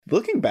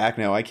Looking back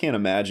now, I can't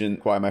imagine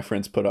why my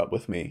friends put up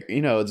with me.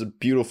 You know, it's a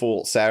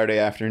beautiful Saturday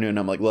afternoon.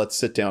 I'm like, let's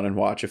sit down and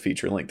watch a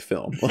feature-length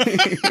film.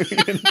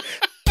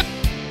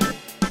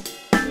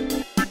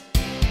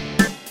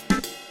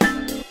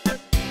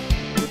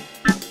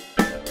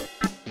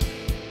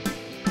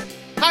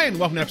 Hi, and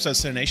welcome to episode of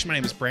Cinenation. My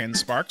name is Brandon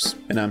Sparks.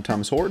 And I'm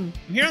Thomas Horton.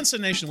 And here on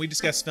Cinenation, we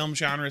discuss film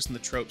genres and the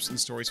tropes and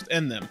stories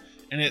within them.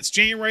 And it's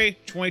January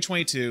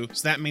 2022,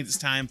 so that means it's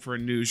time for a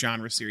new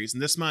genre series.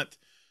 And this month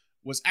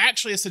was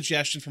actually a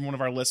suggestion from one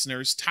of our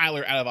listeners,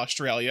 Tyler out of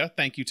Australia.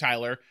 Thank you,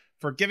 Tyler,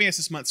 for giving us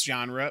this month's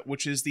genre,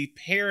 which is the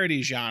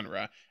parody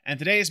genre. And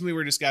today's movie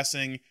we're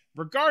discussing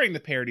regarding the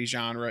parody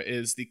genre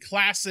is the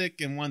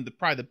classic and one of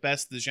probably the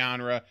best of the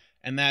genre,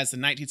 and that is the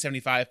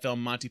 1975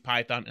 film Monty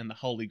Python and the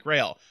Holy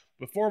Grail.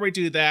 Before we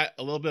do that,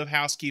 a little bit of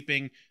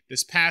housekeeping.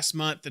 This past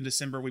month in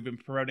December, we've been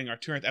promoting our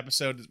 200th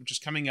episode, which is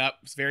coming up.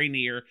 It's very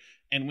near,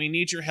 and we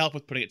need your help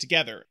with putting it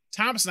together.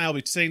 Thomas and I will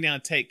be sitting down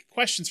and take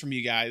questions from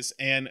you guys,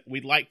 and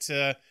we'd like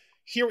to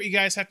hear what you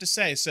guys have to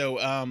say. So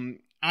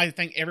I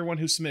thank everyone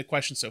who submitted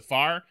questions so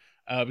far.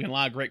 We've got a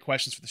lot of great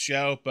questions for the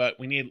show, but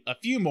we need a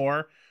few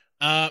more.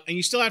 And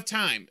you still have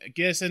time.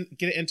 Get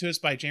it into us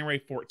by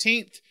January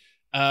 14th.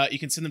 You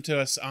can send them to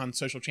us on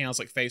social channels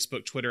like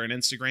Facebook, Twitter, and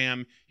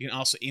Instagram. You can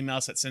also email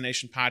us at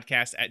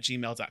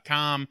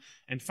cinenationpodcast@gmail.com.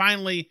 And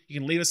finally, you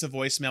can leave us a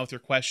voicemail with your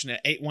question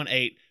at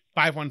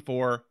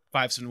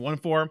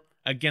 818-514-5714.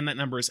 Again, that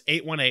number is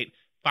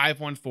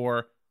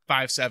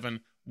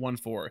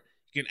 818-514-5714.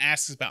 You can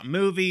ask us about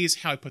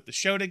movies, how we put the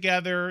show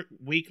together,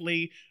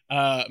 weekly,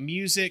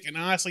 music, and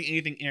honestly,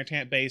 anything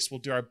entertainment-based. We'll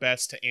do our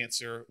best to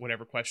answer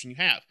whatever question you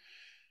have.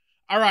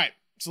 All right,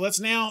 so let's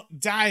now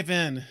dive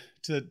in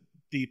to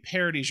the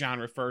parody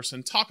genre first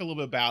and talk a little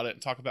bit about it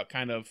and talk about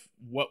kind of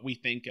what we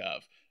think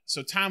of.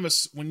 So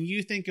Thomas, when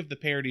you think of the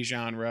parody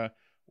genre,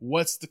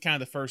 what's the kind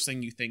of the first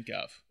thing you think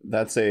of?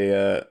 That's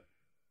a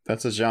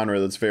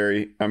genre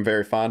I'm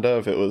very fond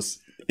of. It was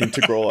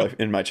integral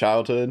in my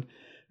childhood.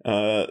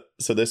 So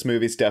this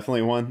movie's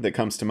definitely one that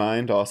comes to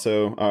mind.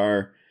 Also,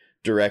 our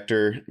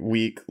director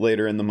week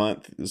later in the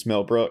month is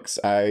Mel Brooks.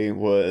 I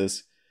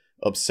was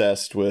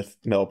obsessed with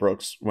Mel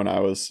Brooks when I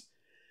was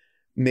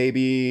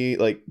maybe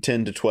like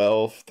 10 to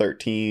 12,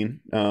 13.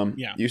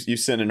 You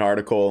sent an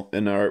article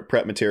in our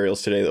prep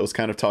materials today that was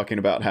kind of talking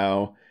about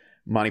how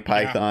Monty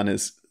Python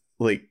is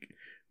like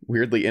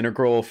weirdly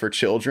integral for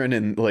children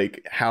and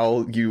like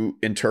how you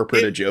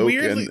interpret a joke.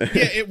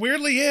 It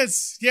weirdly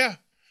is. Yeah.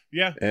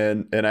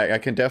 And I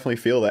can definitely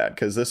feel that,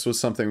 because this was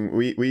something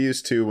we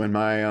used to when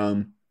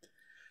my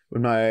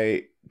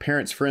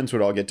parents' friends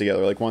would all get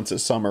together. Like once a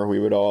summer, we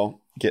would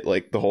all get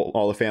like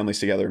all the families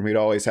together, and we'd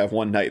always have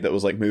one night that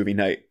was like movie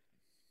night.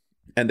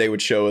 And they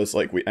would show us,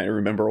 like, I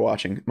remember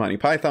watching Monty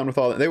Python with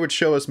all that. They would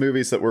show us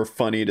movies that were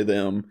funny to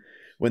them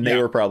when they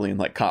were probably in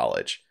like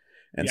college.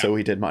 And so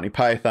we did Monty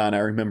Python. I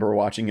remember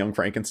watching Young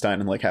Frankenstein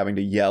and like having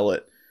to yell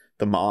at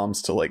the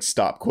moms to like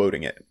stop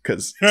quoting it,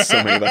 because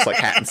so many of us like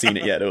hadn't seen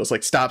it yet. It was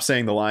like, stop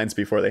saying the lines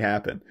before they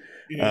happen.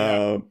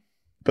 But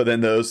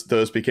then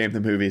those became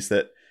the movies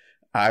that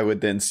I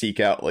would then seek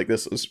out. Like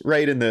this was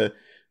right in the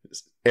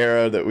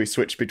era that we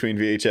switched between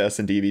VHS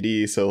and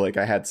DVD. So like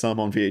I had some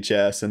on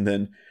VHS, and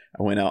then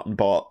I went out and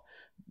bought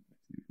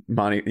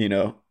I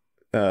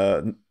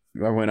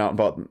went out and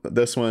bought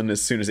this one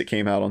as soon as it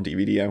came out on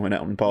DVD. I went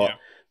out and bought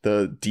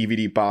the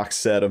DVD box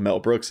set of Mel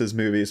Brooks's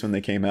movies when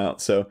they came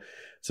out. So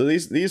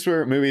these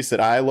were movies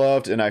that I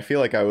loved, and I feel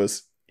like I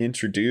was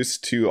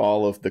introduced to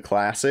all of the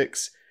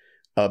classics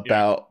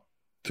about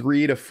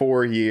 3 to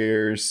 4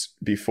 years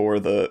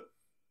before the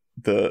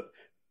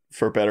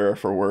for better or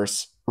for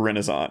worse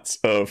renaissance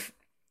of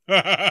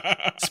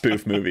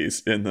spoof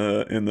movies in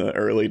the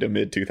early to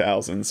mid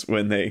 2000s,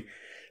 when they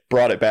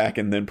brought it back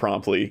and then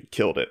promptly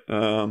killed it.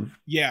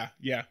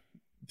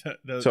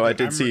 So I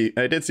did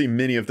see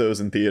many of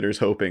those in theaters,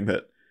 hoping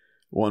that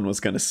one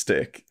was going to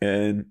stick,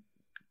 and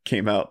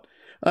came out.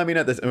 I mean,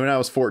 when I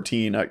was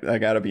 14, I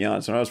gotta be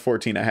honest, when I was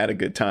 14, I had a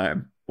good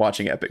time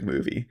watching Epic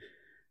Movie.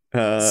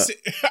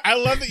 I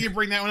love that you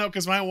bring that one up,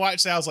 because when I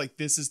watched that, I was like,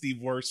 this is the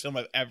worst film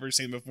I've ever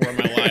seen before in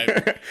my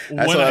life.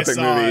 I saw Epic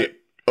Movie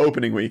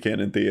opening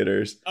weekend in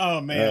theaters. Oh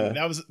man,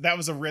 that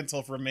was a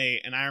rental for me,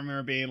 and I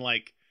remember being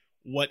like,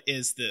 what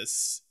is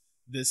this?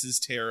 This is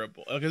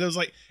terrible. Because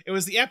it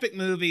was the Epic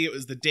Movie, it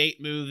was the date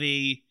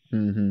movie.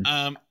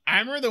 I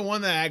remember the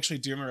one that I actually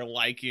do remember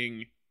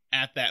liking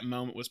at that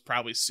moment was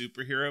probably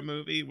Superhero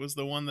Movie, was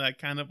the one that I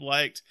kind of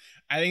liked.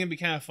 I think it'd be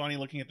kind of funny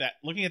looking at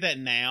that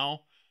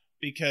now,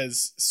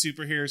 because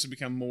superheroes have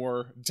become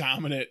more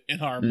dominant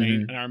in our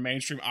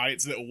mainstream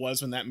audience than it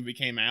was when that movie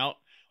came out.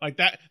 Like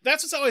that's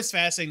what's always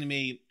fascinating to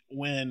me,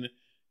 when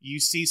you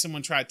see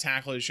someone try to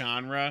tackle a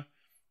genre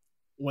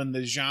when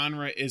the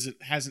genre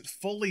hasn't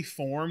fully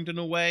formed in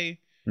a way.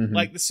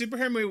 Like the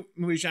superhero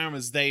movie genre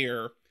was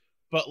there,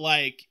 but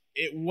like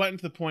it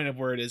wasn't to the point of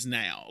where it is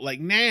now. Like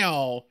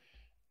now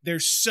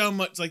there's so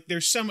much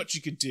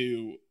you could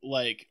do.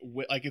 Like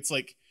it's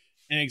like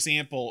an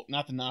example,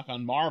 not to knock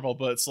on Marvel,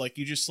 but it's like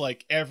you just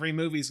like every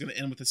movie is going to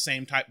end with the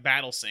same type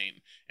battle scene,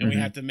 and we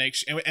have to make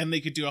sure, and they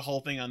could do a whole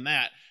thing on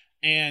that.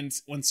 And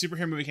when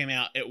superhero movie came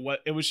out, it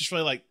was just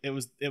really like it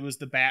was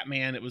the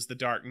Batman, it was the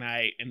Dark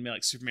Knight, and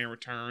like Superman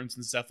Returns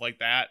and stuff like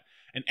that,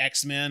 and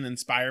X-Men and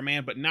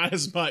Spider-Man, but not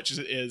as much as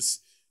it is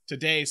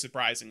today,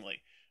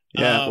 surprisingly.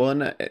 Yeah, well,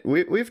 and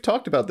we've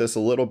talked about this a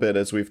little bit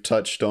as we've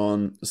touched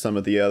on some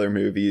of the other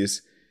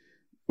movies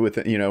with,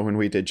 you know, when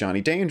we did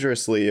Johnny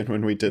Dangerously and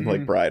when we did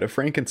like Bride of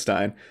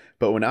Frankenstein.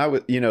 But when I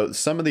was, you know,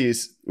 some of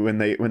these, when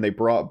they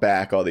brought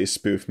back all these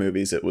spoof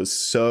movies, it was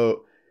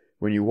so,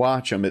 when you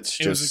watch them, it's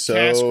just so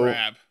cash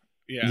grab.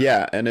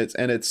 Yeah, and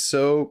it's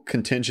so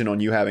contingent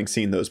on you having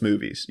seen those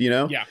movies, you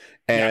know? Yeah.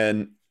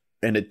 And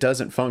it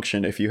doesn't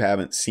function if you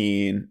haven't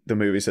seen the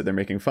movies that they're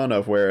making fun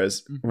of.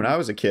 Whereas when I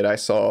was a kid, I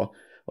saw,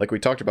 like we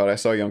talked about, I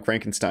saw Young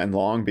Frankenstein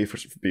long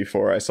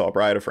before I saw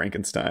Bride of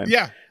Frankenstein.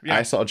 Yeah.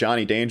 I saw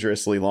Johnny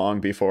Dangerously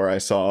long before I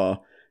saw,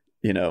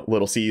 you know,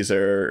 Little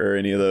Caesar or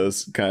any of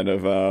those kind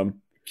of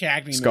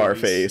Cagney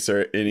Scarface movies,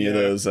 or any of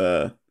those.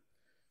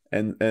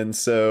 And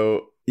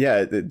so,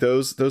 yeah,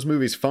 those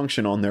movies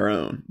function on their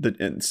own.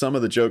 And some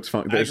of the jokes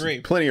there's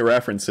plenty of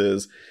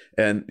references.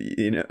 And,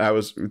 you know,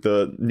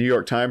 the New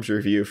York Times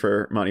review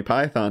for Monty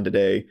Python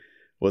today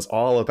was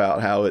all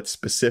about how it's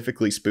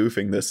specifically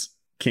spoofing this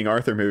King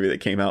Arthur movie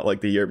that came out like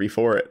the year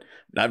before it.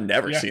 And I've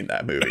never seen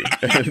that movie.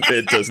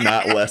 It does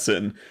not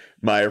lessen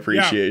my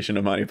appreciation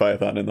of Monty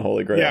Python and the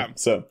Holy Grail. Yeah.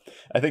 So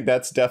I think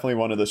that's definitely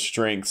one of the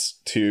strengths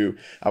to.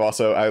 I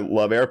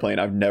love Airplane.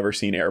 I've never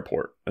seen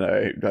Airport.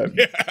 I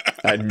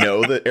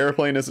know that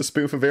Airplane is a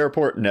spoof of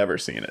Airport. Never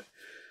seen it.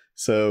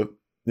 So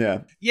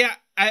yeah. Yeah,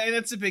 and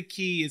that's a big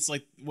key. It's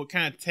like what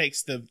kind of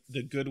takes the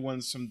good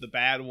ones from the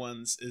bad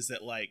ones is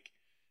that like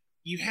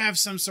you have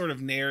some sort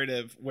of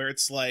narrative where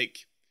it's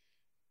like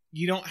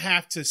you don't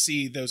have to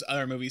see those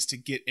other movies to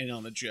get in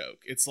on the joke.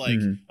 It's like,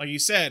 like you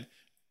said,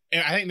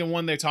 I think the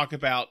one they talk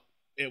about,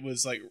 it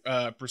was like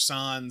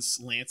Bresson's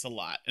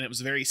Lancelot, and it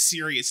was a very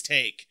serious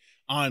take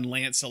on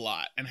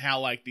Lancelot and how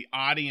like the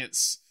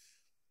audience,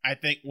 I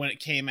think when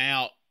it came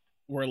out,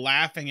 were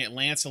laughing at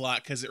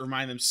Lancelot because it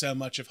reminded them so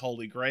much of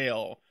Holy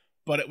Grail,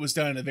 but it was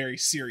done in a very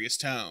serious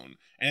tone,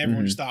 and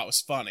everyone just thought it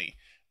was funny.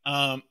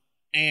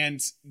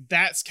 And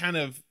that's kind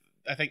of,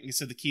 I think you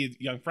said the key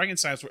of Young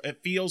Frankenstein, where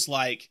it feels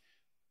like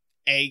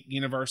a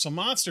Universal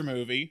monster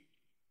movie,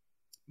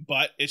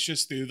 but it's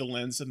just through the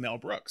lens of Mel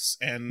Brooks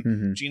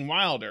and Gene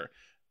Wilder.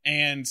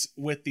 And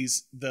with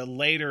the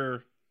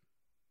later,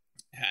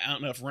 I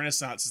don't know if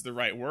Renaissance is the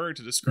right word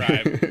to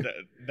describe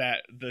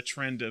the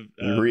trend of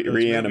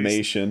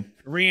reanimation.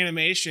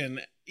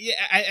 Yeah,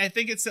 I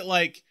think it's that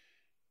like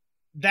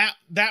that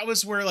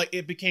was where like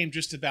it became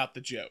just about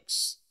the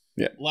jokes.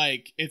 Yeah.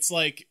 Like, it's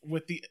like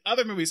with the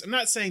other movies, I'm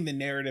not saying the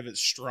narrative is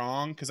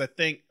strong, because I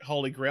think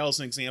Holy Grail is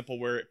an example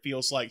where it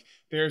feels like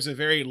there's a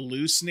very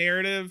loose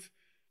narrative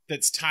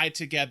that's tied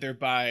together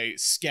by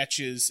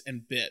sketches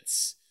and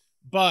bits.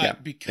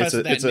 But because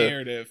of that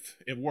narrative,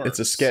 it works. It's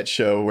a sketch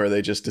show where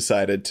they just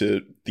decided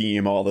to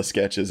theme all the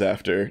sketches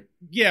after.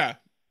 Yeah,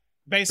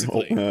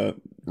 basically.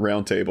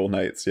 Round table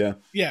nights, yeah.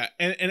 Yeah,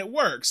 and it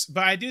works.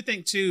 But I do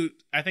think, too,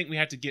 I think we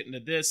have to get into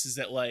this, is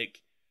that, like,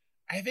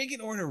 I think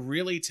in order to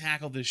really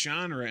tackle this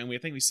genre, and I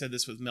think we said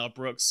this with Mel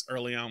Brooks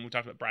early on when we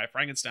talked about Bride of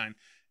Frankenstein,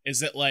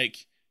 is that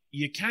like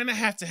you kind of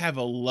have to have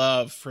a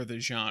love for the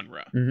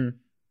genre.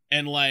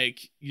 And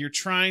like you're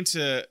trying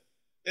to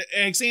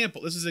this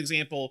is an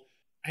example,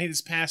 I think this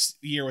past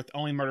year with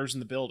Only Murders in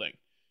the Building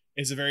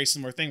is a very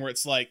similar thing where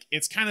it's like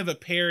it's kind of a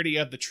parody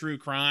of the true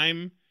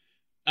crime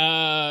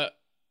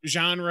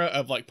genre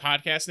of like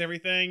podcasts and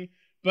everything.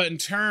 But in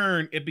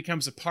turn, it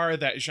becomes a part of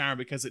that genre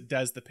because it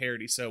does the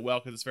parody so well,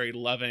 because it's very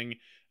loving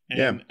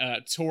and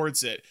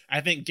towards it.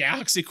 I think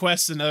Galaxy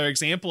Quest is another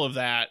example of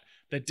that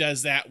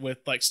does that with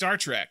like Star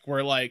Trek,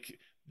 where like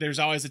there's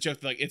always a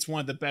joke that like it's one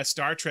of the best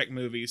Star Trek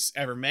movies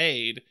ever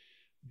made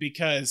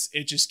because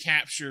it just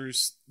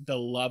captures the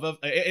love of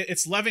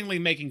it's lovingly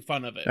making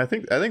fun of it. I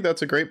think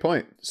that's a great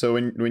point. So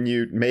when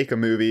you make a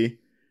movie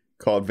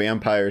called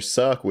Vampires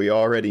Suck, we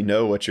already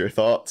know what your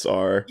thoughts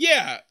are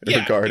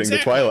regarding the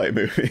Twilight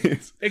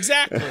movies.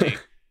 Exactly.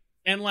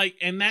 And like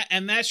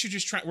that's you're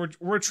just trying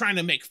we're trying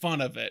to make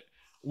fun of it,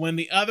 when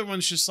the other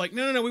one's just like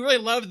no we really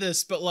love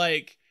this, but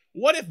like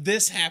what if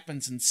this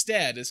happens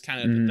instead is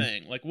kind of the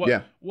thing. Like what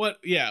if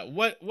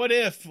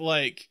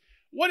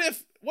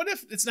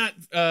it's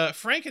not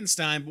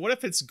Frankenstein, but what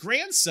if it's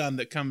grandson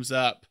that comes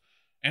up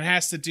and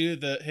has to do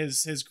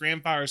his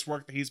grandfather's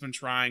work that he's been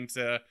trying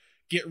to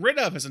get rid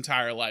of his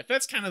entire life.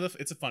 That's kind of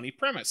it's a funny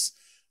premise.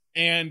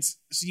 And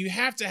so you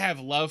have to have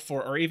love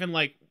for, or even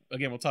like,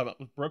 again, we'll talk about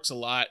with Brooks a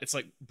lot. It's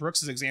like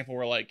Brooks' example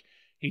where like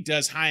he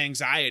does High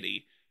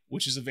Anxiety,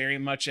 which is a very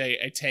much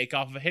a take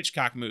off of a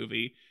Hitchcock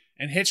movie.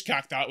 And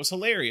Hitchcock thought it was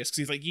hilarious because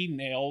he's like, he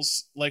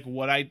nails like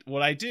what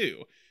I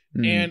do.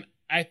 And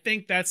I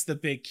think that's the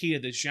big key to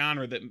this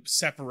genre that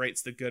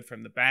separates the good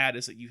from the bad,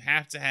 is that you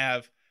have to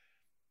have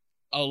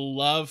a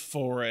love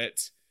for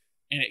it.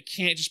 And it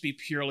can't just be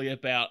purely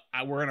about,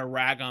 we're going to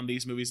rag on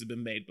these movies that have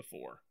been made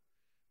before.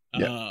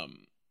 Yeah.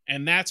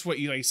 And that's what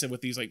you, like you said,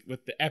 with these, like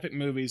with the epic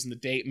movies and the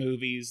date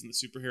movies and the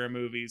superhero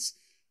movies,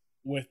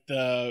 with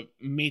the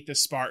Meet the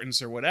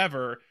Spartans or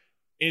whatever,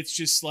 it's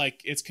just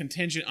like it's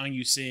contingent on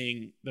you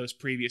seeing those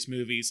previous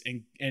movies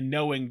and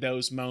knowing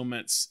those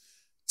moments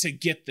to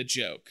get the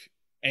joke.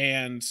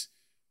 And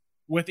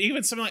with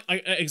even something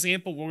like an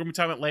example we're gonna be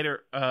talking about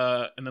later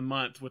in the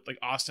month with like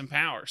Austin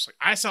Powers. Like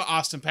I saw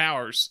Austin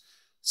Powers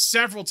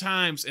several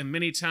times and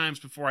many times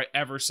before I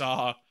ever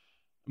saw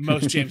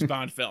most James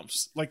Bond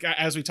films. Like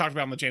as we talked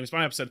about in the James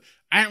Bond episode,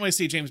 I didn't really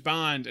see James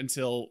Bond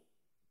until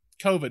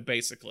COVID,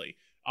 basically.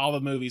 All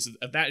the movies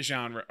of that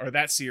genre or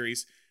that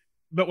series.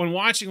 But when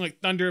watching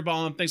like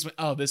Thunderball and things, like,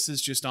 oh, this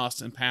is just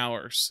Austin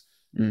Powers.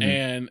 Mm-hmm.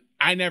 And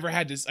I never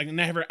had to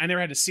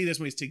see those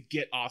movies to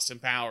get Austin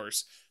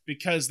Powers,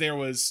 because there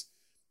was,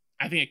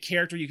 I think, a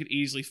character you could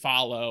easily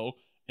follow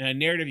and a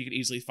narrative you could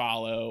easily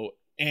follow,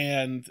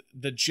 and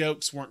the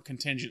jokes weren't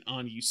contingent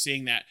on you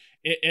seeing that.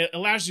 It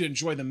allows you to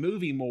enjoy the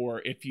movie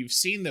more if you've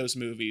seen those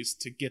movies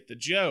to get the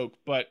joke,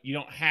 but you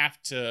don't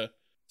have to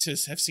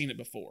have seen it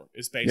before,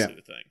 is basically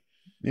the thing.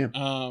 Yeah.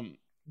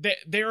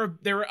 There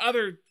are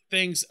other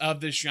things of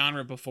this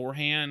genre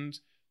beforehand,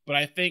 but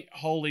I think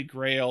Holy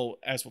Grail,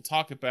 as we'll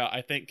talk about,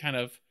 I think kind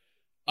of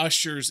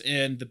ushers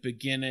in the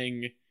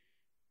beginning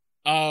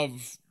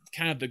of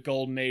kind of the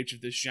golden age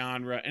of this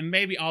genre, and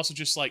maybe also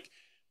just like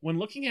when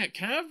looking at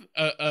kind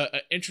of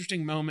a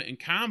interesting moment in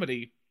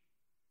comedy,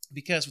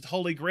 because with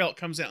Holy Grail it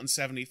comes out in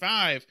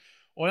 75.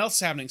 What else is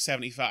happening in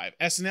 75?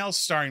 SNL's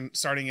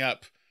starting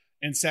up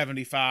in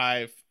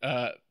 75.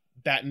 At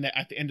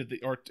the end of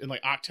in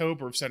like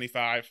October of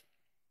 75.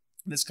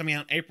 This coming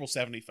out in April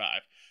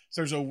 75.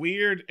 So there's a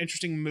weird,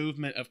 interesting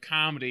movement of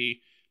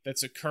comedy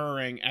that's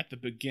occurring at the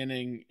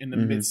beginning in the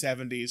mid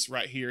 70s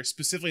right here,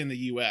 specifically in the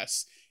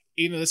US.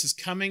 Even though this is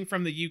coming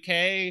from the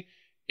UK,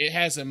 it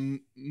has a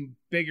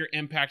bigger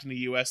impact in the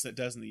US than it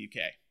does in the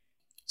UK.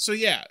 So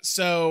yeah,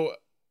 so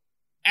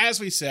as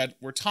we said,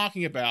 we're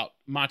talking about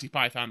Monty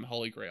Python and the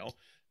Holy Grail,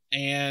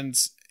 and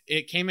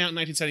it came out in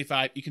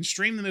 1975. You can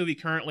stream the movie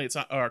currently. It's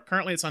on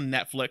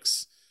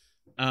Netflix.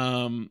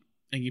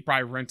 And you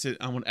probably rent it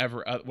on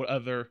what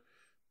other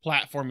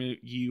platform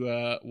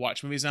you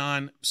watch movies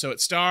on. So it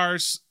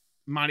stars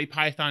Monty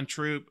Python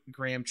troupe,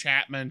 Graham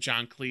Chapman,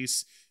 John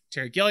Cleese,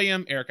 Terry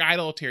Gilliam, Eric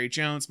Idle, Terry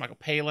Jones, Michael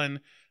Palin.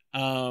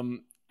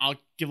 I'll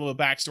give a little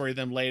backstory to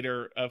them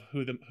later of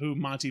who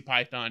Monty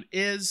Python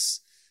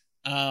is.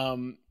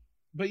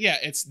 But yeah,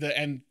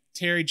 and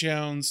Terry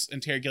Jones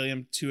and Terry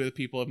Gilliam, two of the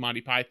people of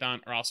Monty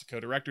Python, are also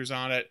co-directors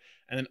on it.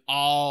 And then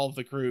all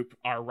the group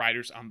are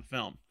writers on the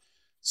film.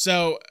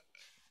 So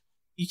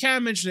you kind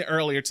of mentioned it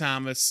earlier,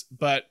 Thomas,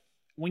 but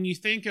when you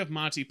think of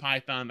Monty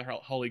Python, the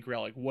Holy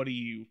Grail, like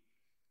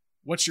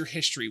what's your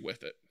history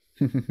with it?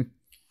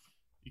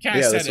 You kind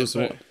of said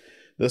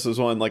this was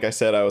one, like I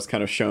said, I was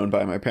kind of shown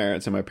by my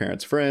parents and my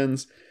parents'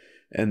 friends,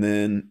 and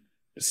then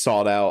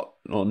sought out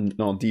on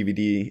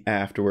DVD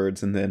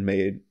afterwards, and then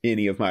made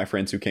any of my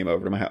friends who came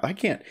over to my house.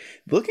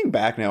 Looking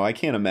back now, I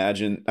can't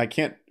imagine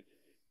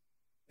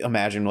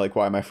like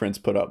why my friends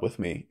put up with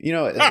me. You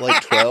know, at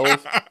like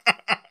 12.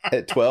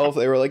 At 12,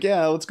 they were like,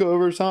 yeah, let's go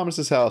over to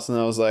Thomas's house. And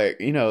I was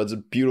like, you know, it's a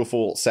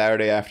beautiful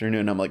Saturday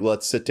afternoon. I'm like,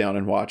 let's sit down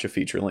and watch a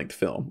feature-length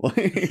film. I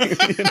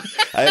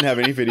didn't have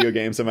any video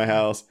games in my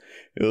house.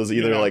 It was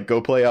either like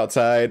go play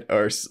outside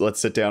or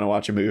let's sit down and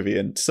watch a movie.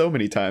 And so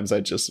many times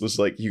I just was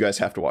like, you guys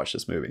have to watch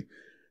this movie.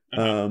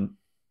 But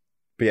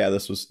yeah,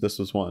 this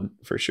was one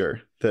for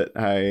sure that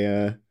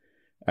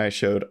I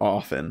showed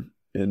often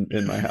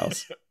in my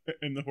house.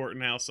 In the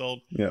Horton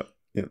household. Yeah.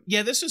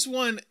 This is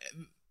one.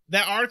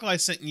 That article I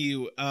sent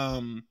you,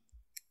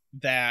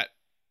 that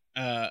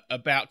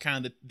about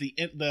kind of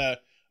the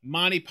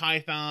Monty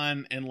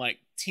Python and like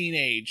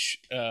teenage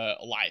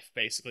life,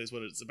 basically, is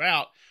what it's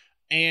about.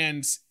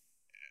 And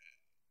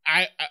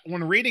I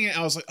when reading it,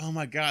 I was like, oh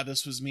my god,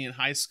 this was me in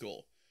high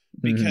school,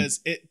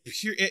 because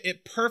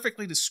it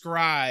perfectly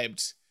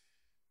described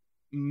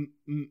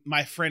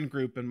my friend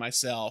group and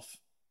myself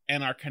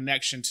and our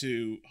connection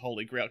to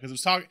Holy Grail, because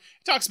it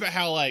talks about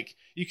how like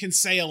you can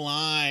say a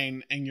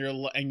line and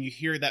you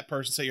hear that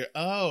person say,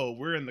 "Oh,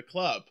 we're in the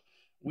club,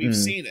 we've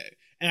seen it."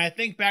 And I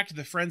think back to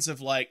the friends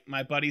of like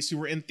my buddies who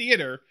were in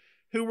theater,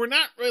 who were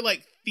not really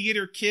like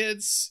theater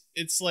kids.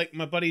 It's like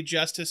my buddy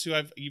Justice, who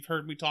you've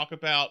heard me talk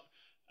about,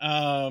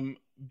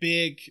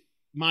 big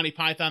Monty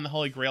Python, the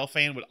Holy Grail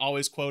fan, would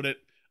always quote it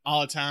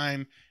all the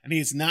time. And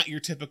he's not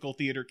your typical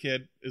theater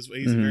kid. He's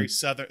a very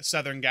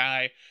southern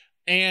guy.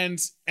 And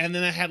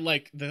then I had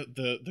like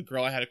the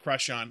girl I had a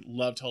crush on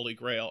loved Holy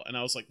Grail, and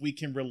I was like, we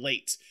can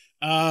relate,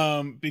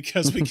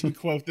 because we can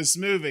quote this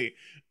movie,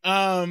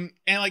 and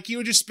like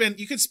you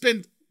could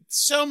spend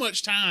so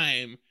much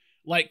time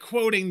like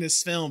quoting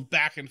this film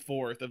back and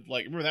forth of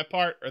like, remember that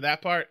part or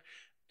that part,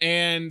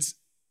 and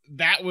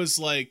that was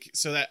like,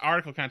 so that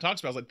article kind of talks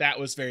about like that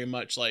was very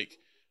much like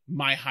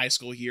my high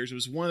school years. It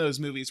was one of those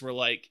movies where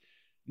like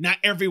not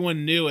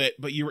everyone knew it,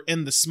 but you were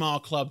in the small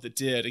club that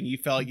did, and you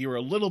felt like you were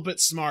a little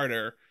bit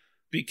smarter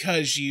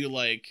because you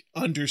like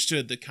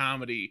understood the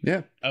comedy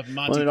Yeah. of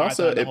Monty Well, and Python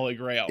also and the Holy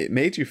Grail. It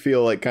made you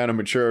feel like kind of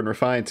mature and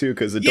refined too,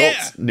 because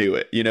adults knew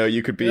it. You know,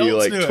 you could be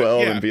like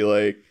 12 and be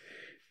like,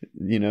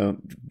 you know,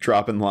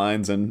 dropping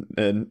lines, and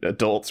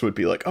adults would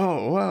be like,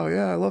 "Oh wow,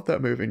 yeah, I love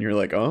that movie," and you're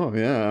like, "Oh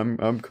yeah,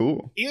 I'm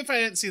cool." Even if I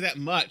didn't see that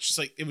much, it's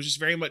like it was just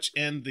very much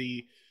in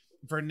the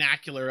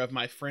vernacular of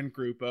my friend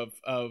group of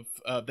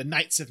the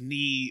Knights of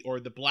Ni or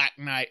the Black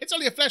Knight. It's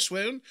only a flesh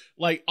wound.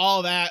 Like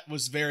all that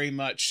was very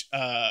much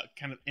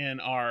kind of in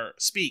our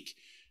speak.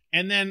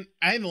 And then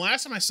I think the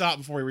last time I saw it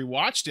before we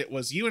rewatched it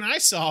was you and I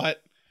saw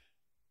it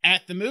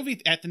at the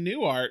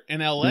New Art in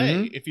LA.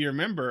 Mm-hmm. If you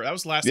remember, that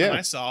was the last time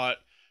I saw it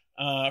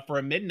for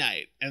a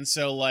midnight. And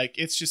so like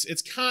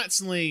it's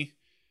constantly,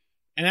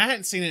 and I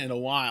hadn't seen it in a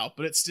while,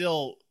 but it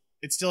still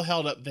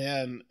held up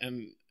then,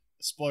 and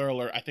spoiler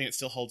alert, I think it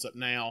still holds up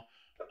now.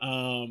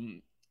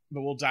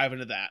 But we'll dive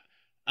into that.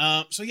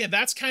 So yeah,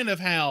 that's kind of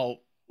how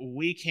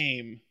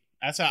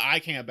that's how I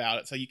came about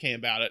it. So you came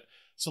about it.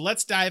 So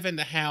let's dive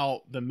into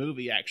how the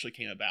movie actually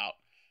came about,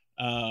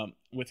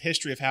 with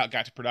history of how it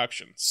got to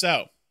production.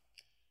 So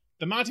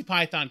the Monty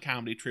Python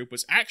comedy troupe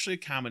was actually a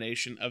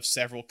combination of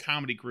several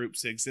comedy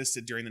groups that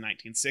existed during the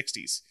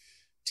 1960s.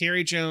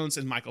 Terry Jones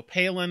and Michael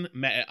Palin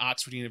met at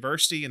Oxford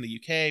University in the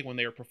UK when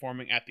they were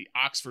performing at the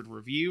Oxford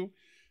Revue.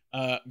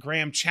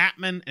 Graham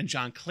Chapman and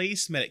John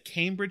Cleese met at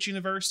Cambridge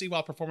University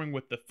while performing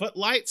with the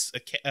Footlights,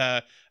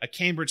 a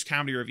Cambridge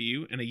comedy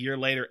review, and a year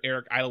later,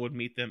 Eric Idle would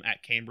meet them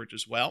at Cambridge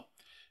as well.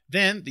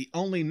 Then, the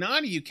only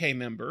non-UK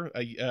member,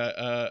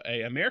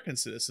 a American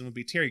citizen, would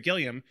be Terry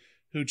Gilliam,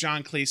 who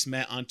John Cleese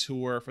met on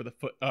tour for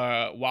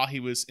while he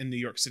was in New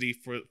York City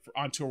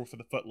on tour for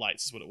the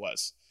Footlights, is what it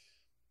was.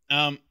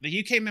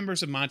 The UK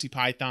members of Monty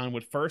Python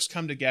would first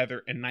come together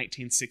in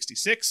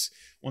 1966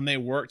 when they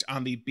worked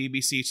on the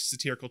BBC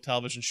satirical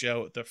television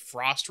show The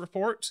Frost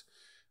Report.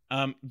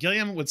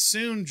 Gilliam would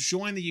soon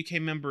join the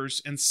UK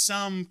members in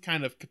some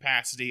kind of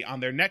capacity on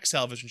their next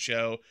television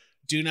show,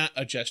 Do Not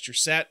Adjust Your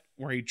Set,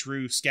 where he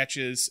drew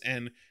sketches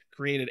and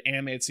created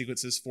animated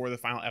sequences for the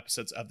final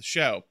episodes of the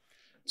show.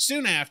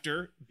 Soon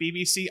after,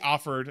 BBC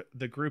offered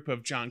the group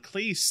of John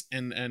Cleese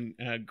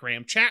and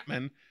Graham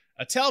Chapman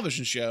a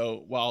television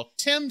show, while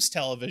Tim's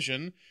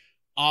Television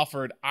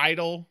offered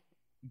Idle,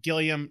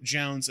 Gilliam,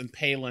 Jones, and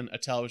Palin a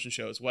television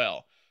show as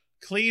well.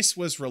 Cleese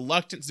was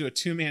reluctant to do a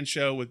two-man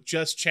show with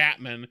just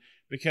Chapman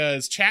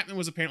because Chapman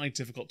was apparently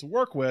difficult to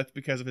work with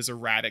because of his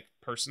erratic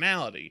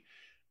personality.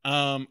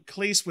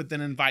 Cleese would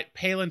then invite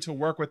Palin to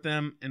work with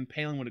them, and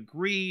Palin would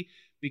agree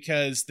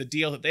because the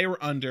deal that they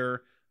were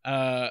under,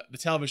 the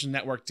television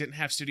network didn't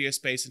have studio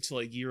space until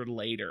a year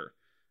later.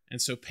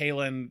 And so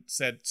Palin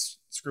said,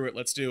 screw it,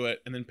 let's do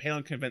it. And then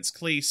Palin convinced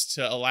Cleese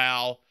to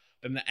allow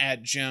them to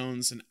add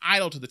Jones and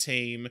Idle to the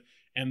team.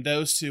 And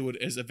those two would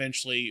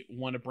eventually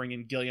want to bring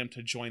in Gilliam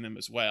to join them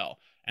as well.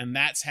 And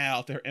that's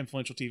how their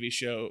influential TV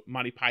show,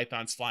 Monty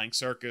Python's Flying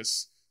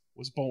Circus,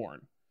 was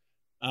born.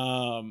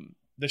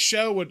 The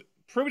show would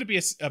prove to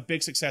be a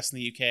big success in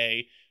the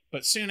UK.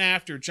 But soon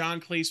after, John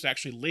Cleese would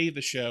actually leave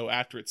the show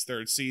after its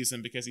third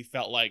season because he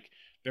felt like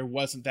there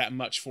wasn't that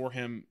much for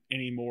him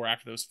anymore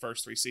after those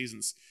first 3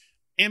 seasons.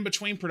 In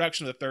between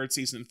production of the 3rd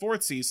season and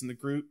 4th season, the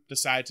group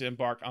decided to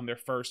embark on their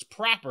first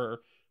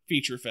proper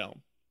feature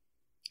film.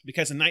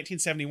 Because in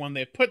 1971,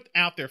 they had put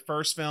out their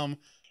first film,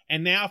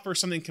 and now for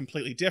something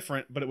completely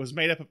different, but it was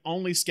made up of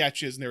only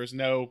sketches, and there was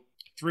no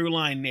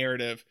through-line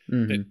narrative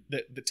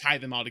that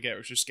tied them all together. It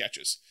was just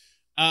sketches.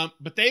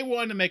 But they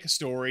wanted to make a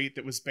story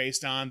that was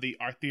based on the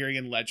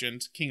Arthurian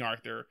legend, King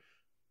Arthur.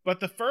 But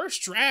the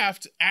first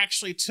draft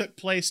actually took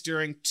place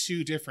during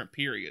 2 different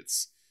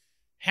periods.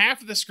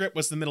 Half of the script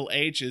was the Middle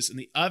Ages, and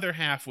the other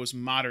half was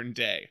modern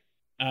day.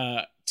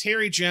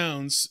 Terry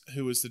Jones,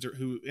 who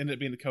ended up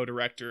being the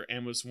co-director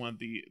and was one of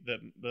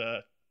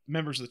the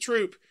members of the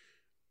troupe,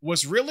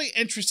 was really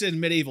interested in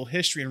medieval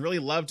history and really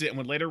loved it, and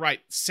would later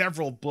write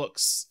several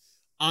books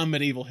on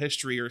medieval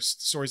history or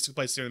stories that took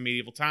place during the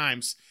medieval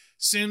times.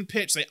 Soon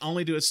pitched they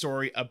only do a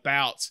story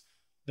about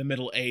the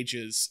Middle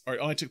Ages, or it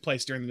only took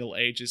place during the Middle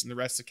Ages, and the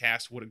rest of the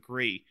cast would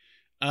agree.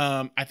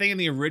 I think in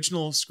the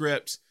original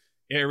script,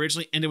 it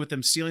originally ended with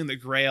them stealing the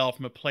Grail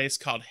from a place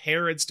called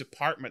Herod's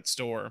Department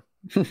Store,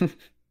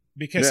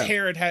 because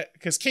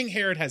King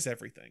Herod has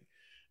everything.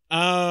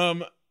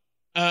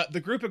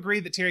 The group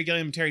agreed that Terry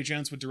Gilliam and Terry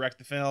Jones would direct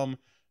the film.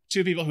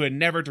 2 people who had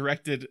never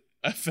directed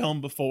a film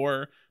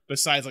before,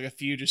 besides like a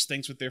few just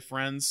things with their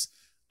friends.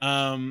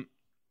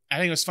 I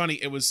think it was funny.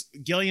 It was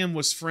Gilliam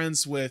was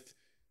friends with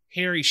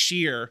Harry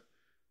Shearer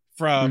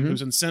from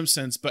who's in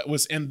Simpsons, but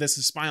was in This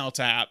Is Spinal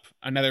Tap,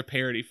 another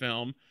parody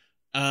film.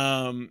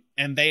 And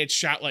they had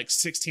shot like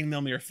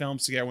 16mm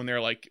films together when they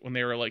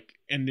were like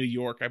in New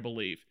York, I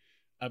believe,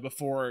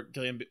 before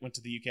Gilliam went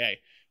to the UK.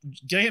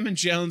 Gilliam and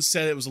Jones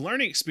said it was a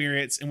learning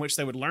experience in which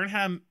they would learn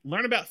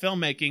about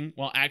filmmaking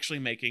while actually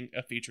making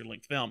a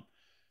feature-length film.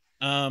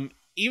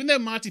 Even though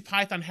Monty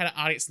Python had an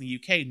audience in the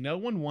UK, no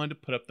one wanted to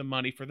put up the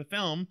money for the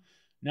film.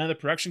 None of the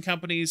production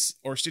companies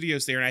or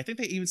studios there, and I think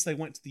they even said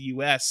they went to the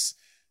US,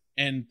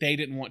 and they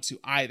didn't want to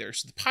either.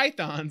 So the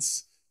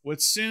Pythons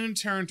would soon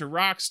turn to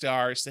rock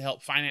stars to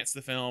help finance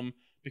the film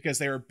because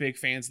they were big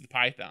fans of the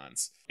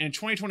Pythons. In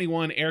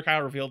 2021, Eric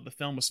Idle revealed the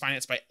film was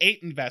financed by 8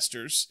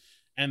 investors,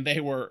 and they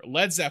were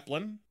Led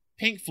Zeppelin,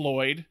 Pink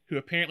Floyd, who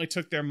apparently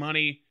took their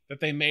money that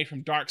they made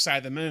from Dark Side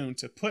of the Moon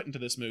to put into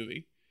this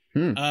movie.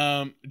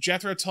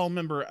 Jethro Tull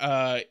member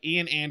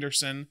Ian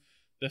Anderson,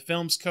 the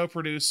film's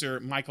co-producer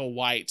Michael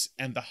White,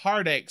 and the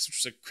Heartaches,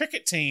 which was a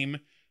cricket team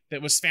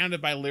that was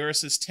founded by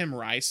lyricist Tim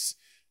Rice,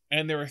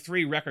 and there were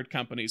 3 record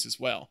companies as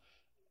well.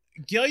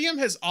 Gilliam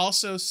has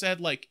also said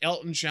like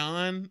Elton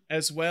John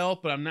as well,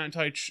 but I'm not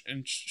entirely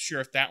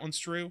sure if that one's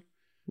true.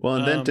 Well,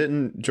 and then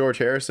didn't George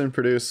Harrison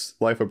produce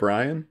Life of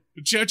Brian?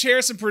 George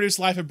Harrison produced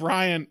Life of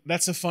Brian.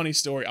 That's a funny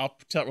story. I'll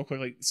tell it real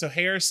quickly. So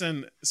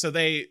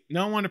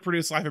no one to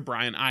produce Life of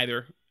Brian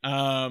either.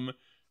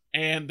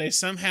 And they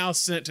somehow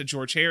sent to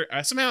George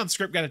Harrison. Somehow the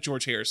script got to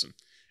George Harrison.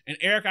 And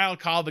Eric Idle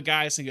called the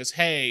guys and goes,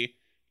 "Hey,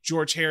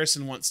 George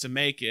Harrison wants to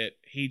make it.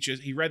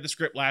 He read the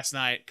script last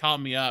night,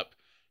 called me up,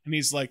 and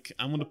he's like,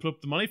 I'm going to put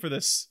up the money for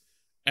this."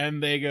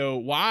 And they go,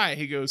 "Why?"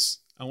 He goes,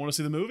 "I want to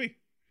see the movie."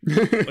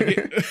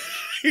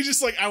 He's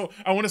just like,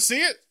 I want to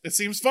see it. It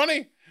seems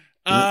funny.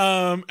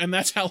 And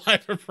that's how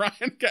Life of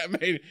Brian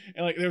got made.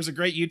 And like, there was a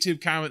great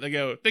YouTube comment that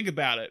go, "Think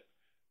about it.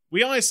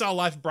 We only saw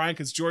Life of Brian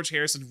because George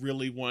Harrison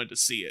really wanted to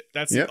see it.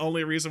 That's the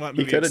only reason why that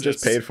movie He could have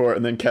just paid for it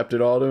and then kept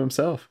it all to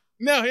himself."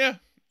 No, yeah.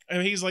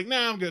 And he's like,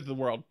 "No, I'm good to the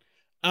world."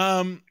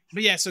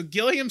 But yeah, so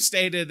Gilliam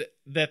stated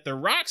that the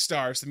rock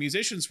stars, the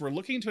musicians, were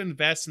looking to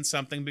invest in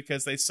something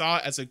because they saw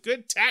it as a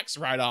good tax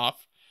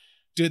write-off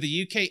due to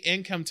the UK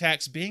income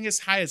tax being as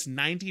high as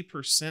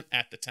 90%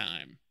 at the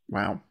time.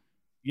 Wow.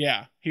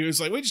 Yeah. He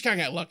was like, we just kind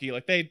of got lucky.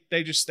 Like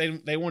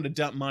they wanted to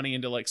dump money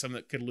into like something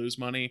that could lose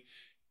money.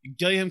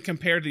 Gilliam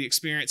compared the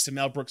experience to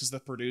Mel Brooks as the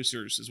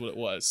producers is what it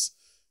was.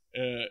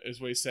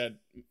 Is what he said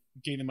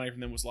getting the money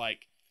from them was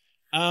like.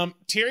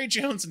 Terry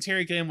Jones and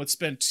Terry Gilliam would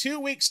spend 2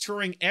 weeks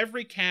touring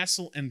every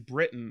castle in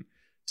Britain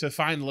to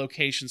find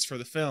locations for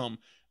the film.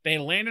 They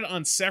landed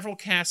on several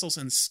castles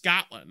in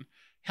Scotland.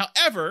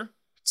 However,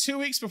 2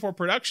 weeks before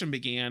production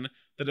began,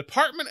 the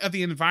Department of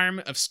the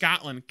Environment of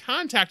Scotland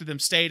contacted them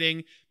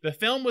stating the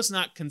film was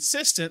not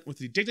consistent with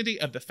the dignity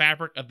of the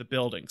fabric of the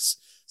buildings.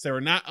 So they were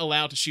not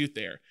allowed to shoot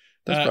there.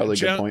 That's probably a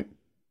good point.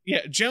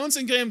 Yeah, Jones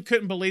and Gilliam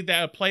couldn't believe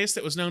that a place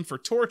that was known for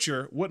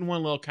torture wouldn't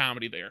want a little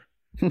comedy there.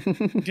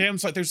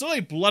 Gilliam's like, there's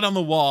literally blood on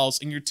the walls,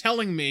 and you're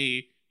telling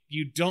me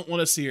you don't want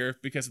to see her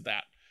because of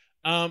that.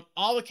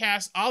 All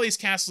these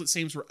castles, it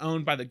seems, were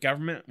owned by the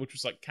government, which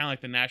was like kind of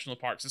like the national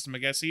park system, I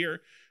guess,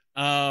 here.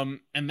 And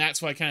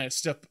that's why I kind of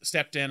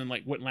stepped in and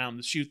like wouldn't allow them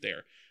to shoot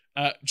there.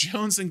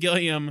 Jones and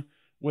Gilliam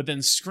would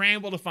then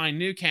scramble to find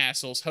new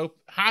castles,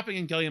 hopping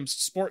in Gilliam's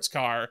sports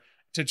car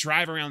to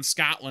drive around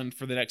Scotland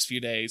for the next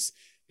few days.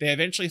 They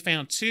eventually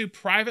found 2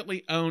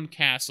 privately owned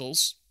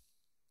castles,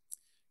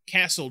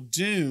 Castle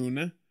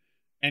Dune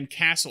and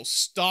Castle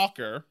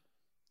Stalker.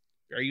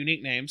 Very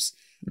unique names.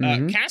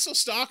 Castle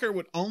Stalker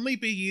would only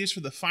be used for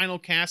the final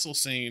castle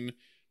scene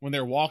when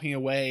they're walking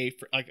away,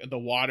 for like the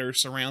water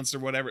surrounds or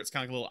whatever. It's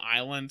kind of like a little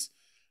island.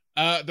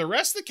 The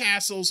rest of the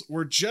castles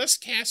were just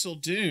Castle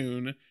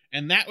Dune,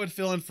 and that would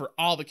fill in for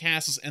all the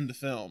castles in the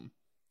film,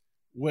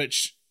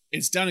 which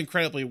is done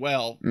incredibly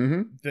well.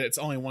 That it's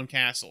only one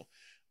castle.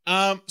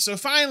 So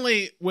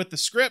finally, with the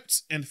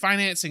script and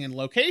financing and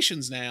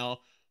locations now,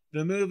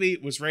 the movie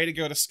was ready to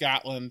go to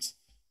Scotland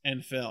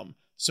and film.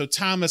 So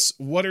Thomas,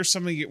 what's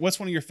one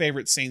of your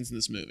favorite scenes in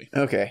this movie?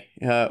 Okay.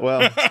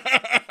 Well,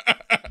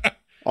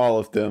 all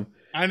of them.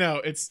 I know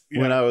it's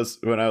when I was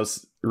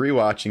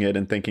rewatching it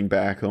and thinking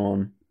back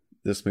on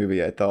this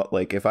movie, I thought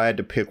like if I had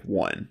to pick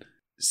one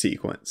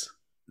sequence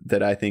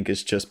that I think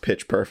is just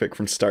pitch perfect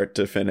from start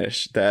to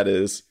finish, that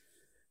is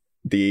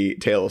the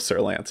Tale of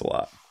Sir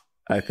Lancelot.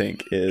 I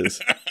think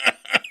is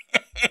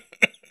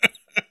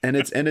and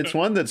it's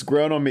one that's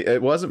grown on me.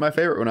 It wasn't my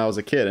favorite when I was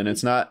a kid, and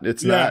it's not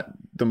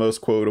the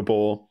most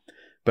quotable,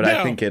 but no.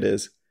 I think it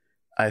is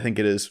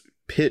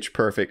pitch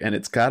perfect, and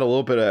it's got a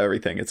little bit of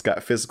everything. It's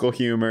got physical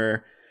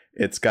humor.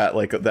 It's got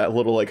like that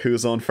little like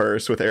who's on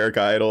first with Eric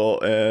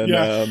Idle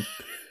and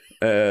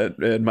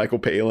Michael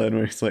Palin,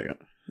 where he's like,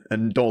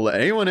 and don't let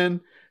anyone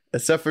in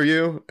except for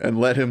you, and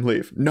let him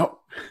leave. No,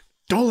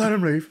 don't let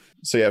him leave.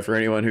 So yeah, for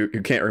anyone who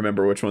can't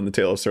remember which one the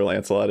Tale of Sir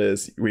Lancelot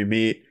is, we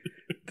meet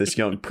this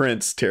young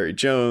prince, Terry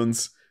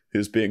Jones,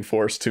 who's being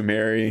forced to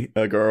marry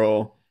a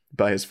girl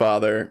by his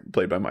father,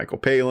 played by Michael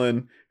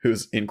Palin,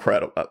 who's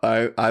incredible.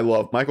 I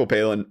love Michael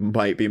Palin.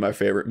 Might be my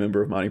favorite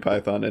member of Monty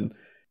Python, and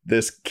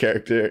this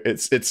character,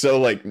 it's so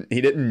like he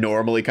didn't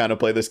normally kind of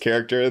play this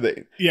character.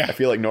 I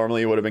feel like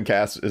normally he would have been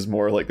cast as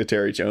more like the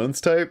Terry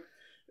Jones type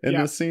in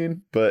this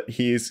scene, but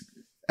he's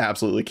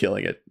absolutely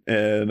killing it.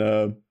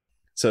 And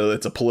so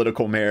it's a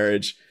political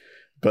marriage,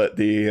 but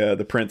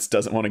the prince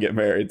doesn't want to get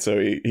married, so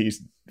he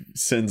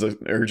sends an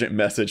urgent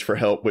message for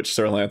help, which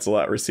Sir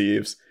Lancelot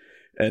receives,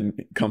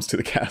 and comes to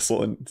the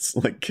castle and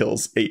like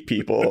kills 8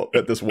 people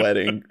at this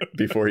wedding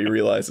before he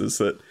realizes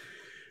that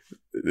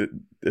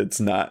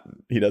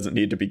he doesn't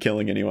need to be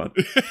killing anyone.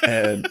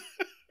 And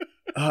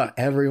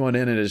Everyone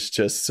in it is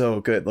just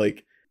so good.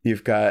 Like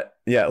you've got,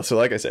 so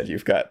like I said,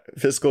 you've got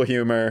physical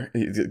humor,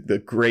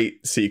 the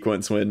great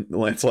sequence when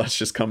Lancelot's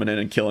just coming in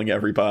and killing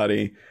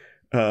everybody.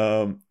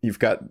 You've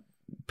got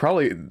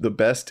probably the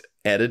best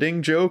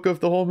editing joke of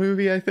the whole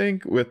movie, I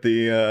think, with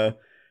the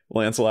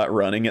Lancelot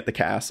running at the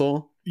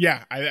castle.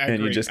 Yeah, I and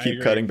agree. You just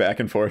keep cutting back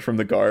and forth from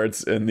the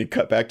guards, and you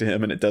cut back to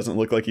him, and it doesn't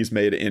look like he's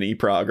made any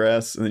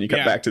progress. And then you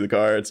cut back to the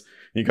guards,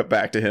 and you cut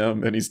back to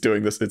him, and he's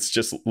doing this. It's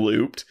just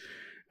looped,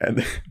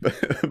 and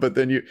but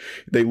then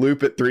they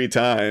loop it 3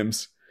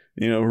 times.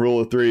 Rule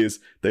of threes.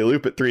 They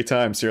loop it 3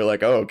 times, so you're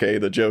like, oh, okay.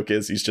 The joke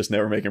is he's just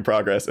never making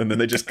progress, and then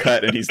they just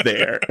cut, and he's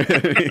there.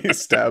 He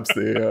stabs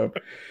the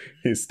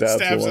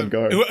one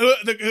guard.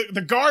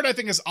 The guard, I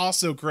think, is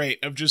also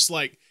great. Of just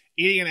like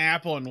eating an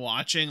apple and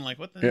watching, like,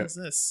 what the hell is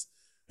this?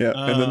 Yeah,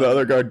 and then the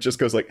other guard just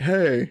goes like,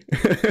 "Hey."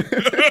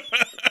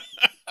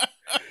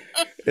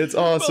 It's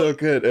all so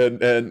good,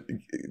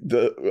 and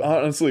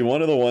honestly,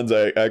 one of the ones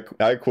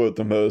I quote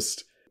the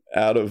most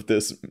out of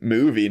this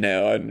movie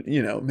now, and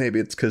maybe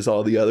it's because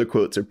all the other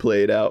quotes are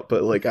played out,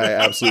 but like I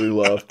absolutely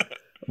love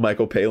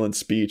Michael Palin's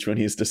speech when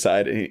he's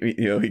decided,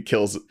 he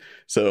kills.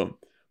 So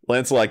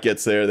Lancelot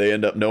gets there, they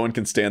end up, no one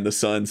can stand the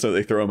sun, so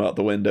they throw him out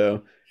the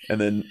window. And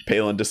then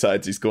Palin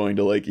decides he's going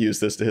to like use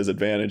this to his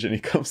advantage, and he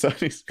comes out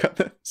and he's got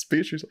that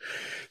speech. He's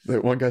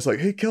like, one guy's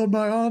like, "He killed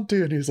my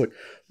auntie," and he's like,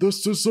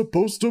 "This is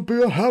supposed to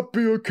be a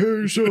happy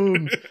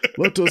occasion.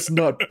 Let us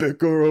not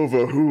bicker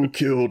over who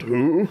killed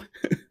who."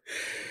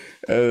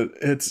 And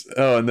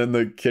then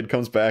the kid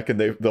comes back, and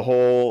the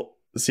whole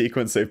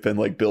sequence they've been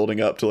like building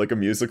up to like a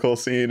musical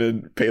scene,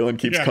 and Palin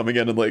keeps coming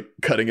in and like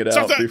cutting it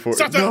out before.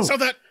 Stop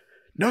that!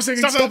 No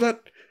singing! Stop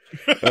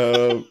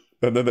that!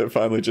 And then it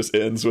finally just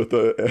ends with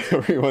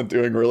everyone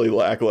doing really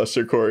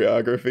lackluster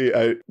choreography.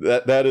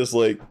 That is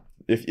like,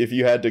 if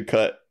you had to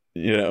cut,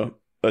 a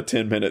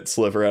 10-minute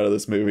sliver out of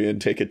this movie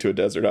and take it to a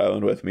desert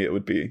island with me, it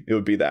would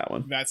be that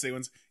one. That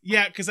sequence.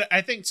 Yeah, because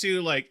I think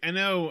too, like, I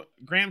know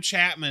Graham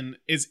Chapman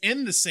is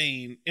in the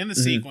scene,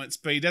 sequence,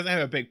 but he doesn't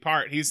have a big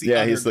part. He's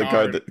the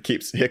guard that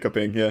keeps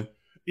hiccuping,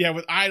 Yeah,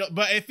 with Idol,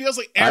 but it feels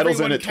like Idol's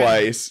in it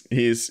twice.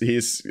 He's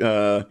he's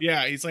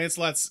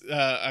Lancelot's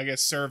I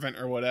guess servant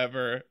or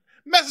whatever.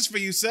 Message for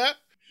you, sir.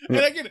 And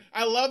again,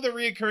 I love the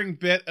reoccurring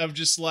bit of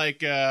just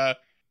like,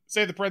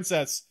 say the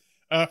princess,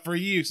 for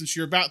you, since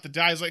you're about to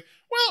die. He's like,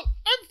 well,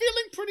 I'm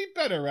feeling pretty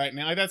better right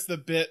now. Like, that's the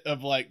bit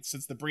of like,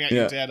 since the bring out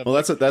your dad.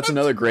 Well, that's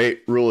another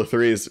great rule of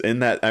threes in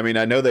that. I mean,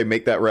 I know they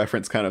make that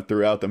reference kind of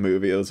throughout the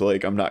movie. It was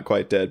like, I'm not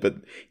quite dead, but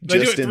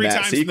just in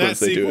that sequence,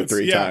 they do it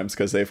 3 times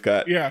because they've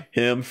got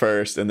him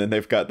first, and then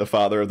they've got the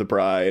father of the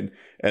bride,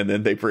 and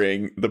then they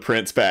bring the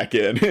prince back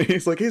in.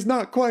 He's like, he's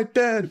not quite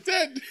dead.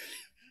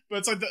 But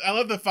it's like, I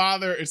love the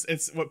father.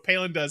 It's what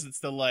Palin does. It's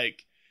the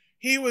like,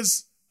 he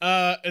was,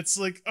 it's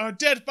like, our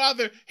dead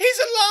father, he's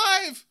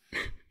alive.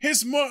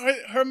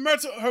 Her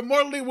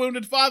mortally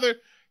wounded father,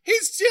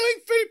 he's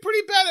feeling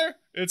pretty better.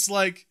 It's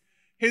like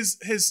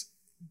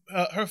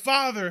her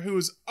father who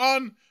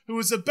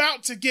was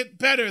about to get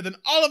better, then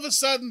all of a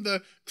sudden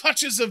the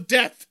clutches of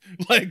death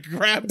like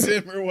grabbed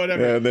him or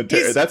whatever. Yeah, and then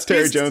that's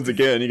Terry Jones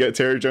again. You get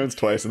Terry Jones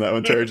twice in that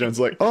one. Terry Jones is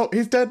like, oh,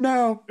 he's dead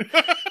now.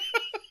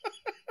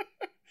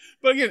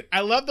 But again, I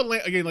love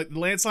the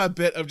Lancelot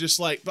bit of just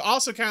like, but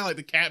also kind of like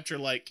the capture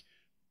like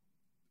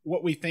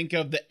what we think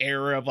of the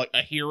era of like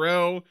a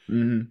hero.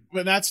 Mm-hmm.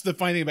 But that's the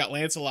funny thing about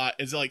Lancelot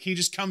is like he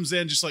just comes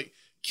in just like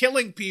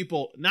killing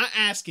people, not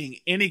asking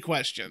any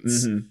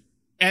questions, mm-hmm.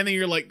 and then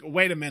you're like,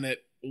 wait a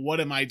minute, what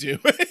am I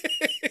doing?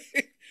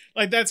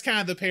 Like that's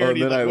kind of the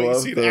parody of like what you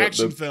see in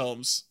action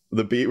films.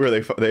 The beat where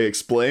they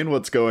explain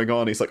what's going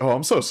on. He's like, oh,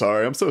 I'm so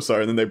sorry. And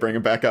then they bring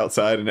him back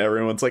outside, and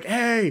everyone's like,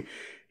 hey,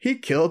 he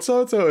killed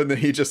so-and-so, and then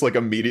he just like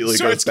immediately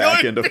goes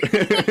back into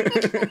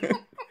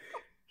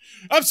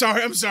I'm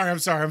sorry.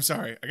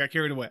 I got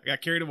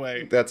carried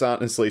away. That's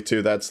honestly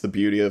too, that's the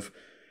beauty of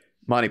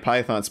Monty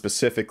Python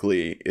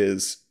specifically,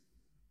 is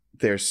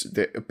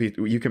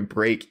you can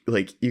break,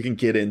 like you can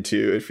get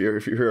into, if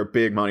you're a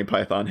big Monty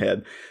Python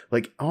head,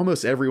 like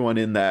almost everyone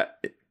in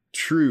that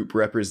troupe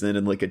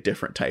represented like a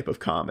different type of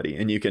comedy,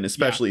 and you can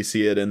especially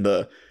see it in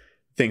the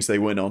things they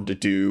went on to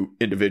do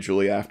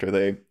individually after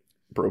they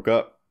broke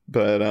up.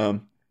 But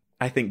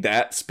I think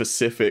that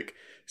specific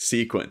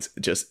sequence,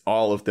 just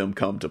all of them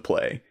come to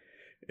play.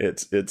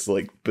 It's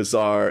like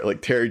bizarre.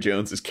 Like Terry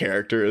Jones's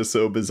character is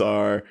so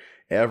bizarre.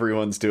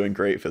 Everyone's doing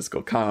great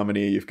physical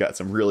comedy. You've got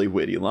some really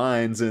witty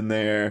lines in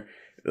there.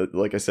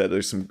 Like I said,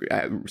 there's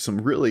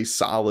some really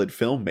solid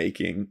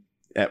filmmaking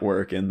at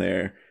work in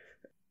there.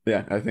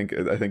 Yeah, I think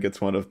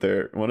it's one of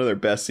their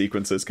best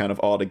sequences, kind of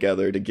all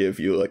together to give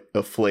you like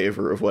a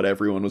flavor of what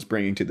everyone was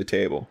bringing to the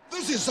table.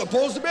 This is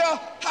supposed to be a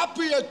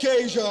happy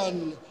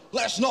occasion.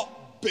 Let's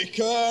not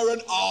bicker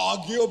and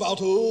argue about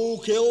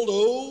who killed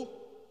who.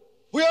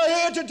 We are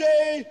here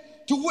today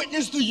to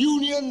witness the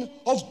union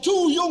of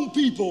 2 young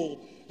people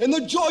in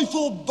the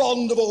joyful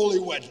bond of holy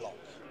wedlock.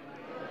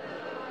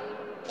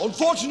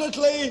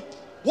 Unfortunately,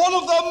 one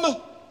of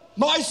them,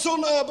 my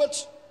son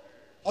Herbert,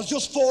 has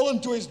just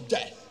fallen to his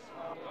death.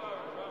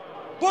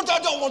 But I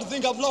don't want to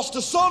think I've lost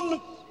a son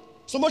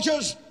so much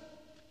as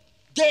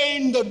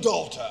gained a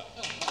daughter.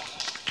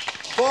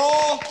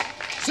 For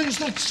since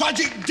the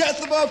tragic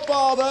death of her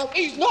father...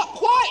 He's not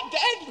quite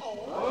dead.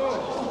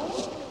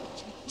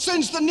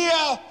 Since the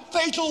near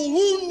fatal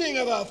wounding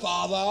of her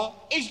father...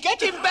 He's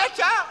getting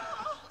better.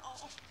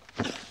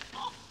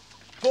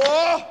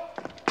 For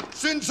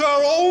since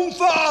her own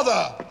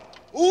father,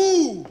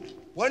 who,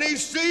 when he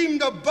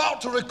seemed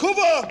about to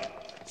recover,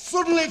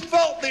 suddenly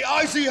felt the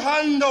icy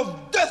hand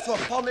of death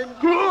upon him.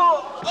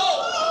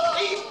 Oh,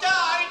 he's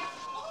died.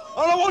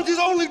 And I want his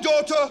only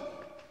daughter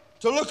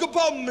to look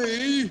upon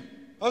me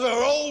as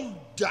her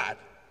old dad,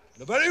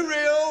 in a very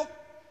real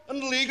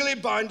and legally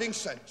binding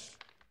sense.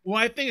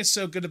 What I think is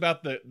so good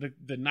about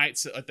the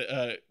knights,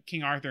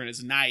 King Arthur and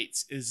his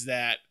knights, is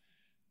that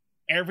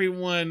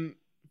everyone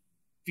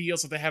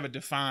feels that they have a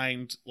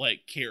defined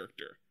like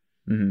character.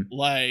 Mm-hmm.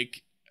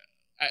 Like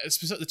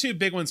the two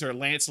big ones are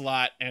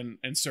Lancelot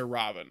and Sir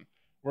Robin,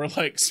 where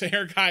like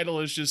Sir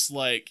Keidel is just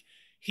like,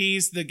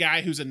 he's the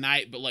guy who's a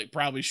knight but like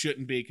probably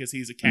shouldn't be because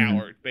he's a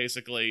coward,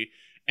 basically.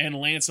 And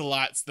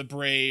Lancelot's the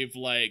brave,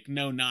 like,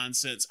 no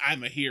nonsense,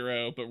 I'm a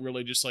hero, but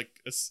really just like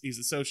he's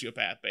a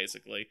sociopath,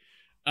 basically.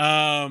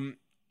 And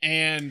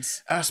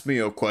ask me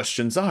your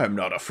questions, I'm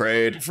not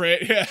afraid.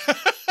 Yeah.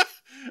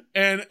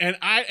 and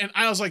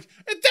I was like,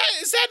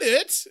 is that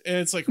it? And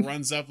it's like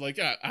runs up like,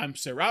 I'm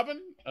Sir Robin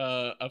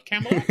of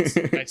Camelot.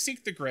 I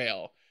seek the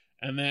Grail.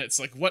 And then it's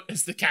like, what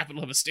is the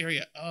capital of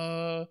Asteria?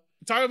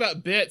 Talking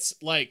about bits,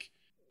 like,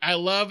 I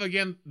love,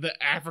 again, the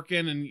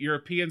African and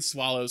European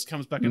swallows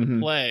comes back into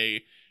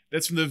play.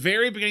 That's from the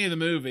very beginning of the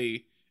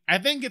movie. I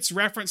think it's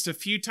referenced a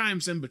few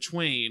times in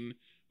between,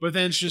 but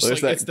then it's just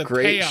There's like, it's the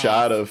great payoff.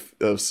 shot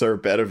of Sir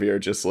Bedivere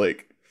just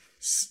like,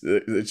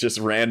 it's just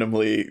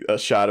randomly a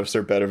shot of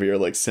Sir Bedivere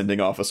like sending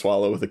off a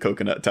swallow with a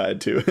coconut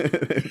tied to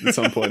it at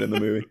some point in the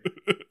movie.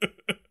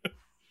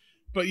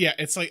 But yeah,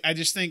 it's like, I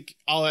just think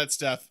all that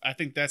stuff, I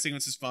think that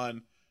sequence is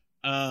fun.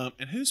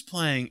 And who's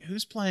playing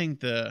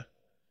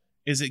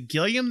is it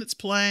Gilliam that's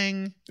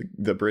playing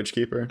the bridge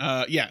keeper?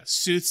 Yeah,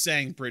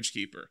 soothsaying bridge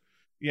keeper.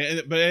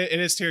 Yeah, but it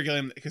is Terry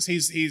Gilliam because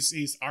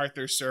he's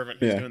Arthur's servant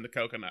who's doing the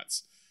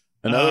coconuts.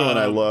 Another one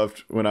I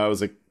loved when I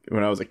was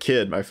a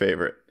kid, my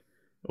favorite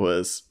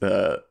was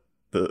the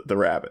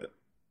rabbit.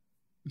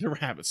 The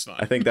rabbit's fun.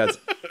 I think that's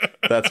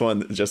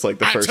one just like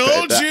the first.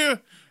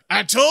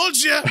 I told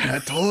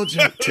you,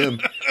 Tim.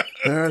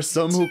 There are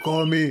some who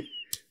call me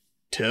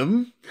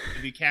Tim.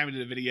 He came did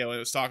a video and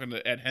was talking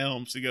to Ed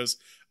Helms. He goes,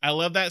 I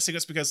love that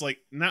sequence because like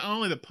not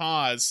only the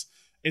pause,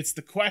 it's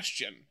the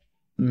question.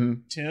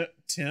 Mm-hmm.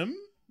 Tim?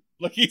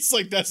 Like he's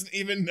like doesn't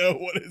even know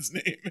what his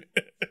name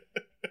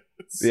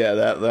is. Yeah,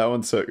 that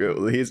one's so good.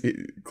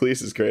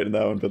 Cleese is great in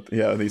that one, but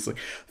yeah, and he's like,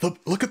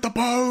 look at the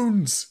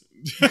bones.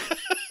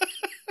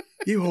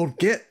 You old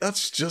git,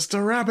 that's just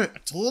a rabbit. I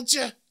told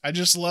you. I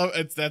just love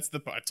it.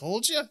 I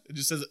told you. It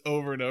just says it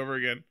over and over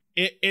again.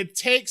 It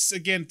takes,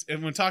 again,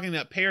 and when talking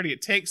about parody,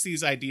 it takes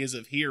these ideas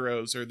of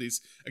heroes or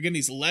these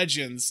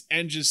legends,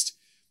 and just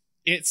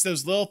it's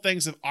those little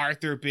things of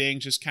Arthur being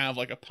just kind of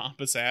like a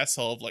pompous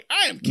asshole of like,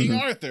 I am King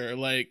Arthur,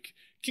 like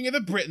King of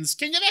the Britons,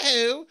 King of the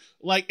Who.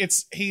 Like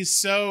he's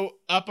so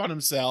up on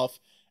himself,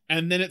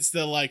 and then it's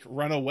the like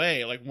run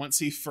away. Like once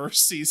he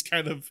first sees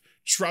kind of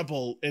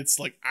trouble, it's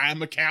like,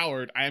 I'm a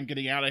coward, I am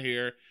getting out of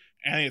here.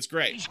 And I think it's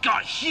great. He's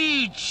got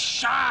huge,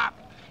 sharp.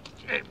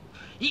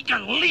 He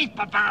can leap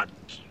about.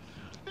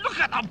 Look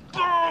at the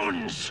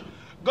bones.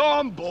 Go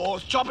on,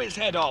 boys, chop its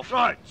head off.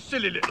 Right,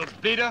 silly little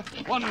bleeder.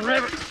 One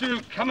rabbit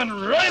suit coming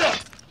right up.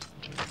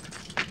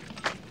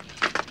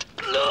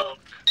 Look.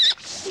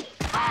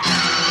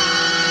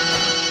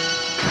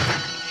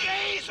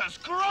 Jesus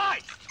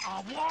Christ!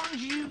 I warned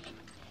you.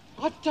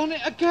 I've done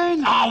it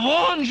again.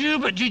 I warned you,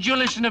 but did you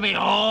listen to me?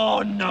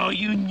 Oh, no,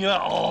 you knew it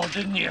all,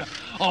 didn't you?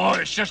 Oh,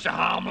 it's just a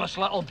harmless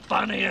little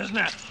bunny, isn't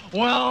it?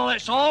 Well,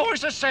 it's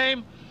always the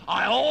same.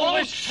 I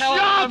always tell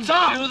them,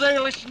 do they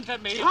listen to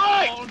me?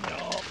 Right. Oh,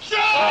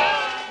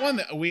 no. One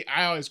that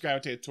I always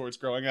gravitated towards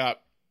growing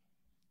up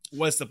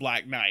was the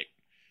Black Knight.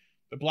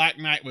 The Black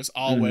Knight was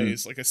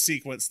always like a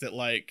sequence that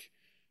like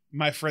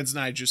my friends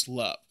and I just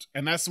loved.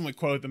 And that's when we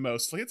quoted the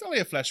most. Like, it's only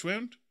a flesh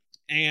wound.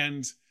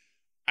 And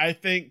I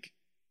think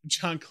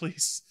John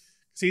Cleese,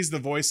 because he's the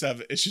voice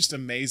of it, it's just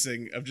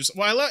amazing. Of just,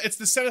 well, I love it's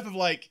the setup of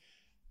like,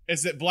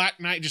 is that Black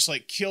Knight just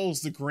like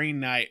kills the Green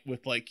Knight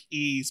with like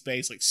ease,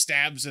 basically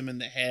stabs him in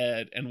the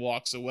head and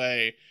walks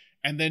away,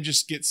 and then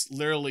just gets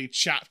literally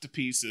chopped to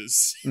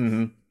pieces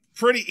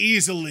pretty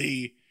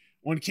easily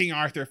when King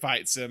Arthur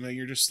fights him. And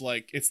you're just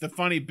like, it's the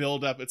funny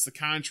build up, it's the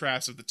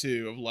contrast of the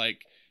two of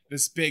like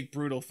this big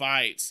brutal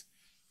fight,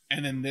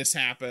 and then this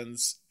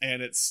happens,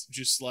 and it's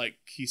just like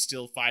he's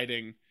still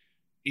fighting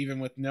even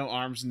with no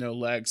arms, no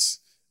legs,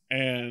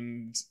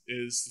 and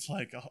is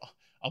like,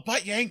 I'll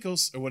bite your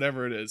ankles or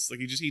whatever it is. Like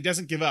he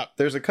doesn't give up.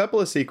 There's a couple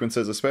of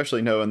sequences,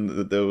 especially knowing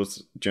that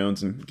those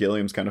Jones and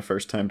Gilliam's kind of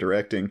first time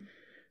directing.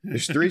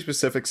 There's 3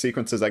 specific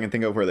sequences I can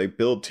think of where they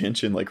build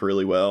tension like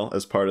really well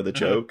as part of the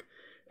joke.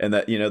 and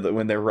that that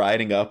when they're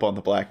riding up on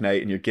the Black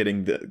Knight and you're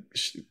getting the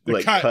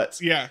like cuts,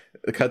 the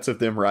cuts of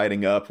them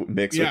riding up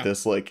mixed with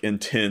this like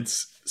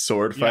intense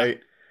sword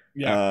fight.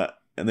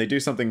 And they do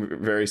something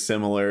very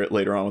similar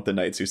later on with the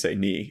Knights Who Say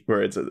Knee,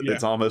 where it's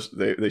almost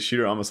they shoot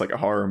it almost like a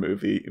horror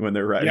movie when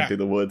they're riding through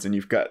the woods, and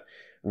you've got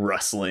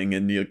rustling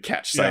and you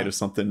catch sight of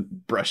something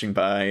brushing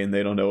by and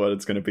they don't know what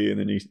it's going to be, and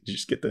then you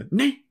just get the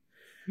knee.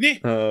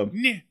 So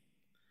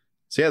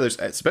yeah, there's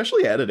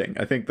especially editing.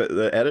 I think that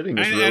the editing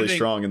is really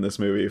strong in this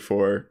movie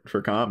for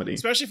comedy,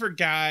 especially for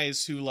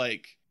guys who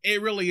like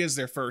it really is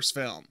their first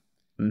film.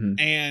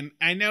 And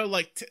I know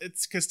like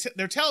it's because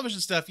their television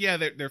stuff,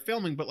 they're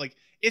filming, but like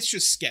it's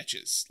just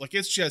sketches. Like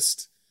it's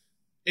just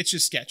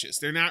sketches.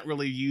 They're not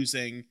really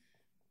using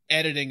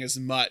editing as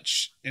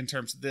much in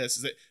terms of this.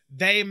 Is that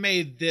they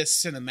made this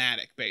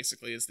cinematic,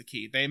 basically, is the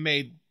key. They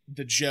made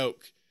the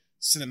joke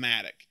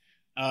cinematic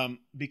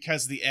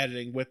because of the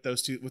editing with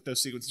those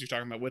sequences you're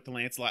talking about, with the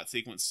Lancelot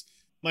sequence.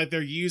 Like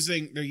they're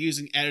using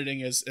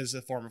editing as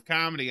a form of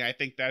comedy. I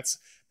think that's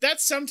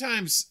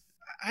sometimes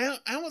I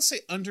won't say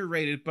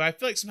underrated, but I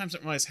feel like sometimes I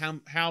don't realize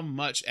how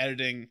much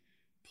editing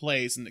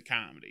plays in the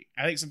comedy.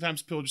 I think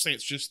sometimes people just think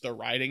it's just the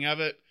writing of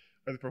it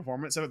or the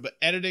performance of it, but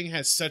editing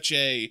has such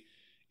a,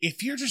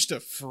 if you're just a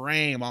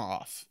frame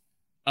off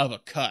of a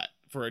cut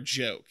for a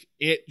joke,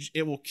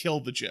 it will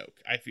kill the joke,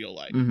 I feel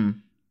like.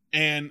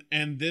 And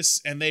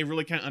they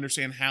really kind of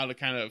understand how to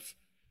kind of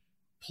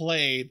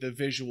play the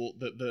visual,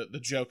 the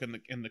joke and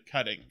the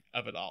cutting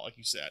of it all, like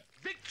you said.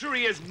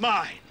 Victory is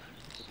mine.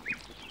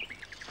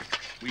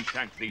 We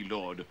thank thee,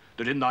 Lord,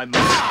 that in thy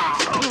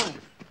mouth...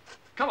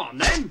 Come on,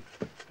 then.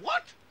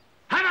 What?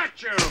 How about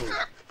you?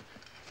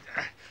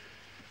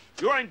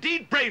 You are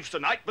indeed brave, Sir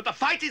Knight, but the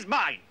fight is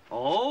mine.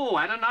 Oh,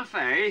 had enough,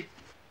 eh?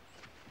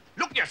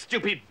 Look, you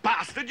stupid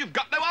bastard, you've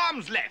got no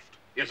arms left.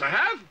 Yes, I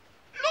have.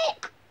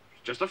 Look!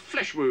 It's just a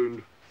flesh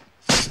wound.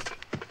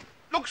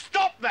 Look,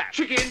 stop that!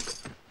 Chicken!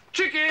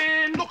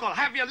 Chicken! Look, I'll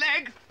have your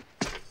leg.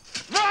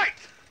 Right!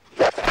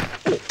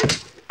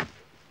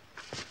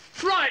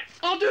 Right,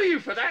 I'll do you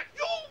for that.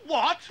 You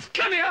what?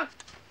 Come here.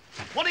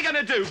 What are you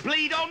going to do,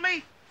 bleed on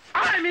me?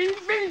 I'm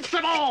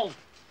invincible!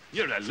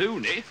 You're a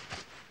loony.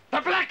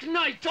 The Black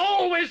Knight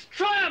always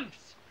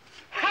triumphs!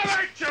 How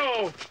about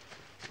you?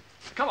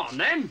 Come on,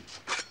 then.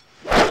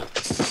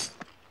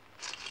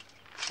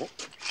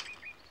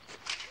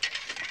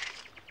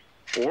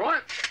 All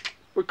right,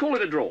 we'll call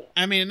it a draw.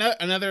 I mean,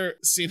 another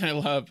scene I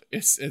love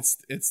is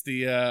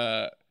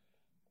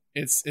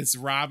it's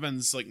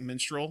Robin's like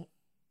minstrel,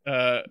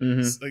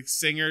 like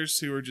singers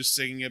who are just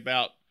singing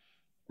about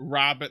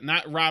Robin,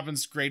 not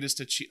Robin's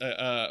greatest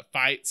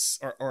fights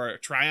or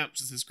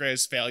triumphs, it's his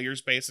greatest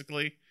failures,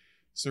 basically.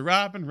 So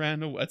Robin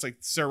ran away. It's like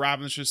Sir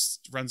Robin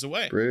just runs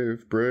away.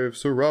 Brave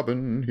Sir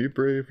Robin, he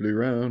bravely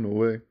ran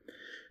away.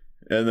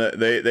 And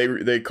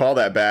they call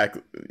that back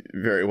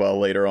very well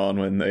later on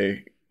when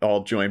they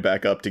all join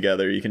back up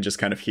together. You can just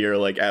kind of hear,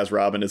 like, as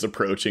Robin is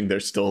approaching, they're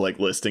still like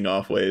listing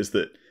off ways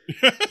that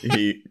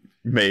he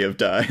may have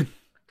died.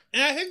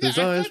 And I think that, his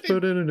eyes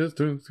put it in his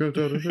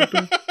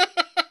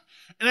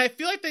and I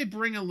feel like they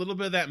bring a little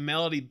bit of that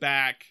melody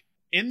back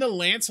in the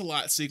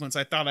Lancelot sequence.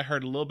 I thought I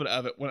heard a little bit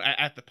of it when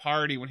at the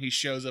party when he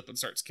shows up and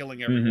starts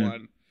killing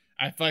everyone.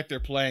 I feel like they're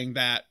playing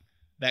that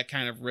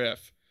kind of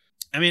riff.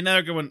 I mean,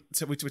 another good one.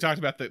 So we talked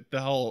about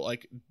the whole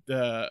like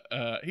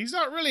he's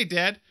not really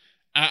dead.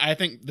 I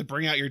think the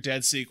Bring Out Your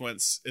Dead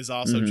sequence is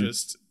also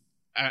just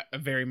a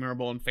very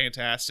memorable and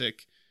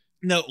fantastic.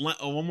 No,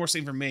 one more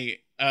scene for me.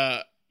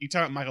 You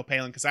talk about Michael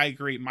Palin, because I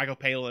agree. Michael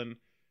Palin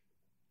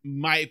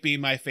might be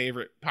my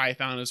favorite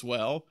Python as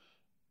well.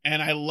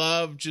 And I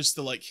love just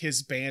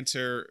his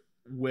banter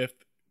with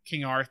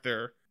King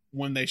Arthur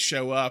when they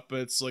show up.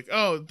 It's like,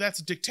 oh, that's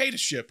a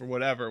dictatorship or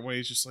whatever. When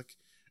he's just like,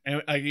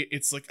 and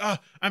it's like, oh,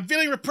 I'm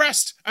feeling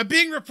repressed. I'm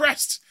being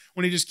repressed.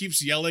 When he just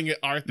keeps yelling at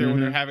Arthur when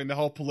they're having the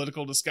whole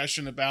political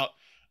discussion about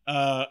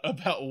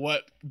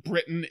what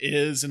Britain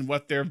is and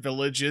what their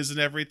village is and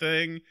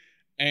everything.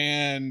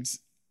 And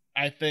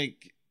I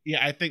think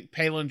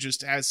Palin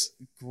just has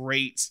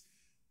great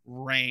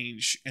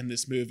range in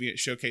this movie. It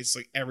showcases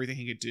like everything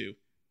he could do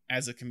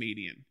as a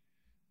comedian.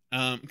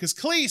 Because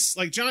Cleese,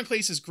 like John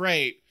Cleese is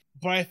great,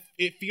 but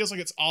it feels like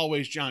it's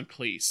always John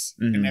Cleese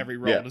in every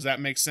role. Yeah. Does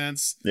that make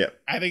sense? Yeah.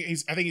 I think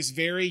he's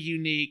very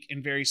unique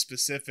and very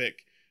specific,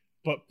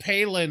 but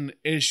Palin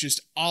is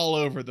just all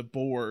over the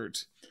board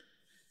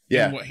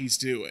in what he's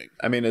doing.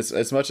 I mean,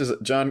 as much as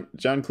John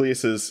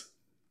Cleese's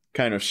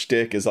kind of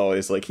shtick is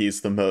always like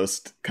he's the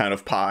most kind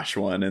of posh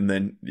one, and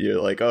then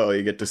you're like, oh,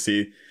 you get to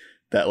see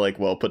that like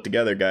well put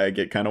together guy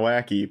get kind of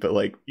wacky, but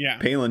like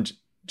Palin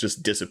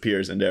just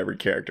disappears into every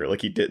character.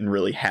 Like he didn't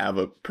really have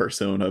a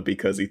persona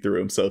because he threw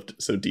himself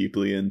so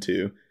deeply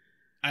into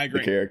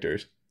the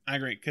characters. I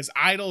agree, because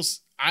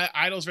Idol's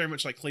very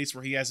much like Cleese,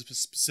 where he has a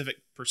specific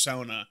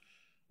persona,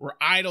 where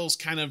Idol's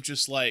kind of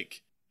just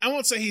like, I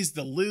won't say he's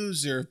the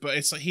loser, but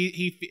it's like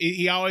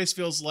he always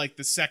feels like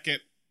the second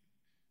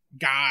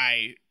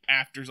guy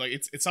after, like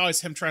it's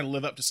always him trying to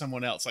live up to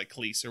someone else, like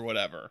Cleese or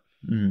whatever.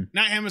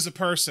 Not him as a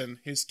person.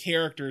 His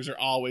characters are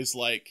always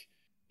like,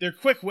 they're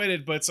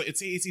quick-witted, but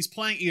he's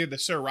playing either the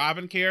Sir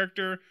Robin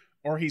character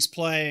or he's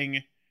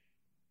playing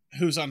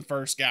Who's on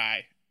First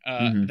guy,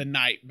 the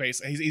knight,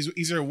 basically. He's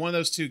either one of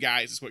those two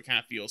guys is what it kind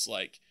of feels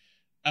like.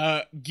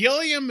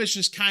 Gilliam is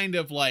just kind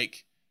of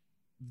like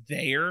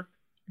there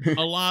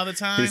a lot of the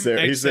time. He's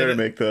there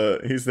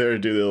to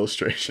do the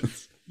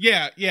illustrations.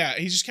 Yeah,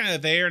 he's just kind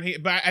of there,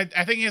 but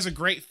I think he has a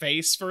great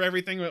face for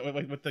everything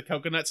with the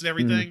coconuts and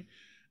everything.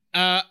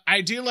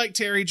 I do like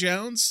Terry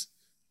Jones,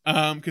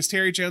 because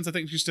Terry Jones I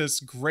think just does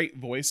great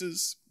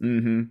voices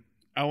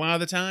a lot of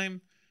the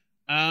time.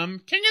 King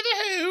of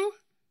the Who,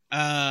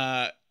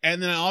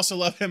 and then I also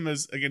love him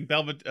as again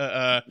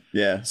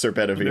Sir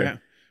Bedivere.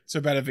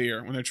 Sir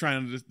Bedivere, when they're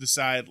trying to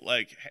decide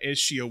like, is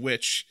she a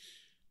witch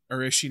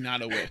or is she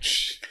not a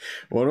witch?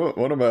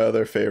 One of my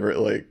other favorite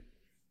like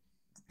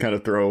kind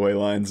of throwaway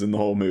lines in the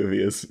whole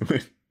movie is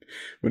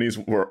when he's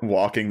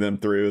walking them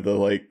through the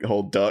like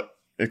whole duck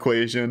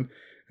equation,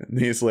 and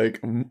he's like,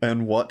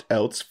 and what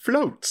else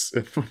floats?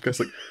 And one guy's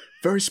like,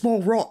 very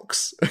small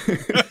rocks.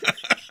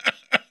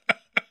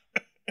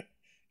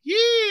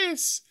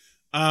 Yes.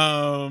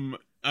 Oh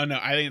no,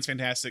 I think it's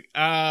fantastic.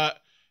 How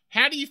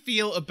do you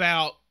feel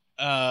about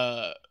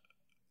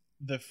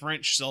the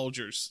French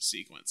soldiers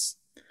sequence?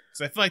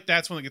 Because I feel like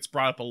that's one that gets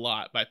brought up a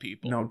lot by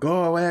people. No,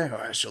 go away or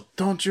I shall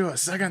taunt you a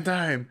second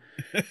time.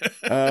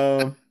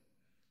 Yeah,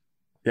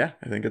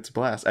 I think it's a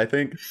blast. I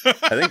think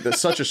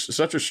there's such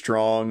a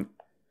strong,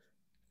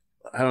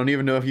 I don't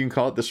even know if you can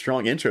call it the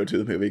strong intro to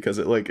the movie, because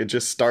it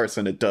just starts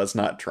and it does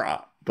not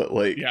drop. But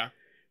like,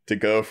 to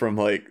go from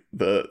like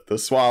the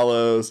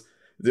swallows,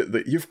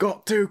 you've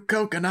got two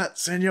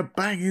coconuts and you're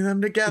banging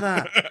them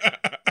together.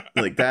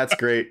 Like, that's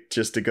great,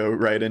 just to go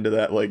right into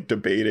that, like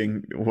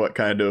debating what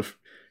kind of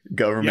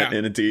government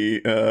entity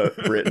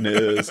Britain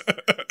is,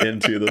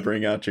 into the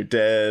Bring Out Your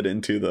Dead,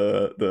 into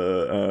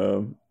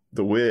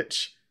the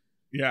witch.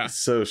 Yeah, it's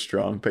so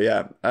strong. But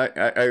yeah,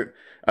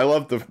 I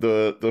love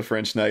the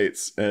French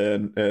Knights,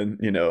 and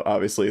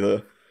obviously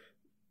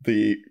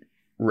the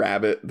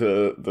rabbit,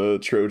 the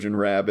Trojan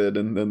rabbit,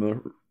 and then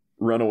the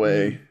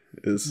runaway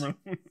it's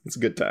a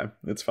good time.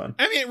 It's fun.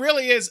 I mean, it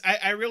really is.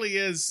 I really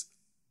is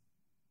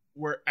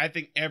where I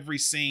think every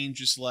scene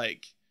just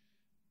like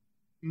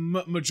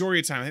majority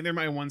of the time, I think there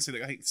might be one scene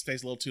that I think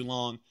stays a little too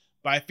long,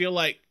 but I feel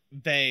like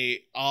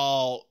they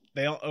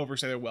don't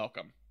overstay their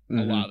welcome a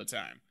lot of the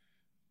time.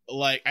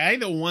 Like, I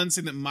think the one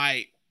scene that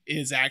might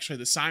is actually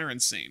the siren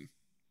scene.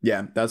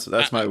 Yeah, that's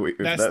my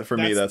for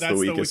me that's the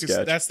weakest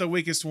sketch. That's the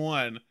weakest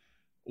one,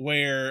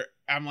 where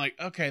I'm like,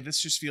 okay, this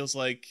just feels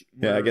like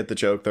I get the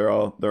joke. They're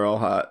all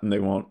hot and they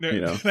won't,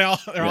 they're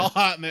all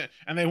hot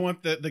and they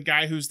want the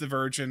guy who's the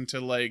virgin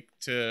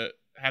to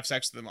have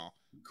sex with them all.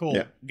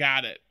 Cool,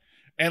 got it.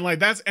 And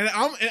like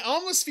it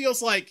almost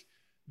feels like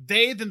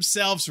they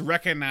themselves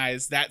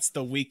recognize that's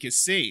the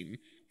weakest scene,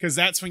 because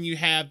that's when you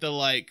have the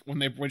like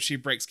when she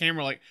breaks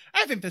camera, like,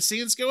 I think the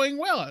scene's going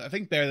well. I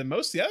think better than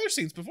most of the other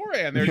scenes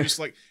beforehand. They're just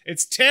like,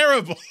 it's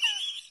terrible.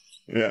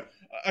 Yeah,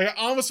 I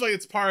almost feel like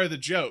it's part of the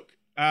joke.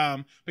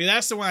 But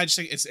that's the one I just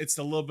think it's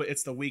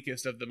the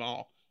weakest of them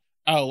all.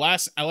 Oh,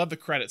 I love the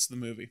credits of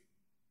the movie,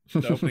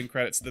 the opening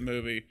credits of the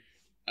movie.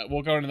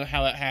 We'll go into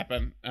how that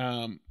happened.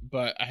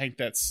 But I think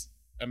that's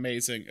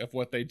amazing of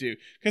what they do,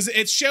 because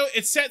it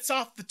sets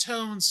off the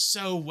tone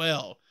so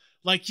well.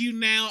 Like, you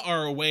now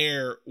are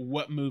aware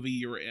what movie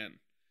you're in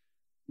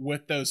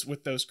with those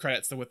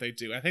credits to what they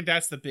do. I think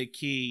that's the big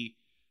key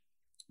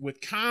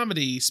with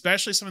comedy,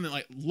 especially something that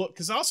like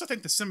because I also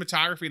think the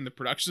cinematography and the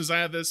production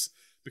design of this,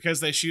 because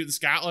they shoot in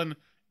Scotland,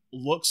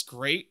 looks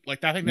great.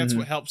 Like, I think that's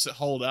what helps it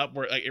hold up,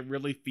 where like it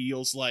really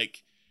feels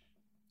like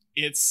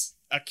it's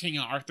a King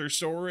Arthur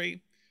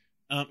story.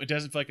 It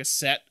doesn't feel like a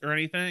set or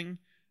anything.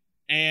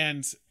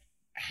 And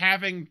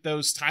having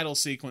those title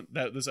sequence,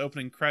 those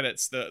opening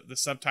credits, the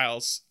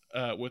subtitles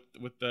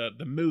with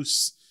the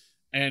moose,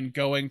 and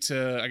going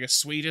to, I guess,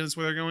 Sweden is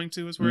where they're going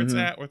to, is where it's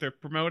at, what they're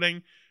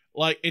promoting.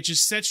 Like, it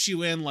just sets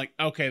you in like,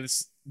 okay,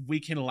 we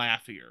can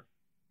laugh here.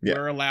 Yeah.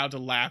 We're allowed to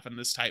laugh in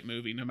this type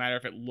movie, no matter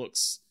if it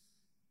looks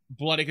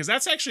bloody. Because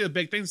that's actually the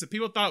big thing, is that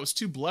people thought it was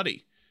too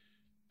bloody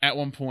at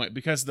one point,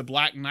 because the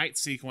Black Knight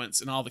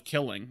sequence and all the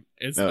killing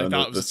is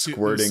the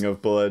squirting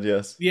of blood.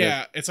 Yes.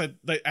 Yeah. It's like,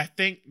 I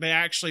think they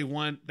actually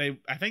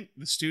I think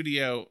the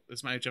studio,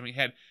 this might be jumping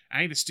ahead, I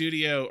think the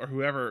studio or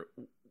whoever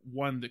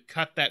wanted to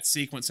cut that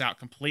sequence out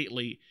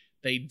completely.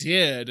 They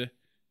did,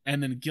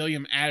 and then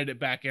Gilliam added it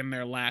back in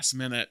there last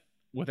minute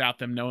without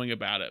them knowing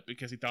about it,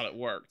 because he thought it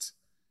worked.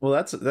 Well,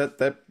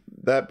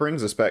 that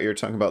brings us back. You're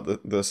talking about the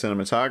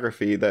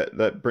cinematography.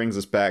 That brings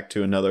us back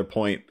to another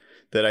point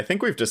that I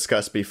think we've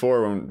discussed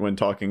before when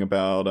talking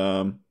about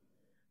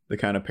the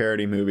kind of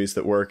parody movies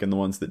that work and the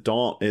ones that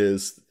don't.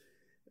 Is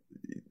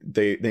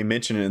they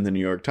mention it in the New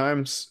York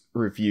Times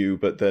review,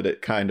 but that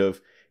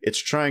it's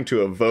trying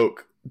to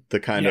evoke the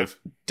kind of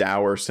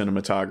dour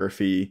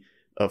cinematography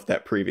of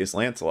that previous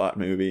Lancelot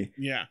movie.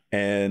 Yeah,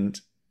 and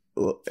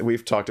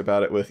we've talked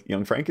about it with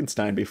Young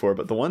Frankenstein before,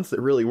 but the ones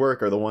that really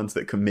work are the ones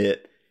that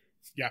commit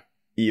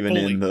even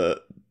Fully. in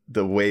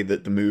the way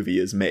that the movie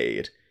is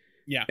made.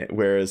 Yeah.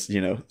 Whereas,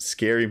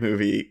 Scary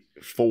Movie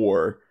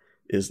 4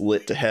 is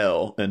lit to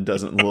hell and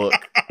doesn't look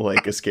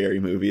like a scary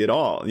movie at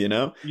all,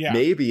 Yeah.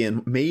 Maybe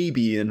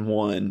in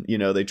 1,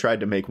 they tried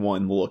to make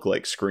 1 look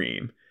like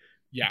Scream.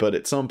 Yeah. But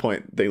at some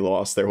point they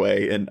lost their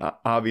way, and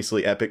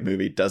obviously Epic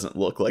Movie doesn't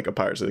look like a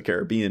Pirates of the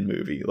Caribbean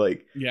movie.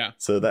 Yeah.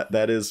 So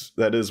that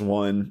is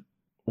one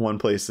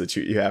place that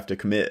you have to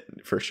commit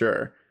for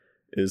sure,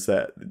 is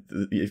that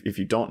if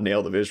you don't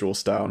nail the visual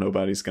style,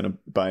 nobody's going to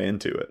buy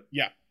into it.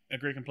 Yeah,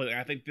 agree completely.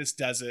 I think this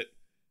does it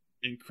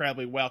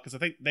incredibly well, because I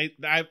think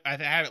I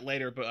have it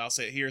later, but I'll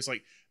say it here. It's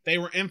like they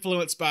were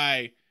influenced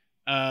by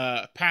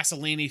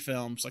Pasolini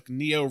films, like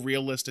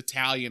neo-realist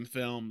Italian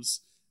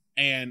films,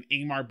 and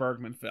Ingmar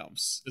Bergman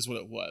films is what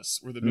it was,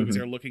 were the movies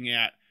they're looking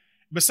at.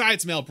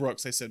 Besides Mel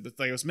Brooks, they said, but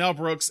it was Mel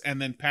Brooks and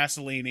then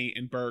Pasolini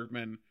and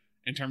Bergman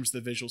in terms of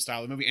the visual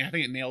style of the movie. And I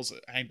think it nails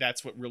it. I think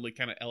that's what really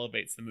kind of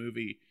elevates the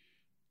movie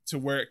to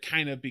where it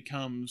kind of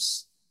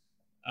becomes,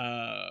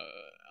 I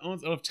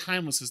don't know if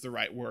timeless is the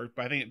right word,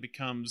 but I think it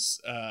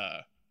becomes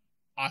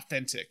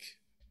authentic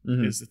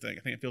is the thing.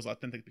 I think it feels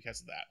authentic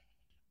because of that.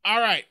 All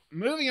right,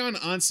 moving on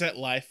to on-set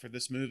life for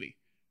this movie.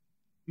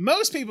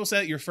 Most people say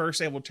that your first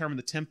day will determine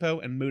the tempo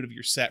and mood of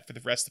your set for the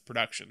rest of the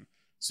production.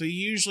 So you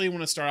usually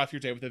want to start off your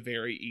day with a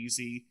very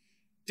easy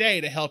day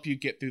to help you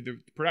get through the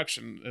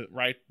production,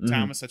 right,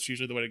 Thomas? That's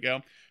usually the way to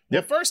go.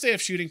 Well, the first day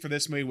of shooting for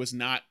this movie was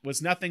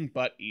nothing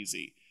but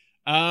easy.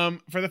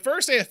 For the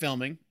first day of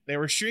filming, they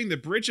were shooting the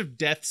Bridge of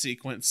Death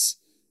sequence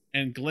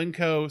in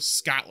Glencoe,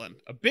 Scotland.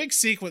 A big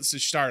sequence to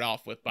start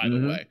off with, by the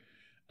way.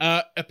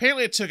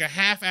 Apparently, it took a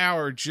half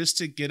hour just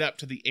to get up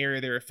to the area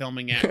they were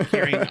filming at,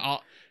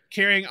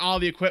 carrying all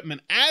the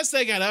equipment. As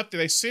they got up there,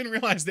 they soon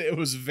realized that it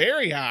was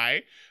very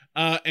high.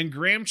 And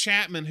Graham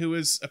Chapman, who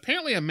is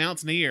apparently a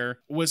mountaineer,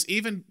 was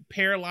even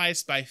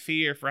paralyzed by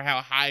fear for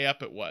how high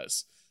up it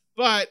was.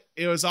 But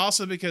it was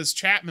also because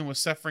Chapman was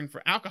suffering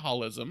from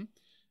alcoholism,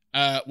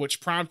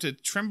 which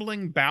prompted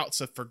trembling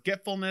bouts of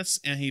forgetfulness,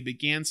 and he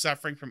began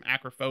suffering from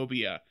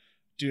acrophobia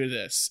due to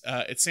this.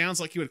 It sounds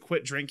like he would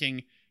quit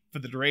drinking for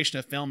the duration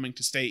of filming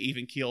to stay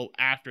even keeled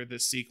after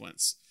this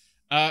sequence.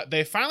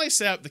 They finally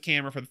set up the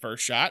camera for the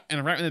first shot,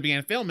 and right when they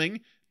began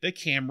filming, the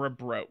camera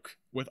broke,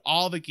 with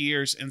all the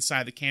gears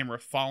inside the camera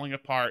falling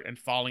apart and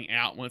falling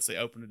out once they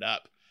opened it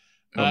up.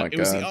 Oh my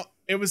God.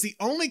 It was the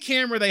only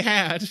camera they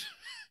had,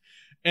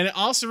 and it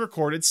also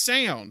recorded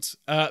sound.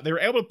 They were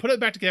able to put it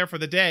back together for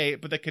the day,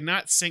 but they could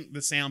not sync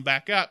the sound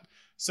back up,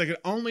 so they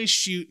could only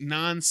shoot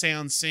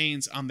non-sound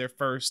scenes on their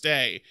first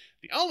day.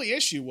 The only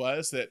issue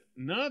was that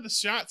none of the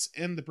shots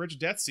in the Bridge of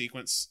Death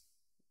sequence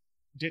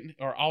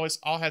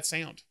all had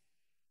sound.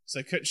 So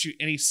they couldn't shoot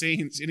any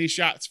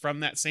shots from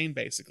that scene,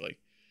 basically.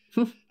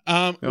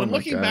 When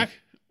looking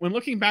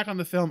back on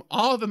the film,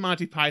 all of the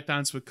Monty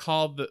Pythons would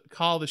call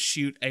the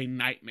shoot a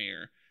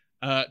nightmare.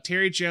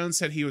 Terry Jones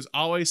said he is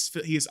always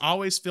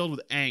filled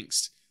with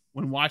angst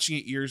when watching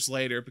it years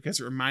later, because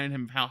it reminded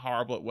him of how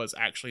horrible it was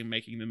actually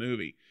making the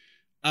movie.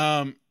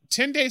 10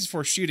 days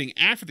before shooting,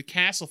 after the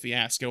castle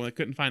fiasco, when they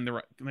couldn't find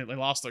they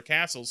lost their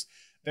castles,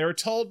 they were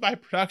told by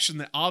production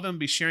that all of them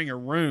be sharing a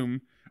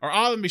room, or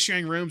all of them be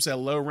sharing rooms at a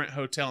low-rent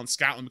hotel in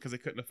Scotland because they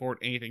couldn't afford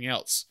anything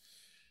else.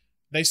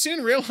 They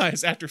soon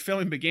realized after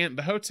filming began,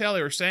 the hotel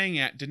they were staying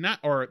at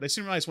they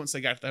soon realized once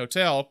they got to the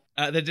hotel,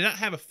 they did not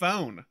have a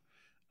phone.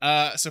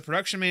 So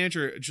production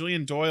manager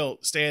Julian Doyle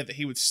stated that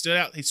he stood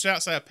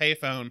outside a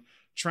payphone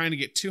trying to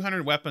get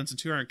 200 weapons and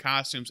 200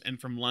 costumes in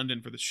from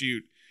London for the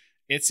shoot.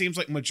 It seems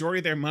like majority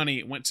of their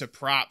money went to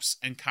props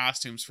and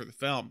costumes for the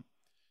film.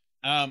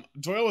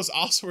 Doyle was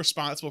also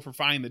responsible for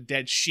finding the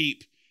dead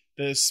sheep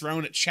that is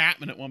thrown at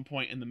Chapman at one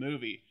point in the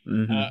movie.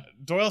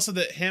 Doyle said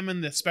that him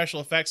and the special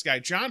effects guy,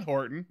 John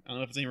Horton, I don't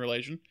know if it's any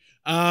relation,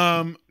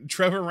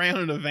 drove around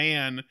in a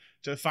van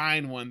to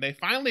find one. They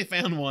finally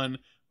found one,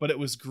 but it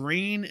was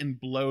green and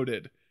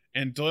bloated.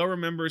 And Doyle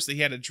remembers that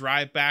he had to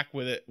drive back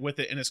with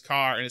it in his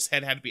car, and his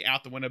head had to be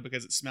out the window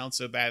because it smelled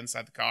so bad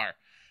inside the car.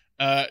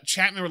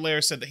 Chapman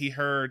later said that he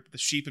heard the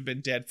sheep had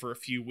been dead for a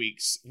few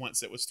weeks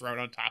once it was thrown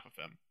on top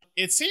of him.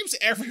 It seems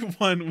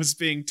everyone was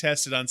being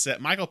tested on set.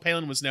 Michael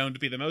Palin was known to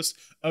be the most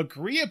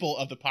agreeable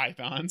of the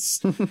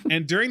Pythons.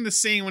 And during the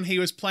scene when he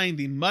was playing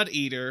the Mud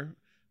Eater,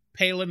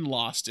 Palin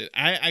lost it.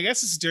 I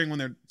guess this is during when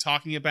they're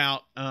talking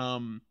about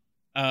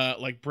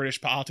like British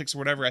politics or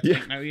whatever. I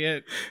think maybe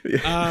it.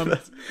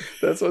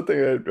 That's one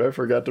thing I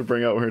forgot to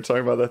bring up when we were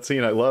talking about that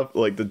scene. I love,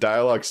 like, the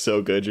dialogue's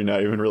so good you're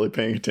not even really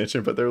paying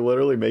attention, but they're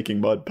literally making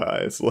mud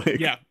pies,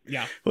 like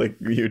like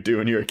you do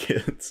when you're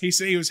kids. He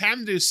said he was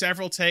having to do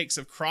several takes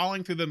of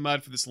crawling through the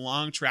mud for this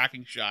long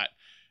tracking shot.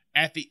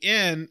 At the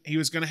end, he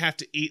was going to have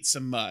to eat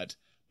some mud,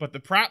 but the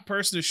prop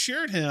person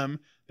assured him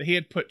that he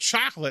had put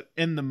chocolate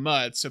in the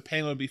mud, so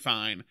Palin would be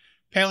fine.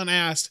 Palin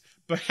asked,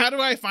 "But how do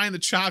I find the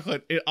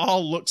chocolate? It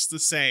all looks the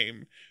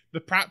same."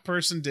 The prop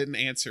person didn't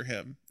answer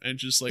him and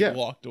just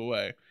walked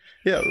away.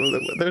 Yeah,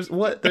 there's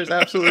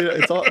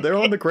absolutely, it's all, they're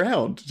on the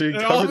ground. Do you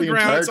cover the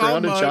entire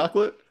ground in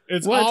chocolate?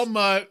 It's all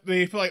mud.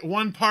 They feel like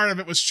one part of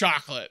it was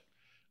chocolate.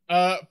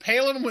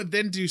 Palin would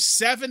then do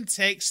 7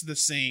 takes of the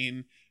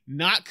scene,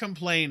 not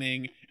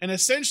complaining, and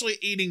essentially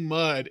eating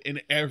mud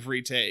in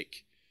every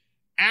take.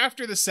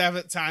 After the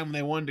 7th time when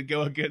they wanted to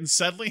go again,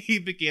 suddenly he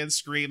began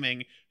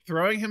screaming,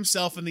 throwing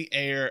himself in the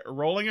air,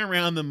 rolling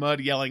around the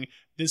mud, yelling,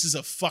 "This is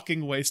a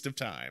fucking waste of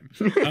time."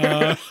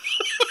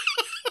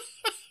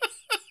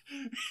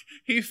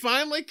 He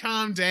finally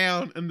calmed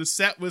down, and the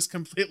set was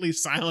completely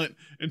silent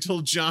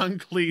until John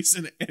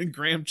Cleese and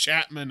Graham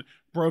Chapman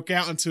broke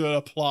out into an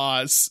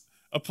applause.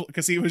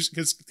 Because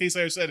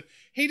Cleese said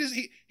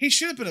he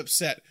should have been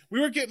upset. We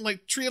were getting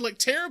like treated like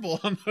terrible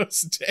on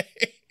those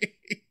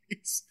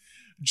days.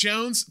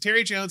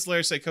 Terry Jones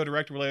later say,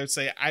 co-director will later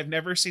say, "I've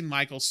never seen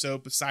Michael so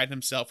beside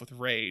himself with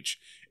rage.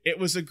 It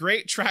was a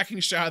great tracking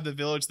shot of the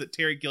village that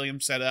Terry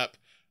Gilliam set up,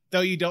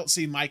 though you don't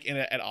see Mike in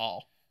it at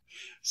all."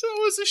 So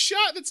it was a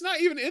shot that's not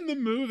even in the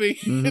movie,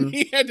 and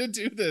he had to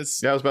do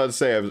this. Yeah, I was about to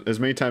say, as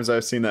many times as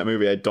I've seen that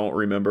movie, I don't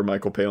remember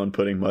Michael Palin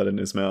putting mud in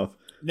his mouth.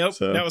 Nope,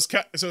 that was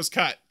cut. So it was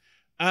cut.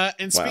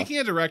 And speaking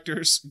of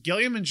directors,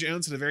 Gilliam and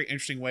Jones had a very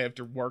interesting way of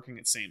working,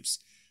 it seems.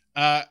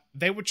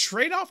 They would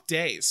trade off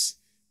days,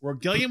 where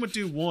Gilliam would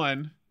do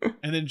one,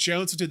 and then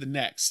Jones would do the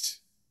next.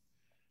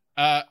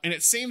 And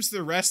it seems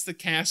the rest of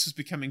the cast was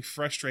becoming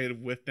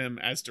frustrated with them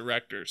as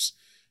directors.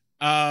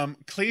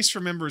 Cleese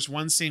remembers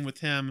one scene with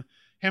him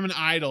and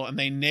Idol, and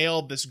they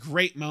nailed this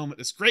great moment,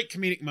 this great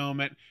comedic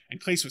moment, and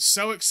Cleese was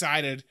so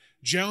excited.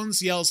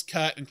 Jones yells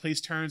cut, and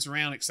Cleese turns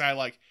around excited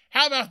like,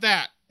 "How about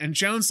that?" And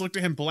Jones looked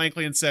at him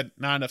blankly and said,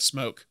 "Not enough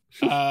smoke."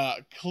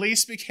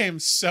 Cleese became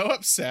so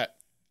upset,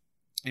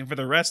 and for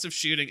the rest of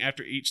shooting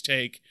after each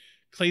take,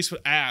 Cleese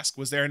would ask,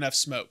 "Was there enough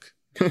smoke?"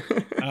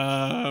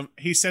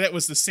 He said it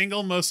was the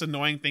single most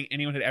annoying thing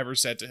anyone had ever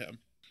said to him.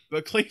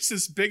 But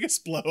Cleese's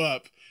biggest blow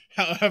up,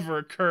 however,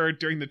 occurred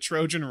during the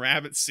Trojan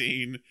Rabbit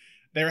scene.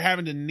 They were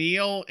having to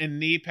kneel in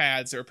knee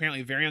pads. They were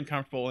apparently very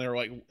uncomfortable, and they were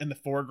like in the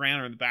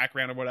foreground or in the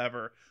background or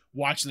whatever,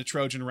 watching the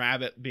Trojan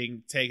Rabbit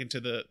being taken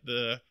to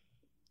the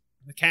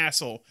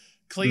castle.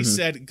 Cleese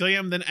said,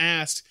 Gilliam then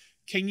asked,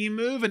 "Can you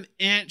move an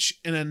inch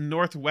in a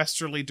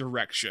northwesterly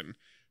direction?"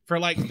 for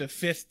like the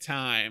 5th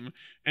time.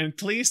 And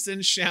Cleese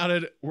then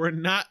shouted, "We're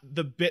not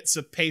the bits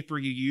of paper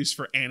you use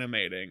for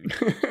animating."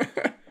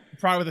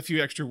 Probably with a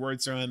few extra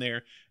words thrown in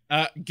there.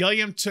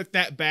 Gilliam took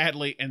that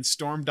badly and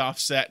stormed off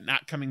set,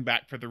 not coming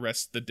back for the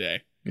rest of the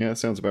day. Yeah, that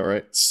sounds about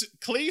right.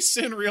 Cleese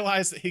soon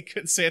realized that he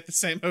couldn't stay at the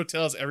same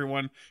hotel as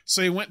everyone,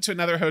 so he went to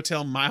another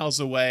hotel miles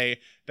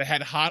away that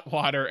had hot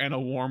water and a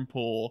warm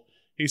pool.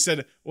 He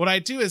said, "What I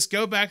do is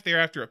go back there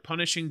after a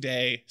punishing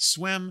day,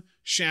 swim,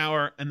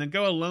 shower, and then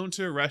go alone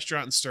to a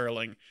restaurant in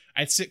Sterling.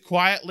 I'd sit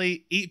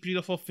quietly, eat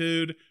beautiful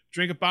food,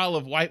 drink a bottle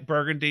of white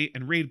Burgundy,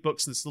 and read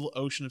books in this little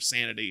ocean of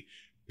sanity.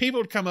 People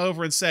would come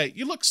over and say,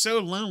 'You look so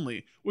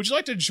lonely. Would you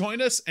like to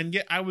join us?' And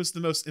yet I was the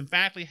most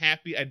emphatically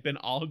happy I'd been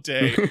all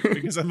day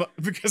because I'm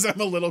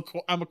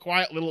a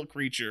quiet little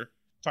creature."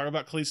 Talk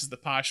about Cleese as the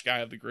posh guy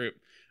of the group.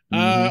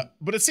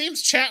 But it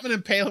seems Chapman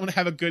and Palin would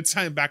have a good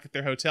time back at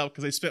their hotel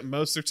because they spent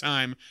most of their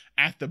time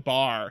at the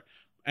bar,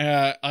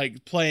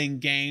 like playing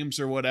games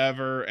or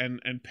whatever.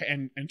 And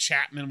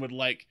Chapman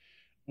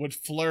would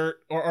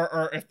flirt,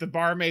 or if the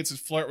barmaids would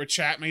flirt with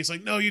Chapman, he's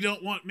like, "No, you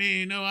don't want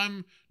me. No,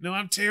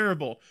 I'm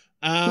terrible."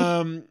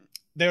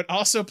 They would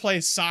also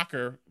play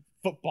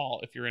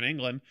football, if you're in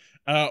England,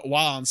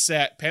 while on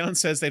set. Palin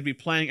says they'd be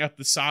playing up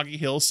the soggy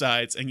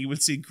hillsides, and you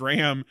would see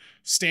Graham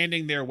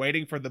standing there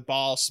waiting for the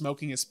ball,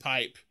 smoking his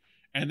pipe,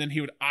 and then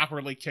he would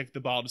awkwardly kick the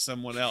ball to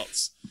someone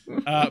else.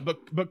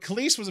 But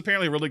Cleese was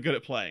apparently really good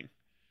at playing.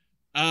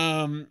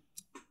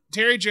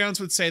 Terry Jones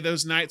would say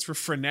those nights were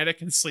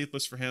frenetic and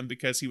sleepless for him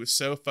because he was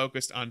so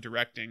focused on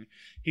directing.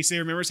 He said he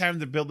remembers having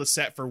to build the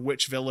set for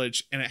Witch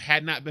Village, and it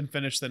had not been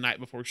finished the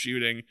night before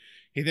shooting.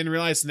 He then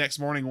realized the next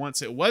morning,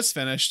 once it was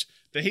finished,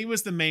 that he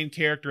was the main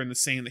character in the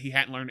scene, that he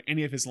hadn't learned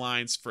any of his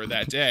lines for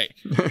that day.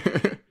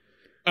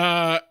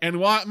 And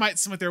while it might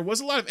seem like there was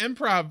a lot of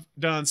improv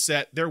done on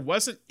set, there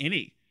wasn't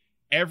any.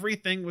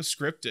 Everything was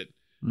scripted.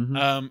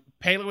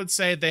 Palin would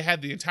say they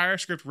had the entire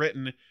script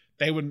written.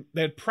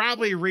 They'd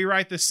probably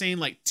rewrite the scene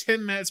like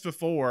 10 minutes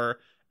before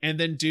and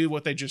then do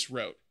what they just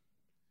wrote.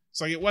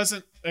 So like it was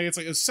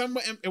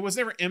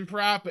never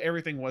improv, but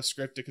everything was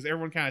scripted because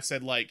everyone kind of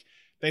said like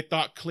they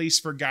thought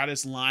Cleese forgot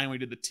his line when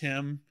he did the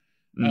Tim.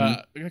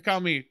 They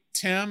call me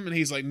Tim, and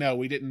he's like, "No,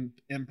 we didn't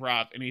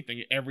improv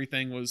anything.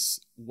 Everything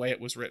was the way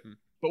it was written."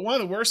 But one of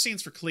the worst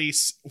scenes for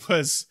Cleese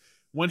was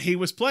when he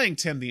was playing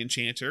Tim the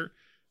Enchanter,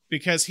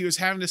 because he was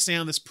having to stay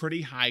on this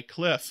pretty high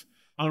cliff.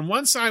 On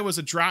one side was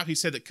a drop, he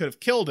said, that could have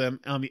killed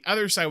him. And on the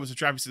other side was a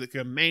drop, he said, that could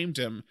have maimed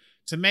him.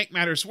 To make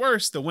matters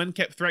worse, the wind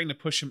kept threatening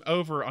to push him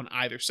over on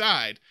either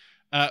side.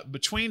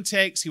 Between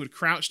takes, he would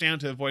crouch down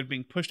to avoid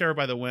being pushed over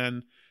by the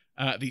wind.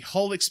 The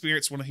whole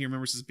experience, one of he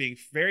remembers, as being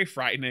very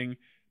frightening,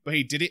 but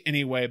he did it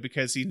anyway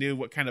because he knew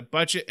what kind of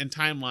budget and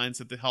timelines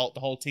that the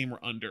whole team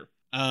were under.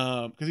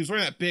 Because he was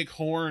wearing that big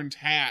horned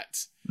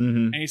hat.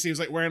 And he was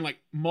like wearing like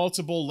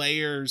multiple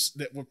layers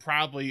that were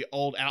probably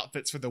old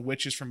outfits for the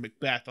witches from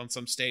Macbeth on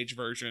some stage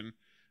version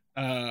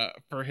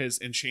for his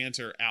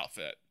enchanter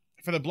outfit.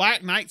 for the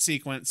Black Knight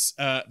sequence,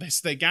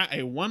 they got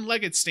a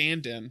one-legged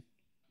stand-in, and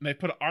they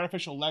put an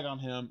artificial leg on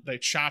him. They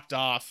chopped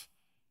off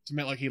to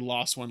make like he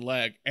lost one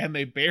leg, and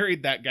they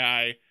buried that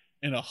guy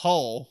in a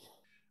hole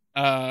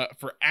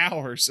for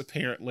hours,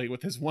 apparently,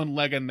 with his one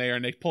leg in there,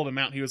 and they pulled him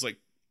out, and he was like,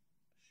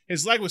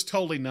 his leg was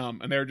totally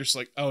numb, and they were just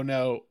like, oh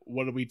no,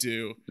 what do we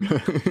do?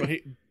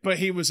 but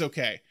he was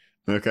okay.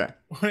 Okay.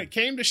 When it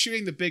came to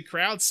shooting the big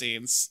crowd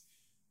scenes,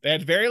 they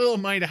had very little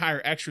money to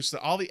hire extras, so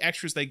all the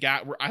extras they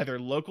got were either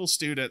local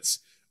students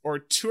or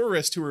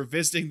tourists who were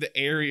visiting the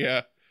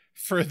area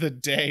for the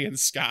day in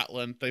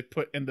Scotland. They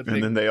put in the big...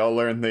 And then they all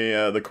learned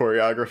the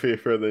choreography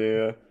for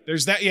the...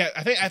 There's that, yeah.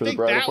 I think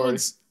that party.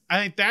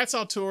 I think that's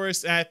all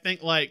tourists, and I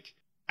think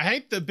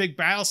the big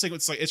battle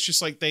sequence, like, it's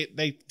just like they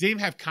didn't even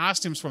have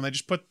costumes for them.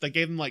 They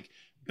gave them like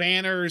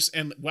banners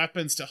and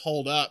weapons to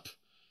hold up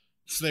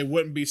so they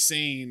wouldn't be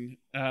seen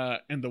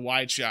in the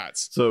wide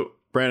shots. So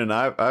Brandon,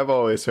 I've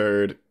always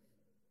heard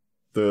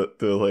the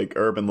like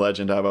urban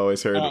legend I've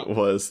always heard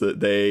was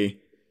that they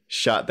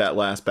shot that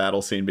last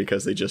battle scene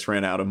because they just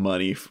ran out of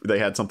money. They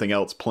had something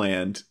else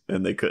planned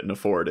and they couldn't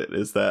afford it.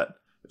 Is that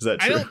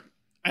true?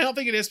 I don't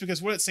think it is,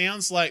 because what it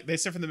sounds like, they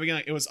said from the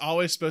beginning, it was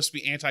always supposed to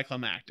be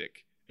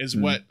anticlimactic. Is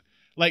what,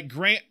 like,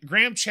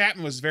 Graham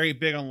Chapman was very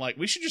big on, like,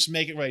 we should just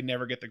make it where they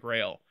never get the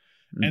Grail.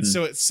 And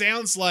so it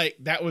sounds like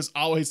that was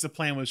always the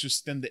plan, was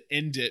just then to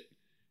end it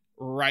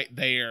right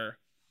there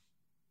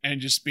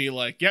and just be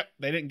like, yep,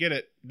 they didn't get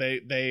it.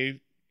 They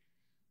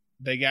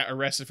got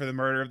arrested for the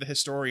murder of the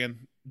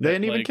historian. They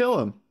didn't even kill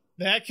him.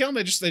 They didn't kill him.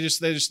 They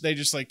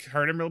just like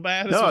hurt him real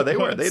bad. No, they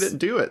weren't. They didn't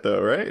do it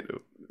though, right?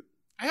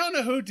 I don't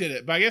know who did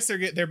it, but I guess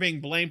they're being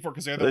blamed for it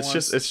because they're the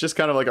ones. It's just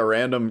kind of like a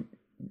random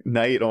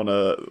knight on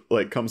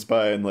a comes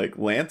by and like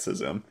lances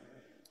him.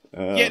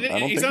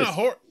 He's on a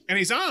horse, and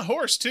he's on a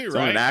horse too,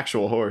 right? On an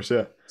actual horse,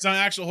 yeah. It's on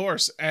an actual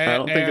horse. And, I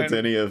don't think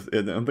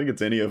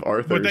it's any of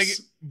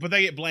Arthur's. But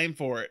they get blamed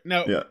for it.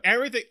 No, yeah.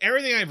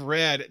 Everything I've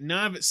read,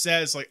 none of it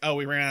says like, oh,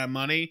 we ran out of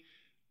money.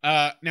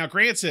 Now,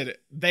 granted,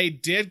 they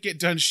did get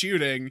done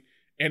shooting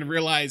and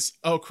realize,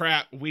 oh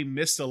crap, we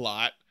missed a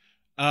lot.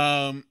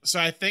 So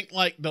I think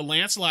like the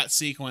Lancelot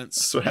sequence.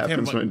 That's what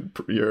happens when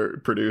your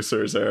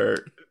producers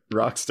are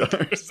rock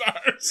stars.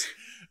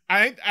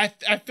 I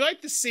feel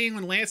like the scene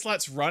when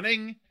Lancelot's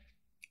running,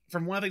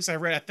 from one of the things I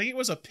read, I think it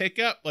was a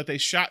pickup, like they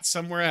shot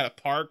somewhere at a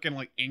park in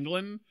like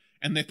England,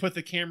 and they put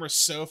the camera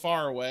so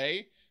far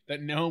away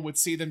that no one would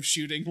see them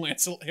shooting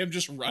him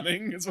just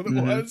running is what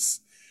it was.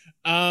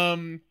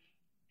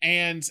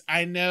 And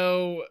I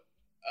know,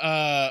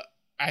 I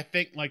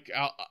think like,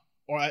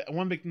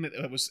 one big thing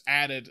that was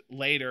added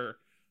later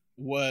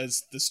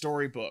was the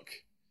storybook.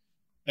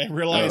 They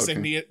realized they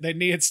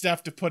needed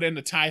stuff to put in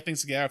to tie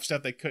things together,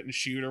 stuff they couldn't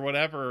shoot or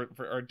whatever,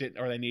 or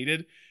they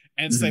needed,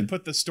 and so they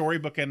put the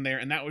storybook in there,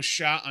 and that was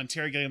shot on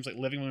Terry Gilliam's like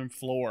living room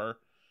floor,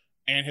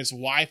 and his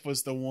wife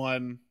was the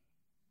one,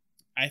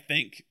 I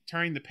think,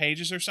 turning the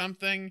pages or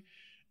something,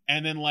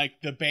 and then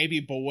like the baby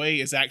boy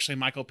is actually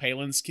Michael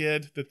Palin's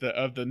kid,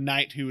 of the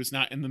knight who was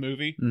not in the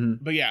movie.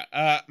 But yeah,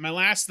 my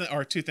last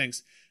or two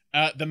things.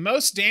 The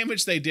most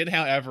damage they did,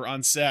 however,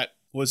 on set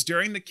was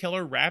during the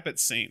killer rabbit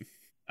scene.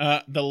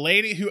 The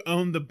lady who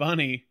owned the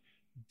bunny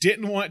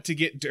didn't want to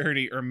get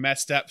dirty or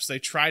messed up, so they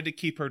tried to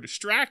keep her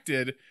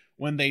distracted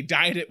when they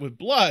dyed it with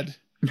blood.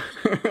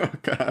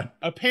 God.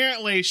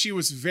 Apparently, she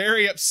was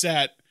very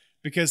upset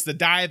because the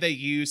dye they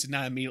used did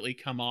not immediately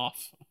come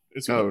off.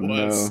 Is what it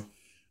was.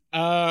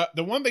 No.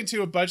 The one thing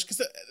too, with budget,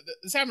 because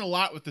this happened a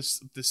lot with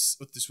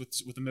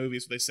the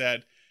movies. What they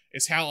said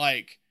is how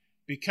like,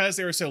 because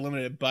they were so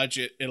limited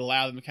budget, it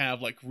allowed them to kind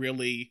of like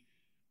really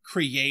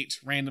create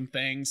random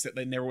things that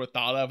they never would have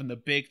thought of. And the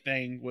big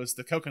thing was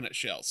the coconut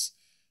shells,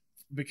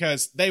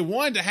 because they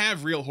wanted to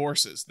have real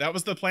horses. That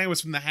was the plan,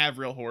 was from to have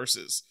real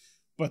horses,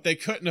 but they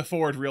couldn't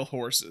afford real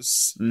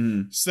horses.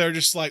 So they're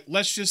just like,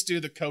 let's just do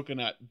the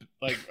coconut,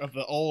 like of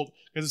the old,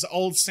 because it's an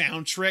old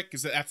sound trick,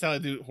 because that's how they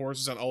do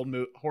horses on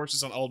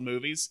old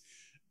movies.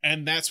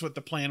 And that's what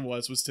the plan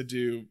was to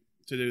do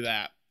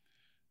that.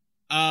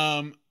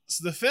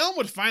 So the film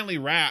would finally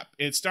wrap.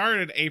 It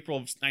started April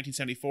of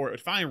 1974. It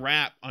would finally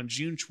wrap on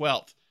June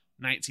 12th,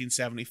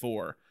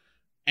 1974.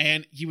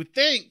 And you would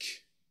think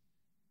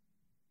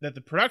that the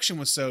production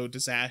was so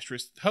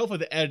disastrous, hopefully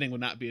the editing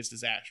would not be as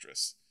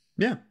disastrous.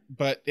 Yeah.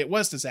 But it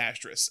was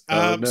disastrous.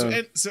 No.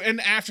 So in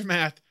the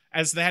aftermath,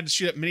 as they had to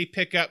shoot up many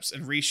pickups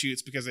and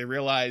reshoots because they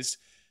realized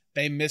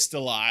they missed a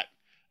lot,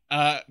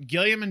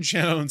 Gilliam and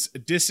Jones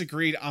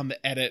disagreed on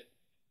the edit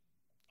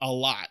a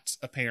lot,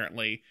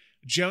 apparently.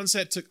 Jones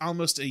said it took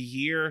almost a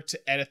year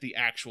to edit the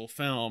actual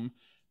film.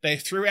 They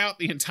threw out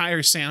the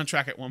entire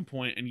soundtrack at one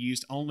point and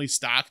used only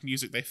stock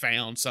music they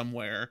found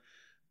somewhere.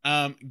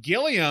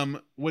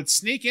 Gilliam would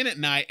sneak in at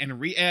night and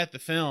re-edit the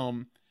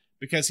film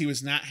because he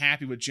was not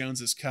happy with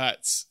Jones's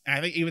cuts. And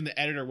I think even the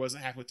editor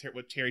wasn't happy with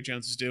what Terry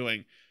Jones was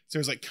doing. So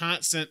there was like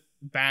constant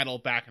battle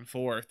back and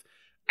forth.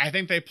 I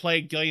think they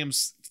played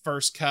Gilliam's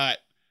first cut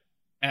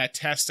at a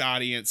test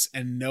audience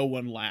and no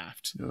one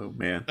laughed. Oh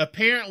man.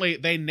 Apparently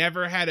they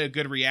never had a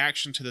good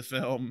reaction to the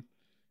film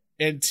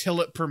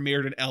until it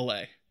premiered in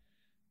LA.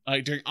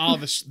 Like during all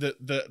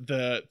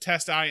the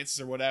test audiences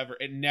or whatever,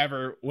 it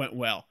never went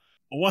well.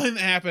 One thing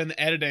that happened in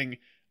the editing,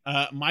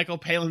 Michael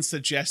Palin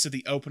suggested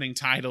the opening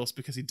titles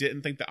because he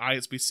didn't think the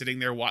audience would be sitting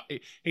there.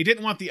 He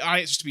didn't want the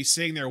audience to be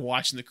sitting there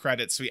watching the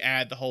credits, so he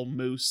added the whole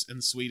moose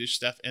and Swedish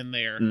stuff in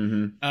there.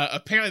 Mm-hmm.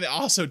 Apparently, they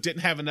also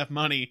didn't have enough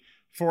money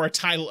for a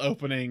title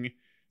opening,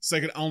 so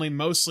they could only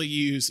mostly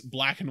use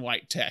black and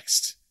white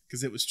text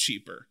because it was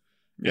cheaper.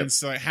 Yep. And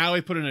so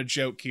Howie put in a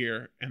joke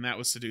here, and that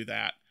was to do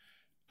that.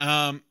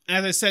 As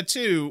I said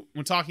too,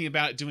 when talking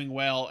about doing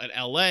well at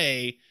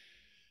LA,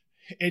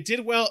 it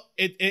did well.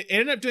 It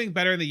ended up doing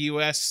better in the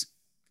US,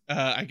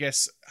 I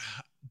guess,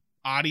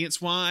 audience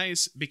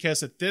wise,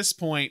 because at this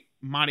point,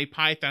 Monty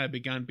Python had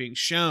begun being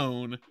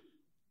shown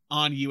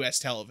on US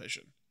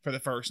television for the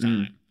first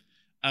time.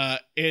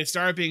 It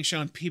started being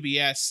shown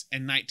PBS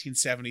in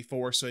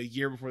 1974, so a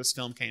year before this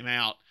film came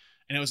out,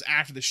 and it was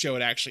after the show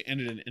had actually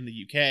ended in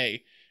the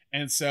UK.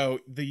 And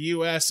so the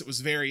US, it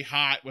was very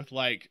hot with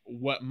like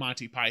what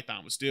Monty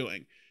Python was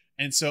doing.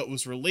 And so it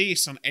was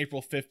released on April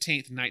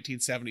 15th,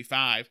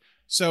 1975.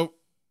 So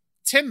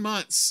 10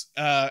 months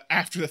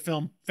after the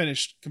film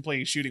finished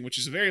completing shooting, which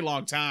is a very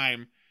long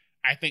time,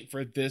 I think,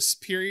 for this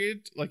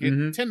period. Like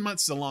 10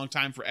 months is a long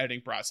time for editing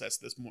process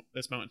this moment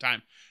in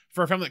time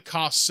for a film that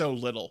costs so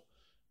little.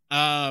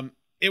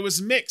 It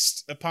was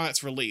mixed upon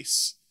its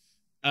release.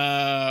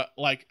 One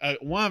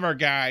of our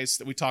guys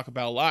that we talk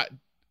about a lot,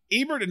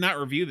 Ebert did not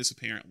review this,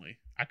 apparently.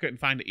 I couldn't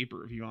find an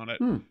Ebert review on it.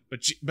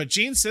 But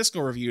Gene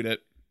Siskel reviewed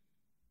it.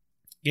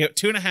 Gave it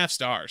 2.5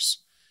 stars.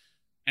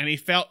 And he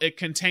felt it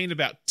contained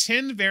about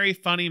 10 very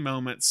funny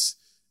moments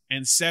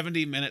and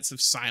 70 minutes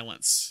of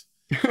silence.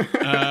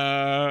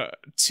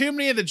 Too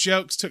many of the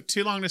jokes took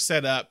too long to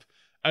set up.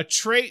 A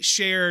trait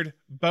shared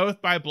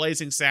both by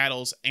Blazing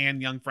Saddles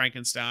and Young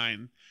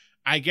Frankenstein.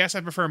 I guess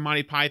I prefer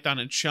Monty Python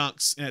in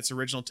chunks in its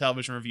original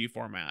television review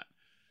format.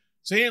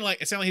 So it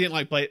sounded like he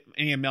didn't like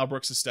any of Mel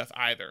Brooks' stuff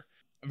either.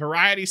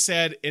 Variety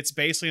said it's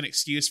basically an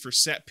excuse for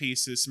set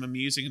pieces, some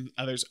amusing and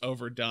others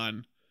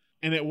overdone.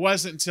 And it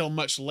wasn't until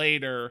much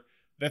later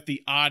that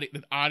the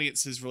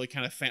audiences really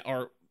kind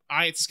of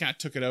audiences kind of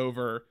took it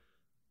over,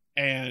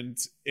 and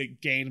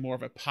it gained more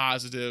of a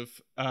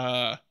positive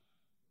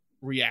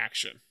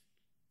reaction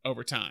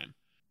over time.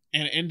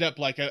 And it ended up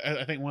like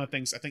I think one of the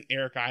things, I think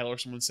Eric Idle or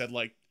someone said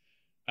like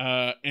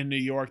in New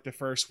York the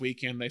first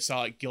weekend they saw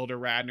like Gilda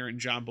Radner and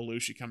John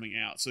Belushi coming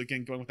out. So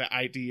again, going with that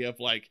idea of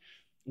like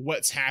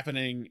what's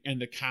happening in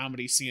the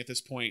comedy scene at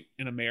this point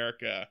in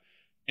America,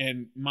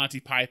 and Monty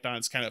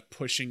Python's kind of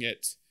pushing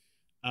it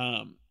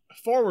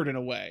forward in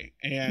a way,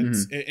 and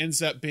it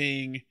ends up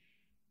being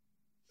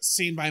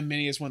seen by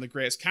many as one of the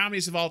greatest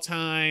comedies of all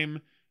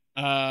time.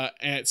 And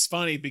it's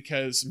funny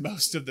because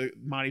most of the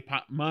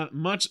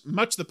much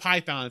of the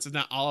Pythons, if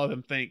not all of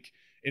them, think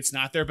it's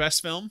not their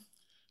best film.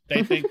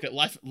 They think that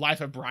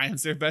Life of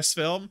Brian's their best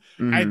film.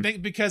 I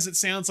think because it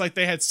sounds like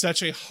they had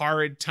such a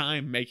hard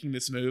time making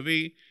this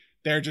movie,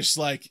 they're just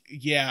like,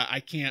 yeah,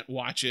 I can't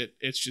watch it.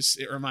 It's just,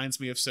 it reminds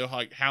me of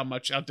how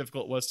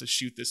difficult it was to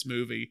shoot this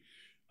movie.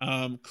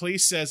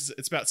 Cleese says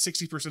it's about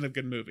 60% of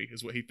good movie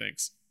is what he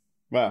thinks.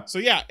 Wow. So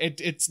yeah,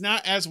 it's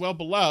not as well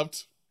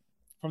beloved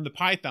from the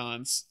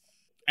Pythons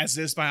as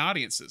it is by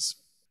audiences.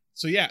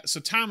 So yeah,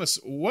 so Thomas,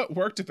 what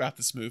worked about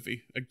this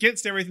movie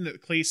against everything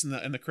that Cleese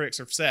and the critics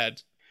have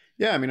said?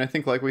 Yeah, I mean, I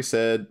think like we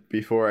said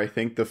before, I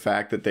think the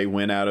fact that they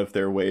went out of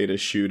their way to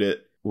shoot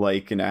it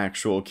like an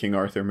actual King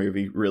Arthur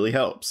movie really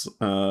helps.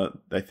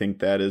 I think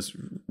that is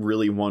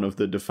really one of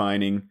the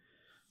defining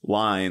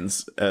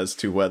lines as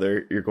to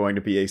whether you're going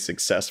to be a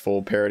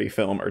successful parody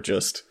film or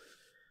just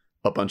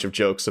a bunch of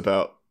jokes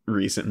about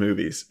recent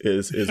movies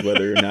is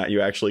whether or not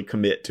you actually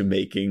commit to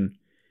making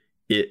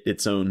it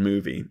its own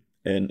movie.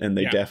 And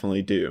they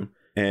definitely do.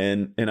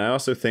 And I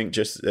also think,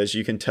 just as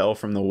you can tell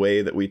from the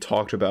way that we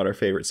talked about our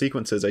favorite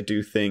sequences, I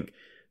do think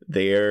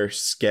their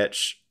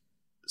sketch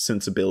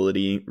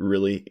sensibility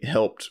really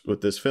helped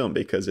with this film,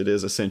 because it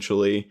is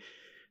essentially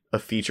a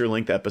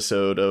feature-length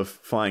episode of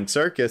Flying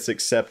Circus,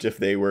 except if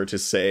they were to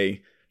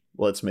say,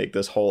 let's make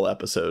this whole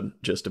episode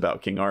just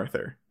about King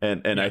Arthur.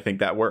 And I think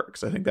that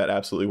works. I think that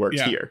absolutely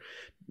works here.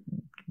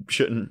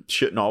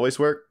 Shouldn't always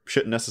work,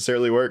 shouldn't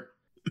necessarily work,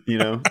 you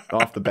know,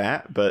 off the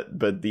bat, but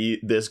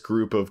this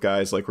group of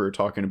guys, like we were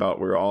talking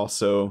about, were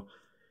also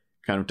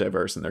kind of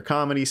diverse in their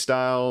comedy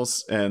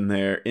styles and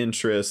their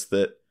interests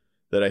that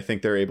I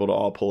think they're able to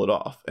all pull it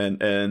off.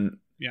 And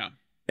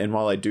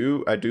while I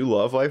do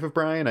love Life of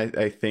Brian,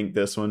 I think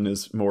this one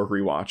is more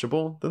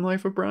rewatchable than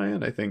Life of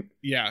Brian. I think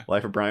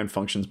Life of Brian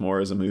functions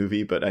more as a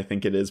movie, but I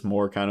think it is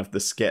more kind of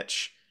the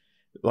sketch.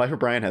 Life of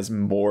Brian has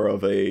more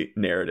of a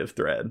narrative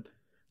thread,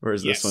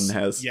 whereas this one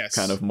has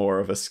kind of more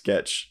of a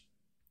sketch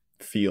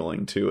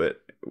feeling to it,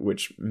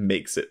 which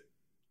makes it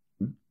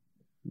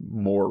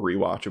more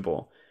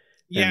rewatchable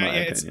in my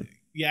opinion.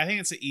 I think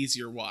it's an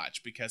easier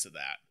watch because of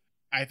that.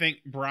 I think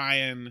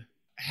Brian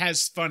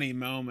has funny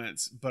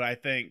moments, but I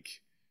feel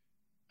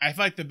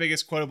like the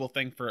biggest quotable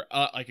thing for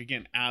like,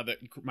 again, out of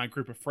my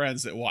group of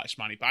friends that watched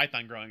Monty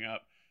Python growing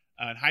up,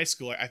 in high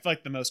school. I feel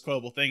like the most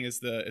quotable thing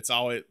is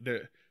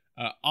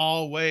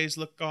always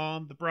look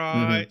on the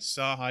bright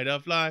side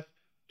of life.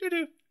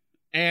 Doo-doo.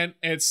 And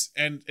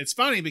it's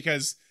funny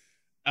because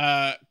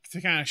to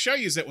kind of show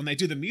you is that when they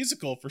do the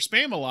musical for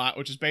Spamalot,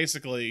 which is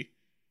basically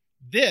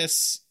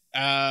this,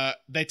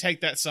 they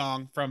take that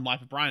song from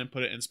Life of Brian and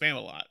put it in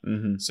Spamalot.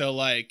 Mm-hmm. So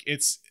like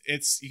it's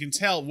you can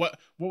tell what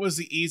was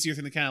the easier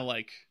thing to kind of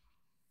like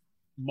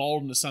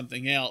mold into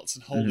something else,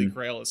 and Holy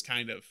Grail is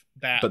kind of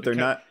that. But they're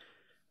not.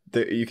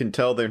 You can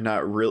tell they're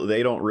not really.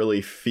 They don't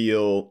really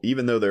feel,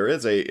 even though there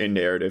is a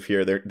narrative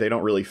here. They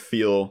don't really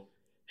feel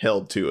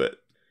held to it.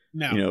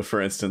 No. You know, for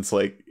instance,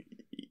 like,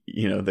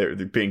 you know, they're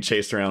being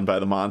chased around by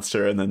the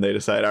monster, and then they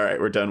decide, all right,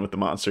 we're done with the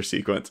monster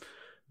sequence.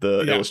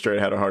 The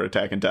illustrator had a heart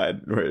attack and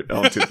died. Right,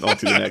 on to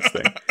the next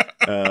thing.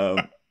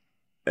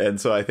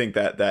 And so I think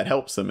that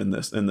helps them in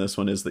this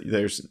one, is that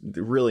there's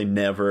really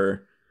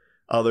never,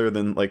 other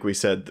than, like we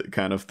said,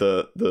 kind of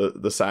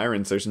the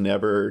sirens, there's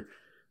never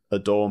a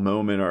dull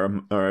moment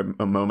or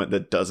a moment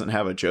that doesn't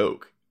have a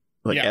joke,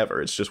 like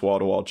ever. It's just wall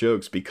to wall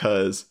jokes,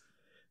 because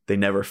they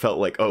never felt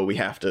like, oh, we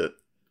have to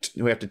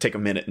take a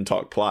minute and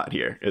talk plot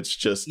here. It's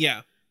just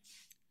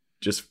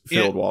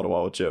filled wall to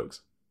wall with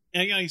jokes.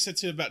 And you said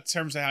too about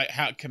terms of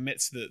how it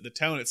commits the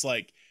tone. It's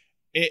like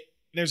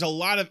there's a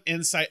lot of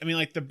insight. I mean,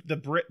 like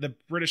the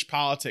British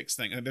politics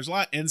thing. There's a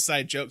lot of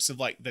inside jokes of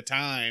like the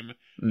time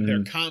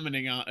they're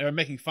commenting on or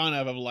making fun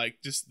of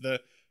like just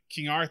the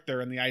King Arthur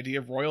and the idea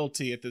of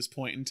royalty at this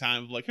point in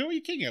time. Of like, who are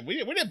you king of?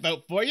 We didn't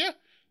vote for you.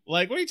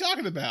 Like, what are you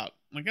talking about?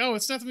 Like, oh,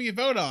 it's nothing you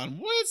vote on.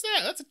 What is that?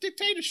 That's a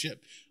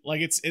dictatorship.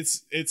 Like,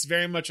 it's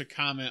very much a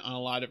comment on a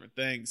lot of different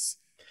things.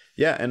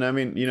 Yeah, and I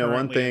mean, you know,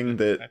 one thing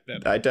that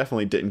I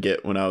definitely didn't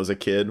get when I was a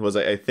kid was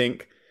I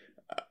think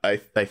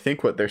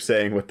what they're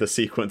saying with the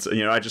sequence,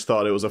 you know, I just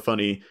thought it was a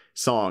funny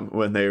song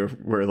when they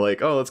were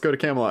like, oh, let's go to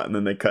Camelot, and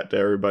then they cut to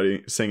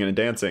everybody singing and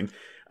dancing.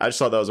 I just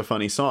thought that was a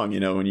funny song, you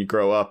know, when you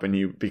grow up and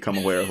you become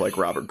aware of like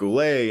Robert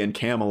Goulet and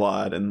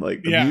Camelot and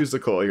like the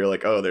musical, you're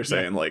like, oh, they're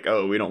saying like,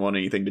 oh, we don't want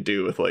anything to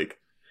do with like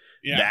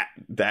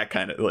that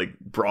kind of like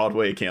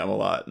Broadway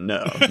Camelot.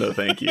 No,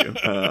 thank you.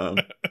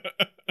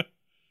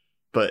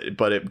 But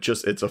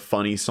it's a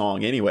funny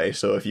song anyway.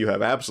 So if you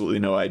have absolutely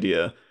no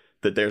idea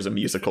that there's a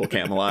musical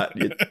Camelot,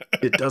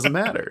 it doesn't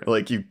matter.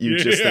 Like you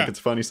just think it's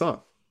a funny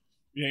song.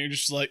 Yeah, you're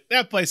just like,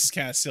 that place is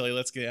kind of silly.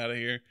 Let's get out of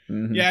here.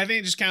 Mm-hmm. Yeah, I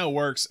think it just kind of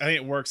works. I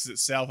think it works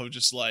itself of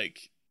just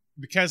like,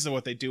 because of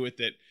what they do with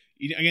it.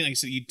 Again, like you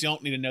said, you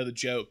don't need to know the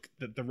joke,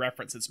 the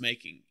reference it's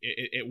making.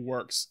 It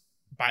works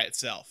by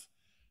itself.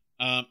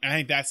 I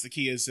think that's the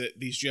key, is that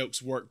these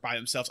jokes work by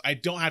themselves. I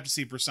don't have to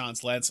see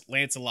Bresson's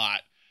Lancelot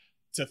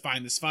to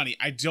find this funny.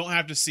 I don't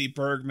have to see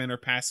Bergman or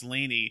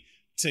Pasolini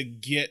to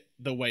get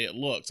the way it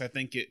looks. I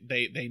think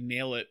they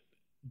nail it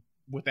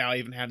without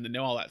even having to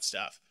know all that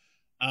stuff.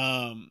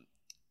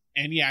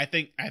 And yeah, I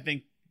think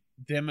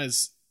them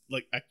as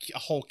like a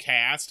whole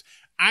cast,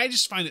 I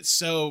just find it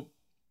so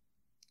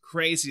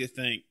crazy to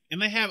think,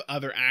 and they have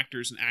other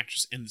actors and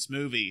actresses in this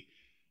movie,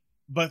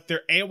 but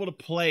they're able to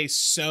play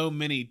so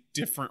many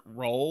different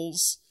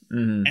roles,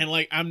 and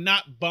like, I'm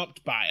not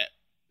bumped by it.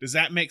 Does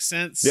that make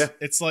sense? Yeah.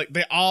 It's like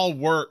they all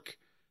work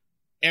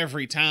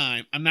every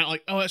time. I'm not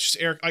like, oh, that's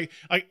just Eric.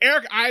 Like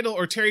Eric Idle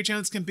or Terry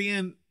Jones can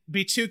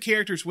be two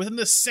characters within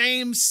the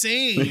same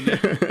scene,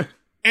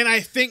 and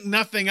I think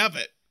nothing of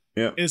it.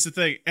 Yeah, is the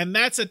thing. And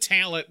that's a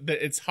talent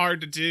that it's hard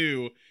to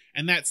do.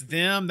 And that's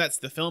them. That's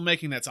the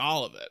filmmaking. That's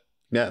all of it.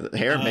 Yeah, the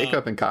hair,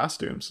 makeup, and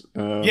costumes.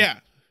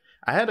 Yeah.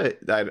 I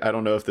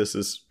don't know if this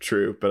is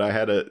true, but I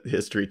had a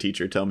history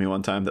teacher tell me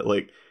one time that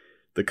like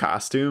the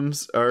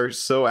costumes are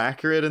so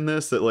accurate in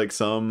this that like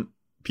some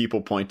people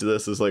point to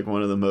this as like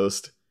one of the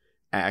most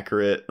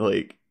accurate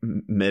like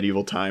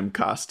medieval time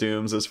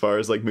costumes as far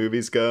as like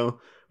movies go.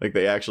 Like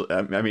they actually,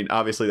 I mean,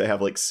 obviously they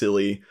have like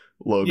silly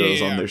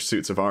logos on their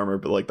suits of armor,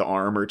 but like the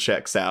armor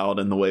checks out,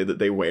 and the way that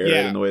they wear it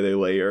and the way they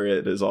layer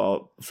it is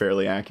all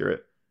fairly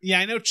accurate. Yeah,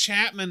 I know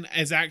Chapman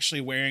is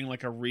actually wearing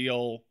like a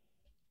real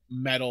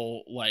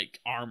metal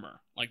like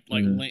armor, like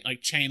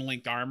chain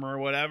linked armor or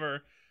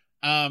whatever.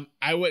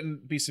 I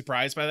wouldn't be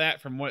surprised by that.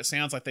 From what it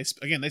sounds like, they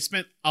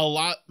spent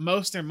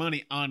most of their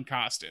money on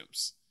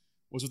costumes.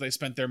 Was what they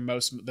spent the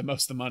most of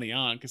the money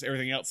on, because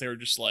everything else they were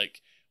just like,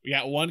 we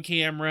got one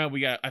camera.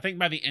 I think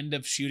by the end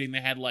of shooting,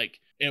 they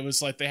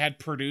had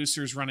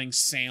producers running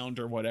sound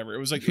or whatever. It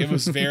was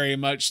very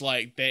much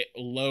like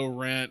low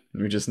rent.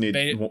 We just need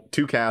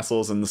two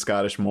castles and the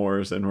Scottish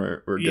moors, and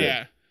we're good.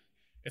 Yeah.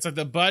 It's like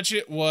the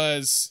budget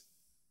was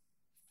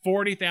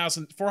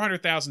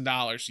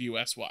 $400,000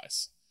 US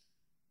wise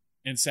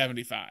in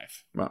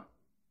 75. Wow.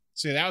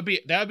 So that would be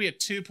a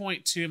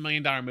 $2.2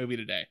 million movie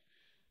today.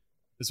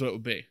 Is what it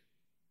would be.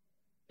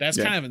 That's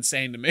kind of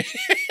insane to me.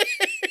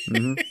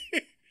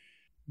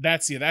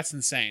 That's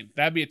insane.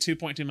 That'd be a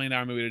 $2.2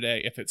 million movie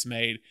today if it's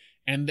made,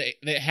 and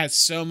it has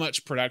so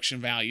much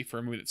production value for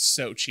a movie that's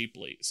so cheap.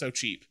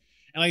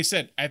 And like I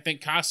said, I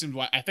think I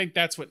think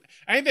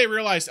they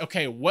realized,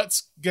 okay,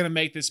 what's gonna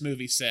make this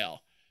movie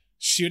sell?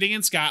 Shooting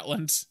in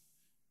Scotland,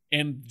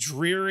 in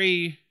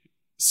dreary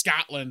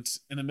Scotland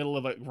in the middle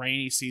of a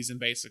rainy season,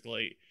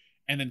 basically,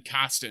 and then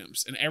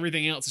costumes, and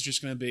everything else is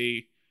just going to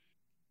be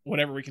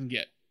whatever we can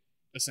get,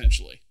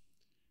 essentially.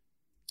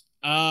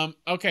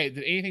 Okay,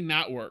 did anything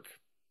not work?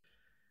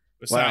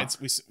 Besides,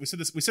 we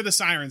said the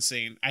siren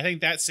scene. I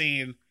think that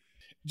scene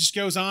just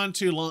goes on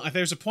too long.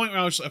 There's a point where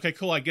I was just, okay,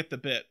 cool, I get the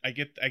bit. I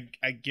get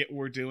what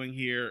we're doing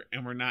here,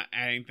 and we're not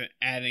adding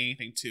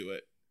anything to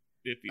it.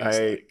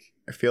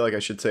 I feel like I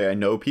should say I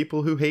know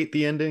people who hate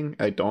the ending.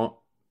 I don't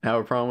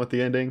have a problem with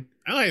the ending.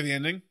 I like the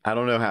ending. I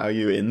don't know how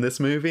you end this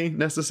movie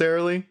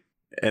necessarily,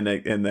 and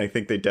I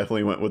think they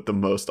definitely went with the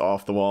most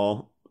off the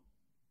wall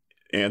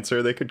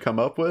answer they could come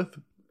up with.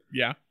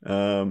 Yeah.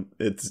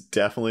 It's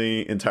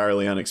definitely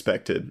entirely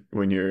unexpected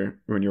when you're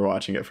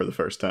watching it for the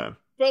first time.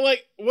 But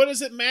like, what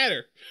does it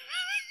matter?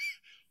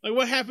 Like,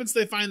 what happens if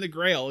they find the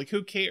Grail? Like,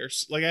 who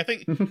cares? Like, I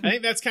think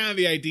that's kind of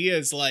the idea.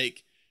 Is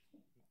like,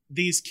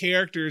 these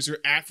characters are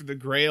after the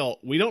Grail.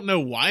 We don't know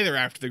why they're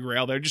after the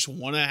Grail. They just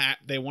want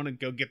to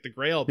go get the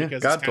Grail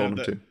because God told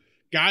them to.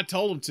 God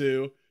told them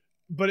to.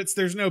 But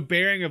there's no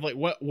bearing of like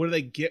what do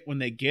they get when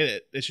they get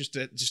it. It's just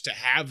to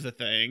have the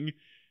thing.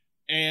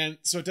 And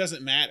so it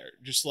doesn't matter.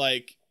 Just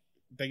like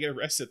they get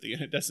arrested at the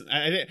end. It doesn't.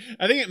 I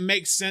think it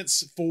makes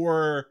sense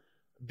for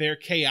their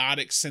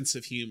chaotic sense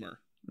of humor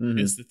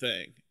is the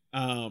thing.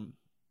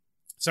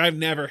 So I've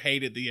never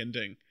hated the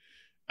ending.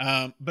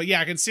 But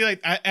yeah, I can see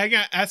like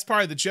I that's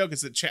part of the joke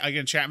is that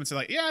Chapman said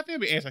like, yeah, I think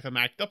it'll be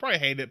anticlimactic. They'll probably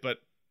hate it, but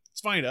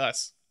it's funny to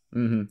us.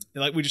 Mm-hmm.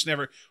 Like we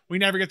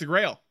never get the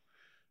Grail.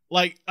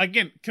 Like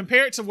again,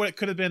 compare it to what it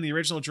could have been the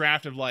original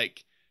draft of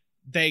like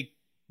they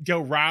go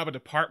rob a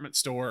department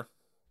store.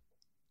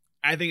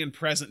 I think in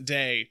present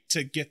day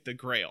to get the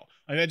Grail,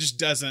 like that just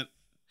doesn't.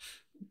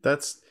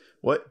 That's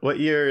what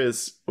year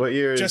is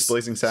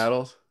Blazing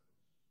Saddles?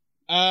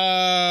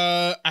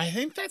 I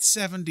think that's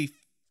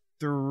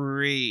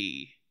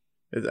 73.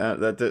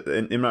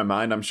 In my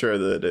mind, I'm sure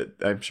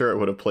it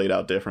would have played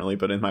out differently,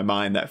 but in my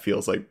mind, that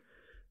feels like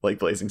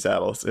Blazing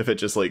Saddles. If it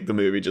just like the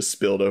movie just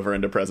spilled over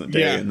into present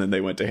day, and then they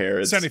went to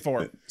Harrods.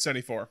 74.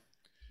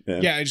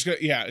 Yeah,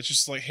 it's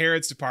just like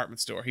Harrods department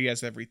store. He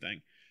has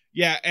everything.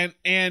 Yeah,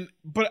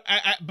 but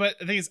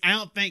the thing is, I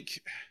don't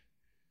think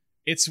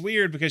it's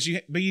weird because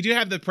you do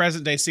have the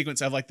present day sequence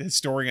of like the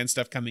historian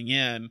stuff coming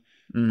in,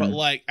 but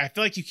like I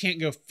feel like you can't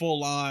go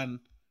full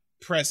on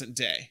present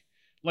day.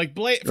 Like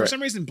for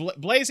some reason,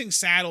 Blazing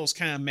Saddles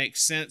kind of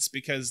makes sense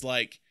because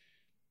like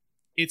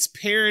it's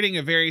parroting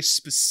a very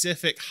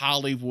specific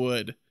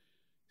Hollywood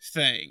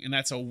thing, and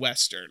that's a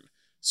Western,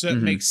 so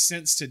it makes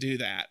sense to do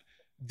that.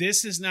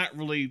 This is not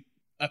really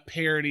a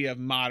parody of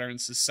modern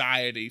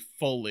society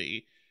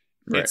fully.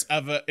 Right.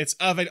 It's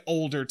of an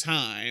older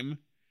time,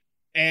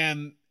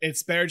 and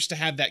it's better just to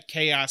have that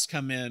chaos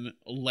come in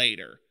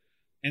later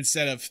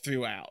instead of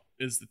throughout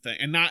is the thing,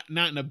 and not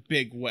in a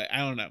big way. I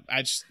don't know.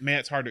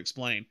 It's hard to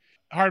explain,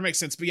 hard to make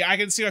sense. But yeah, I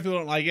can see why people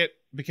don't like it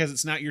because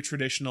it's not your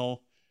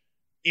traditional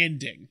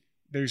ending.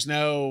 There's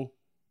no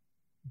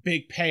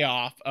big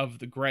payoff of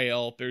the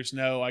Grail. There's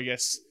no, I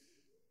guess,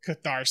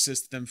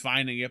 catharsis to them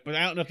finding it. But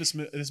I don't know if this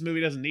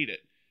movie doesn't need it.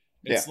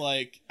 It's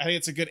like I think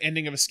it's a good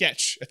ending of a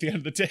sketch at the end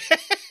of the day.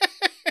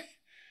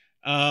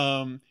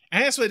 And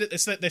that's what they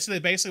said.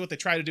 Basically what they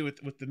tried to do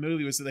with the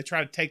movie was that they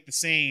tried to take the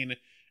scene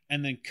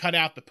and then cut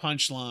out the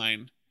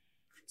punchline,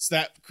 so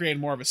that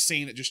created more of a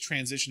scene that just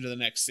transitioned to the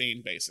next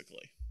scene,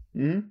 basically.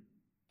 Mm-hmm.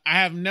 I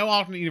have no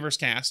alternate universe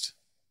cast,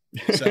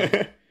 so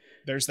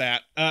there's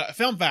that.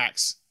 Film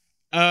facts.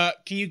 Can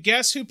you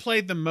guess who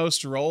played the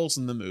most roles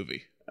in the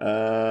movie?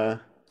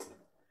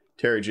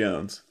 Terry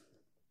Jones.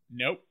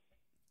 Nope.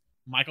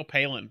 Michael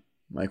Palin.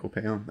 I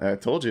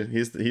told you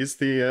he's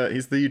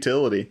the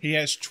utility. He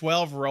has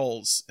 12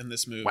 roles in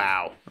this movie.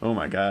 Wow. Oh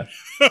my god.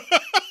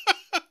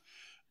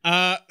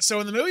 So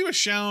when the movie was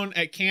shown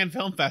at Cannes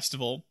Film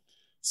Festival,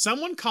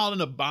 someone called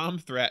in a bomb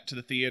threat to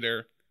the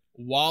theater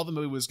while the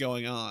movie was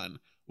going on,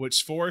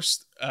 which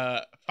forced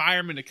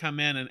firemen to come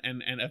in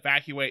and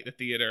evacuate the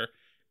theater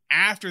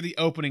after the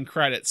opening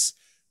credits.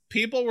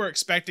 People were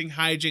expecting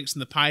hijinks in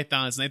the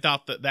Pythons, and they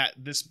thought that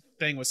this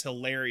thing was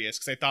hilarious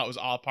because they thought it was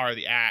all part of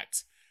the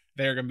act.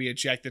 They were going to be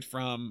ejected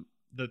from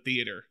the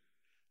theater,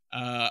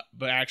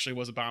 but actually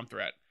was a bomb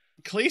threat.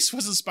 Cleese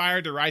was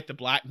inspired to write the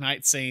Black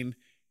Knight scene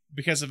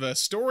because of a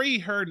story he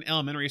heard in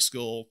elementary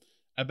school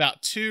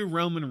about two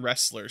Roman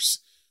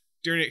wrestlers.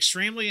 During an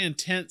extremely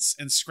intense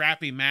and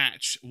scrappy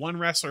match, one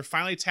wrestler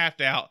finally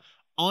tapped out,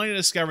 only to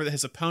discover that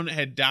his opponent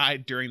had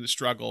died during the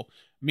struggle,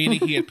 meaning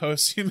he had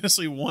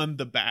posthumously won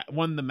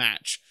the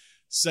match.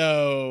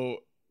 So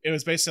it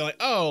was basically like,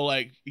 oh,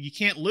 like you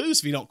can't lose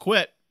if you don't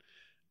quit.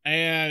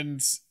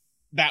 And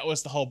that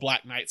was the whole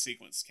Black Knight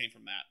sequence came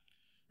from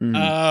that.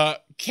 Mm-hmm.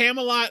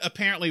 Camelot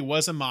apparently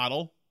was a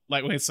model.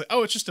 Like when it's like,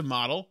 oh, it's just a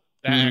model.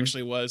 That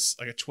actually was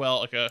like it's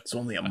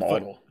only a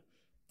model.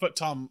 Foot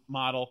tall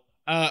model.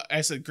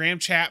 I said Graham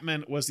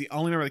Chapman was the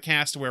only member of the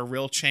cast to wear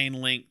real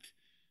chainmail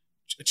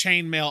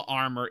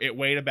armor. It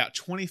weighed about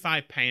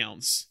 25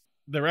 pounds.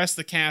 The rest of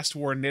the cast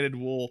wore knitted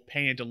wool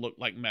painted to look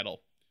like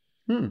metal.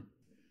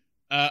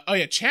 Oh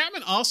yeah,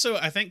 Chapman also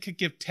I think could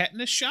give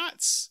tetanus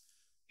shots.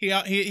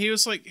 He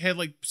was like had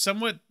like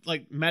somewhat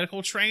like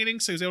medical training,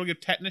 so he was able to give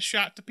tetanus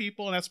shot to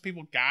people, and that's what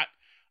people got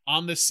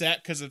on the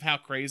set because of how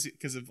crazy,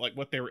 because of like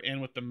what they were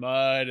in with the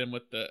mud and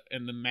with the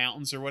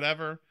mountains or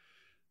whatever.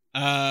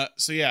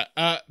 So yeah,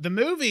 the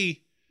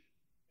movie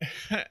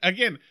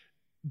again,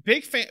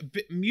 big fan.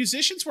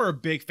 Musicians were a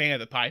big fan of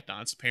the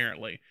Pythons.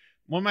 Apparently,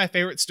 one of my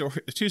favorite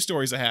the two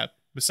stories I have,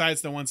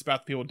 besides the ones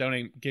about the people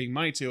donating, getting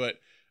money to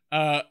it.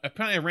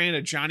 Apparently, I ran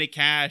into Johnny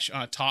Cash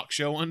on a talk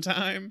show one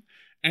time,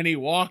 and he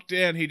walked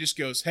in. He just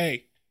goes,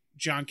 "Hey,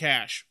 John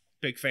Cash,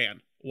 big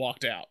fan."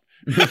 Walked out.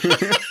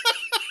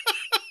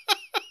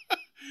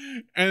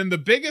 And the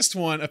biggest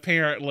one,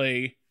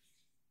 apparently,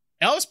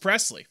 Elvis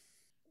Presley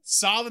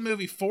saw the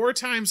movie 4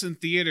 times in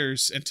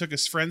theaters and took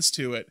his friends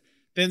to it,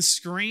 then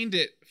screened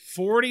it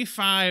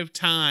 45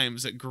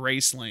 times at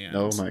Graceland.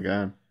 Oh my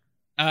God.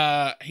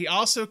 He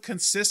also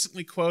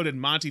consistently quoted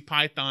Monty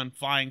Python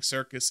Flying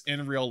Circus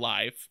in real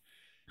life.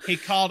 He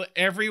called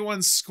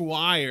everyone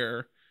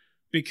Squire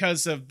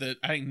because of the,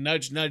 I think,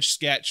 Nudge Nudge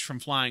sketch from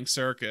Flying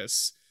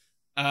Circus.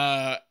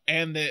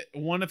 And that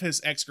one of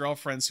his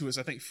ex-girlfriends, who was,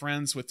 I think,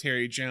 friends with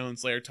Terry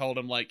Jones, later told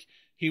him like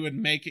he would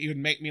make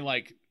me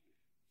like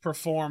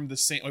perform the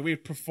scene, like we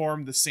would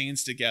perform the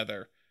scenes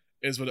together,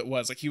 is what it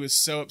was. Like he was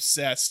so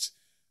obsessed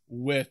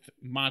with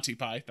Monty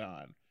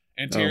Python,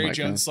 and Terry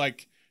Jones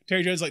like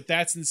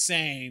that's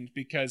insane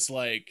because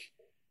like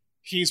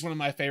he's one of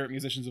my favorite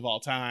musicians of all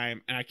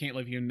time, and I can't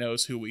believe he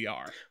knows who we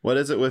are. What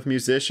is it with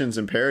musicians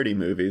and parody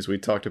movies? We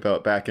talked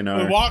about back in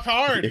our Walk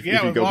Hard. If you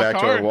go back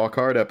to our Walk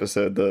Hard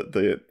episode,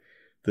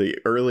 the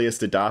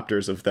earliest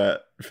adopters of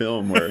that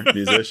film were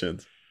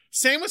musicians.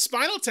 Same with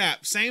Spinal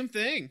Tap. Same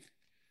thing.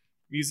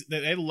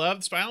 They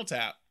loved Spinal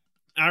Tap.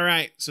 All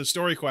right, so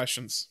story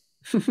questions.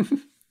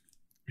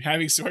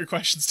 Having story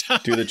questions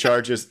time. Do the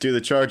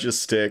charges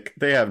stick?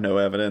 They have no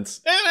evidence.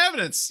 They have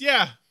evidence.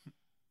 Yeah.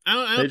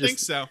 I don't think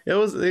so. He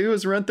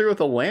was run through with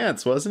a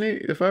lance, wasn't he?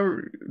 Did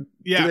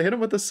they hit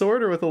him with a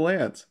sword or with a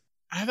lance?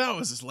 I thought it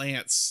was his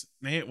lance.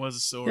 Maybe it was a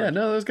sword. Yeah,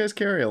 no, those guys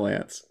carry a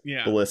lance.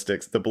 Yeah.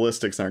 Ballistics. The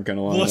ballistics aren't going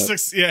to line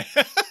Ballistics, yeah.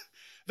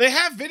 They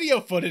have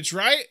video footage,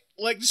 right?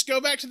 Like, just go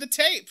back to the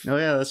tape. Oh,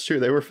 yeah, that's true.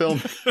 They were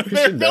filming.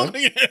 They're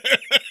filming it.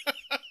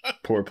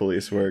 Poor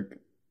police work.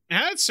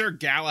 How did Sir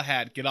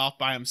Galahad get off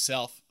by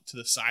himself to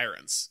the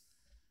sirens?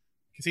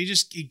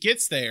 Because he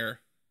gets there.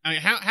 I mean,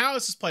 how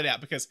is this played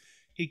out? Because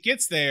he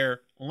gets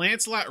there,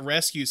 Lancelot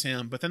rescues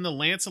him, but then the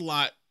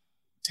Lancelot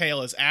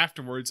tale is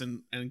afterwards,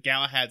 and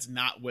Galahad's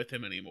not with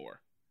him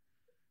anymore.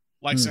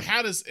 Like, so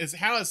how does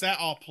that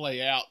all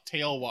play out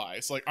tale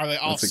wise? Like, are they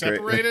all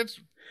separated?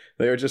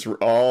 They are just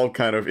all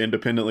kind of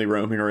independently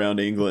roaming around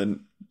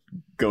England,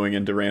 going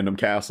into random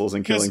castles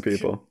and killing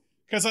people.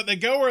 Because like they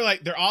go where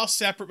like they're all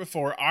separate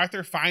before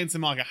Arthur finds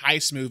them like a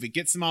heist movie,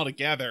 gets them all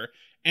together,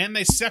 and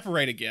they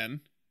separate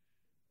again,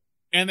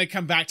 and they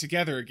come back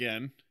together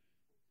again.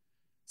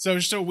 So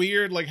it's so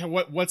weird. Like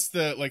what's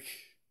the like?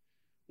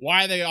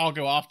 Why they all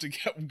go off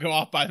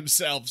by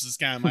themselves is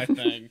kind of my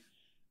thing.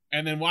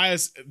 And then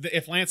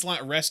if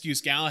Lancelot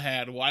rescues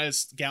Galahad, why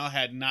does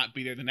Galahad not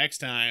be there the next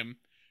time?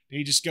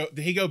 Did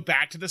he go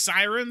back to the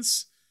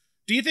sirens?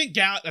 Do you think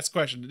that's the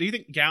question. Do you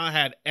think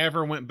Galahad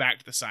ever went back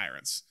to the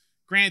sirens?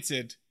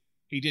 Granted,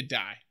 he did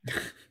die.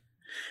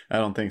 I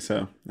don't think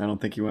so. I don't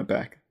think he went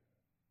back.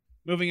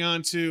 Moving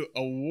on to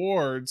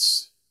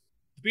awards.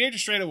 The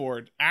Beatrice Straight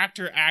Award,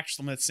 actor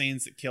limited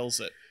scenes that kills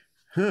it.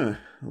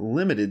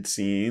 Limited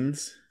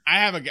scenes. I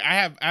have a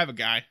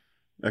guy.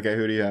 Okay,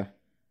 who do you have?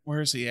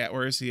 Where is he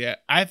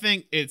at? I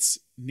think it's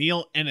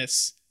Neil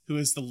Innes, who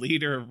is the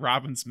leader of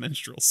Robin's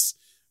Minstrels,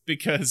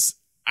 because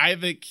I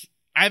think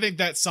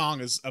that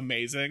song is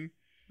amazing.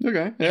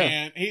 Okay, yeah.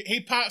 And he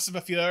pops up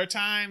a few other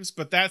times,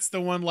 but that's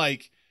the one,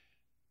 like,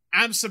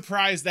 I'm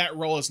surprised that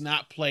role is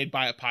not played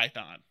by a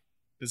python.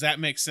 Does that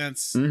make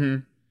sense?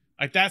 Mm-hmm.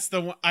 Like, that's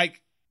the one,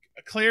 like,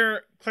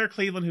 Claire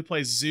Cleveland, who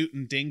plays Zoot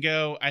and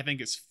Dingo, I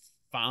think is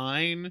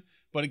fine.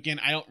 But again,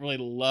 I don't really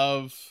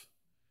love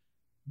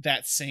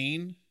that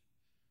scene.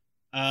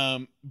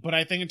 But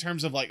I think in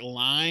terms of, like,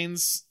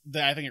 lines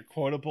that I think are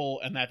quotable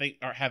and I think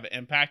have an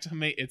impact on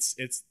me, it's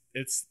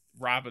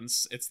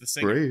Robin's. It's the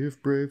singer.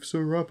 Brave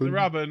Sir Robin. The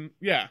Robin,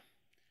 yeah.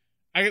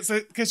 I guess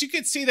because you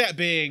could see that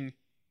being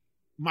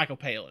Michael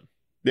Palin.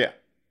 Yeah,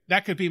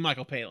 that could be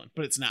Michael Palin,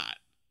 but it's not.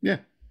 Yeah.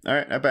 All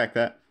right, I back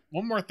that.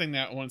 One more thing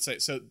that I want to say.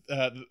 So,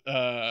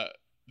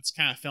 it's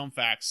kind of film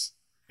facts,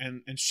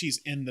 and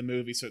she's in the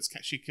movie, so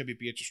she could be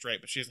Beatrice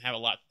Straight, but she doesn't have a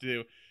lot to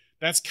do.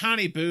 That's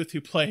Connie Booth,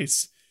 who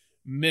plays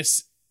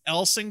Miss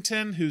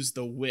Elsington, who's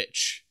the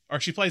witch, or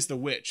she plays the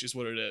witch, is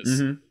what it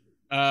is.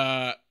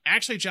 Mm-hmm.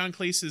 Actually, John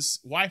Cleese's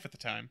wife at the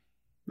time.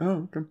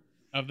 Oh, okay.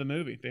 Of the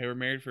movie. They were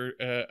married for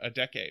a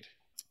decade.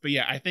 But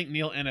yeah, I think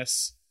Neil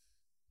Innes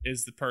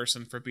is the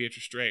person for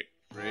Beatrice Straight.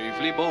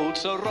 Bravely bold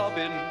Sir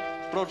Robin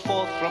brought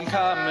forth from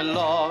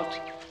Camelot.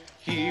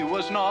 He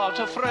was not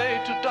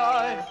afraid to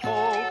die.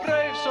 Oh,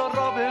 brave Sir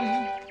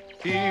Robin.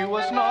 He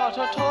was not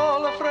at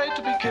all afraid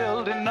to be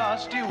killed in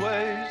nasty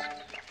ways.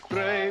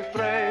 Brave,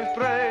 brave,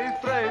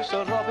 brave, brave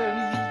Sir Robin.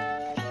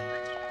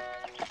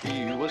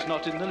 He was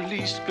not in the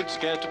least bit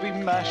scared to be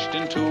mashed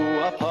into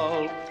a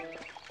pulp,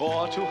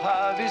 or to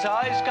have his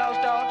eyes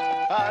gouged out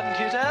and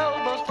his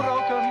elbows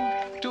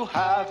broken, to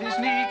have his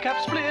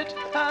kneecap split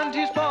and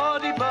his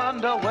body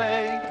burned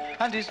away,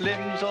 and his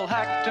limbs all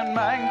hacked and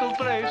mangled,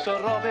 brave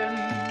Sir Robin.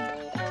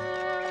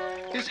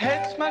 His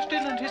head smashed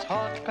in and his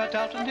heart cut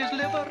out and his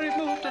liver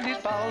removed and his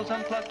bowels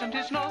unplugged and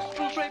his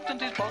nostrils raped and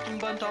his bottom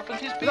burnt off and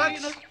his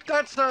penis...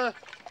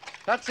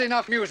 That's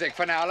enough music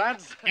for now,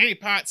 lads. Annie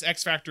Potts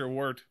X Factor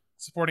Award.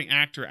 Supporting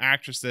actor,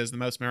 actress that is the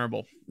most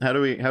memorable. How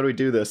do we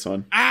do this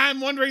one?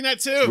 I'm wondering that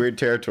too. Weird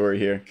territory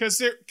here. Because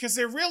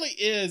there really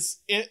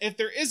is. If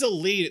there is a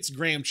lead, it's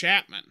Graham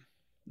Chapman.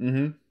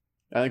 Mm-hmm.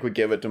 I think we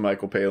give it to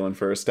Michael Palin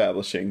for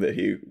establishing that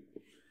he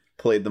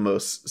played the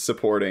most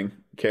supporting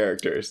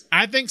characters.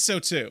 I think so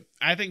too.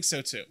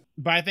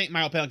 But I think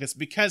Michael Palin,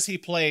 because he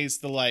plays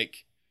the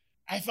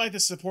I feel like the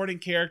supporting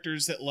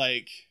characters that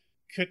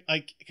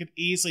could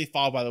easily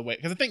fall by the way.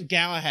 Because I think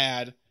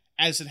Galahad,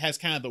 as it has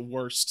kind of the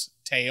worst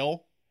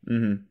tale,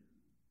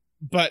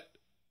 but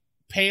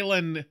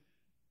Palin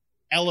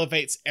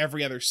elevates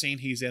every other scene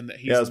he's in that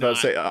he's. Yeah, I was about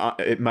to say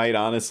it might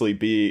honestly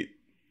be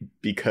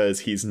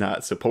because he's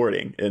not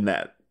supporting in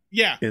that.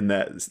 Yeah. In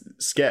that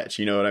sketch,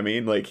 you know what I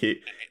mean?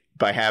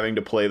 By having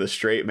to play the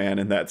straight man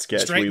in that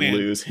sketch,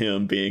 lose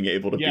him being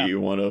able to be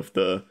one of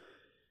the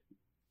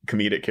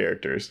comedic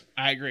characters.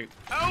 I agree.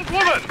 Old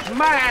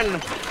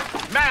woman!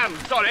 Man,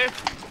 sorry.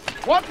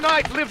 What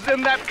knight lives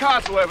in that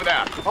castle over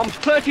there? I'm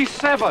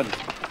 37.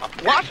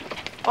 What?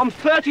 I'm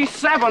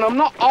 37. I'm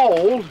not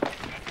old.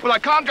 Well, I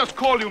can't just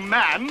call you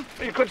man.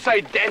 You could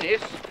say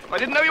Dennis. I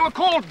didn't know you were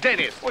called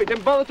Dennis. Well, you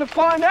didn't bother to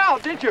find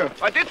out, did you?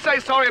 I did say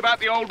sorry about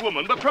the old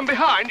woman, but from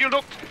behind you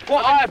looked...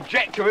 What I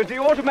object to is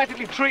you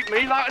automatically treat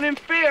me like an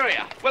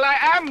inferior. Well,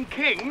 I am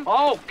king.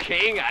 Oh,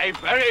 king, eh?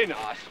 Very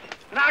nice.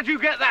 And how'd you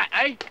get that,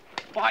 eh?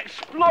 By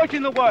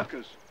exploiting the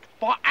workers.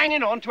 By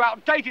hanging on to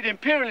outdated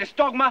imperialist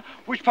dogma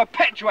which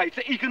perpetuates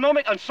the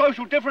economic and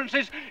social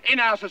differences in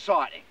our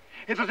society.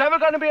 If there's ever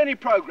going to be any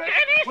progress...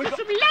 Dennis,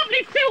 there's some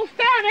lovely filth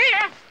down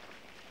here.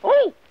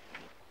 Oh,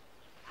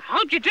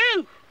 how'd you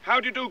do?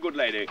 How do you do, good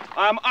lady?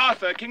 I am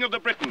Arthur, King of the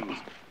Britons.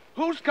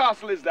 Whose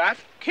castle is that?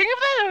 King of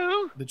the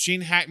who? The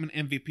Gene Hackman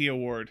MVP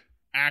Award.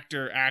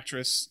 Actor,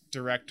 actress,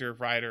 director,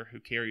 writer who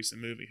carries the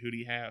movie. Who do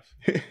you have?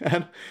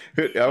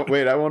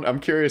 Wait, I'm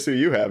curious who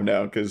you have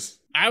now, because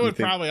I would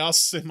probably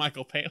also say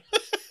Michael Palin.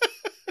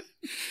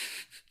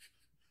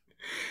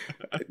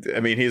 I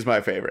mean, he's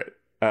my favorite.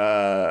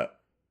 I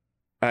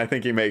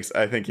think he makes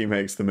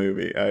the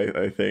movie.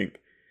 I think,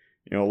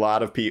 a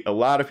lot of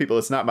people,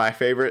 it's not my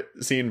favorite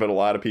scene, but a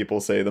lot of people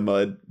say the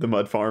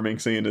mud farming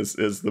scene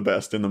is the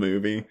best in the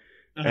movie.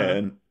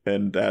 Uh-huh.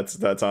 And that's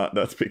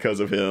because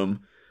of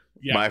him.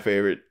 Yeah. My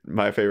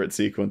favorite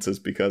sequence is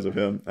because of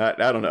him.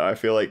 I don't know. I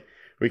feel like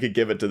we could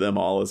give it to them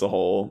all as a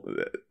whole.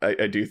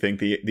 I do think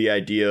the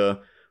idea,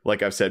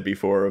 like I've said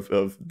before,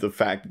 of the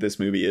fact that this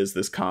movie is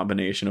this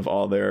combination of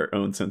all their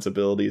own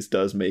sensibilities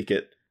does make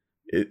it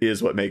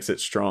is what makes it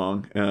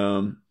strong.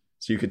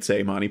 So you could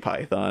say Monty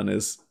Python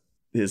is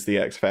the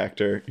X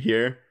factor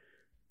here.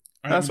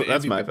 That's my vote.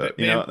 That's my vote.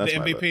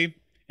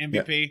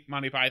 MVP,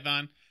 Monty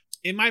Python.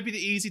 It might be the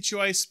easy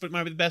choice, but it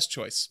might be the best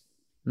choice.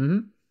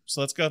 Mm-hmm.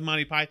 So let's go with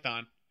Monty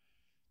Python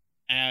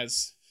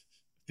as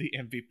the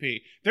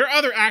MVP. There are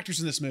other actors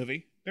in this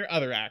movie. There are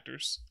other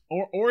actors.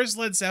 Or is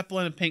Led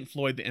Zeppelin and Pink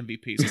Floyd the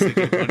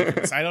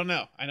MVPs? I don't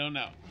know.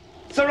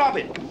 Sir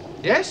Robin.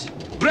 Yes?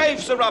 Brave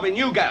Sir Robin,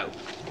 you go.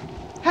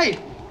 Hey,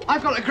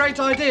 I've got a great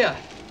idea.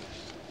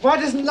 Why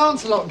doesn't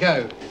Lancelot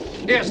go?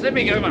 Yes, let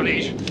me go, my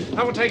liege.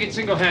 I will take it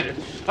single-handed.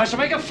 I shall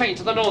make a feint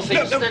to the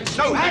northeast.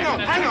 No,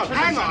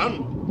 hang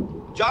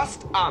on.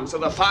 Just answer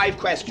the 5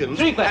 questions.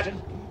 3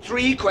 questions.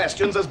 3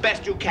 questions as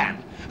best you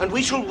can, and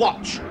we shall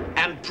watch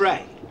and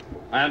pray.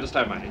 I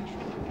understand, my liege.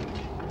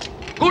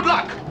 Good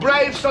luck,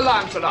 brave Sir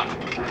Lancelot.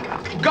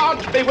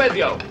 God be with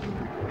you.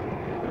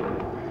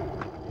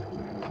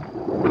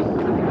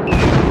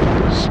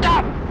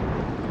 Stop!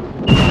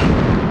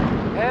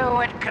 Who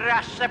would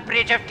cross the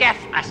bridge of death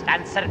must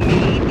answer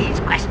me these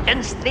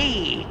questions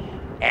 3.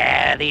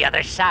 Ere the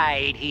other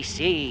side he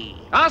see.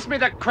 Ask me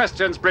the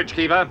questions,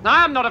 Bridgekeeper.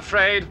 I am not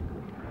afraid.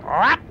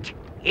 What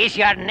is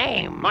your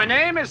name? My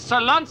name is Sir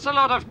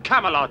Lancelot of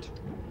Camelot.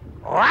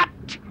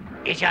 What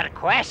is your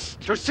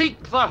quest? To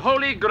seek the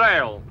Holy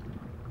Grail.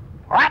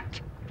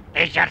 What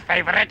is your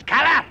favorite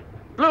color?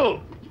 Blue.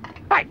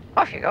 Right,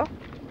 off you go.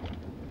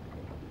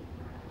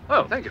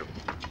 Oh, thank you.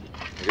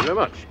 Thank you very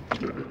much.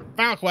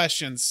 Final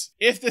questions.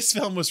 If this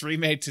film was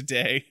remade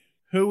today,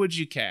 who would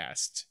you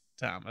cast,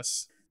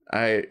 Thomas?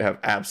 I have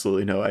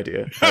absolutely no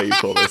idea how you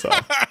pull this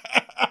off.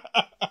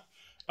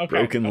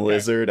 Broken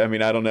Lizard. I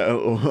mean, I don't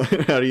know.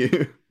 How do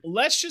you?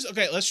 Let's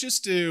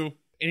just do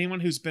anyone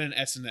who's been in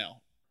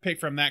SNL.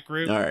 Pick from that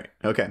group. All right.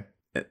 Okay.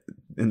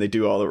 And they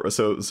do all the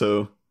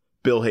so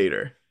Bill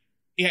Hader.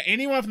 Yeah,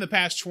 anyone from the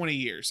past 20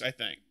 years, I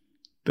think.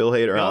 Bill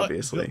Hader,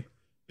 obviously.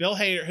 Bill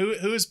Hader.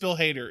 Who is Bill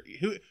Hader?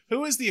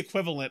 Who is the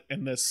equivalent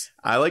in this?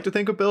 I like to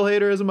think of Bill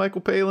Hader as a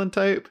Michael Palin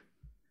type,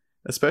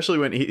 especially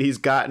when he's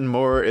gotten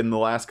more in the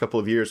last couple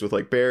of years with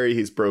like Barry.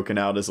 He's broken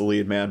out as a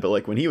lead man, but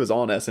like when he was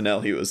on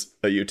SNL, he was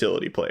a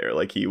utility player.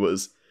 Like he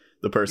was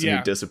the person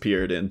who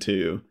disappeared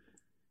into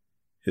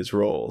his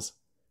roles.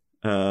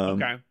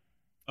 Okay.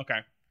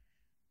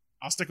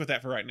 I'll stick with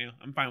that for right now.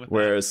 I'm fine with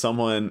whereas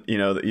someone, you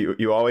know, that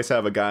you always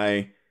have a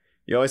guy,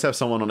 you always have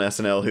someone on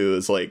SNL who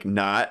is like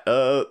not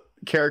a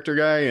character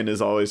guy and is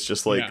always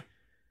just like,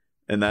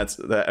 and that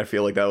I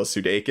feel like that was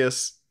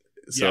Sudeikis.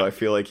 So I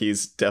feel like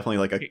he's definitely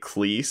like a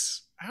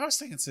Cleese. I was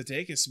thinking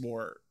Sudeikis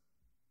more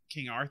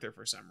King Arthur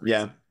for some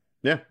reason.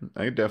 Yeah,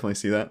 I could definitely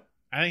see that.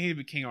 I think he'd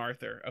be King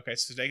Arthur. Okay,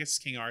 Sudeikis is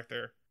King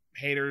Arthur.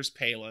 Hader's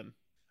Palin.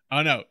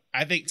 Oh no,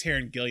 I think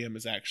Taron Gilliam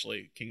is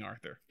actually King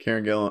Arthur.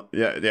 Taron Gilliam,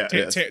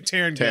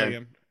 Taron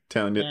Gilliam.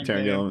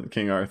 Taron Gilliam,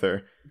 King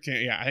Arthur.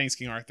 Yeah, I think it's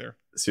King Arthur.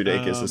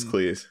 Sudeikis is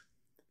Cleese.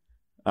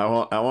 I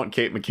want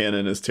Kate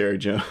McKinnon as Terry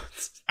Jones.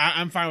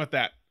 I'm fine with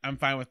that.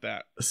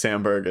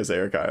 Sandberg as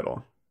Eric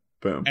Idle.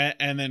 Boom.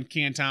 And then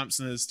Kenan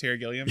Thompson as Terry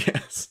Gilliam.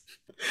 Yes,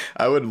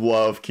 I would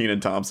love Kenan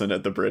Thompson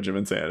at the Bridge of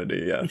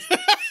Insanity. Yes.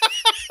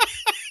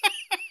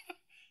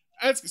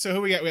 So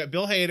who we got? We got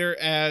Bill Hader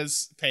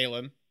as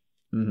Palin.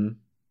 Mm-hmm.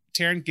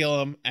 Taron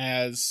Gilliam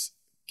as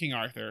King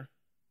Arthur.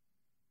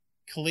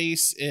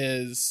 Khalees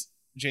is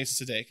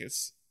Jason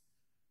Sudeikis.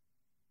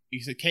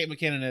 You said Kate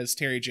McKinnon as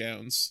Terry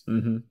Jones.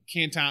 Mm-hmm.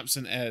 Kenan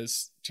Thompson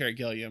as Terry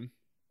Gilliam.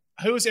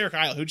 Who is Eric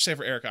Idle? Who'd you say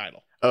for Eric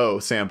Idle? Oh,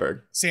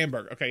 Sandberg.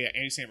 Okay, yeah,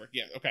 Andy Samberg.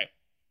 Yeah, okay.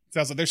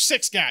 Sounds like there's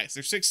 6 guys.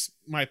 There's 6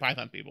 Monty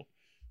Python people.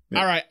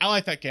 Yeah. All right, I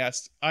like that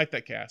cast. All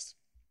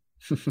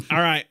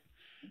right.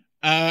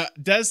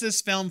 Does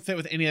this film fit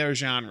with any other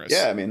genres?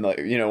 Yeah, I mean, like,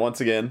 you know, once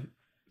again,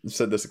 I've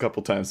said this a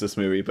couple times this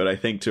movie, but I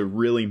think to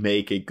really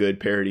make a good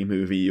parody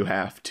movie, you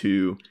have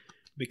to,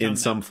 in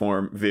some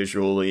form,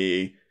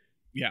 visually,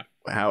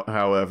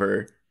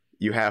 however,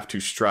 you have to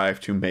strive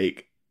to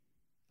make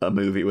a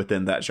movie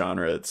within that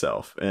genre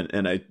itself.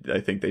 And I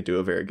think they do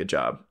a very good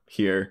job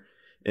here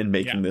in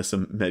making this a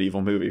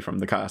medieval movie, from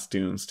the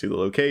costumes to the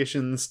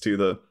locations to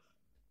the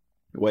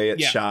way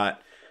it's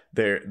shot.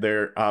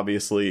 They're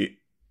obviously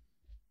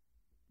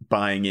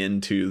buying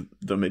into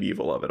the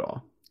medieval of it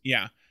all.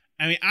 Yeah.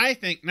 I mean, I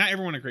think not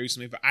everyone agrees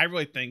with me, but I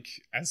really think,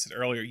 as I said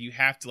earlier, you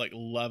have to like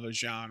love a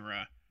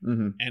genre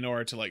in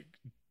order to like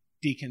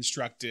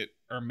deconstruct it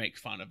or make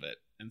fun of it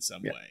in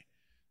some way.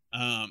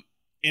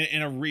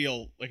 In a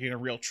real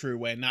true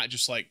way, not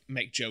just like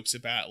make jokes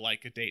about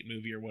like a date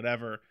movie or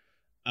whatever.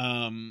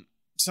 Some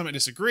might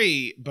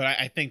disagree, but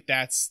I think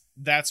that's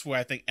where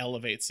I think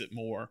elevates it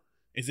more,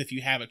 is if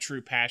you have a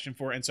true passion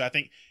for it. And so I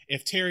think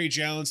if Terry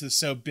Jones is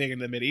so big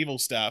into medieval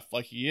stuff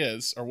like he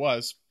is or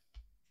was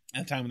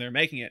at the time when they were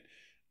making it,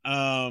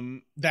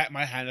 that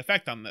might have an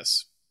effect on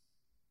this.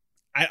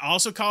 I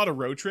also call it a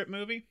road trip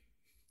movie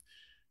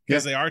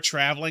because they are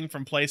traveling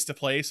from place to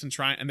place and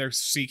they're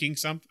seeking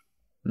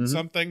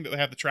something that they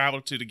have to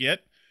travel to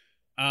get.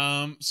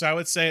 So I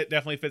would say it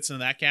definitely fits into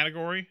that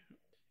category.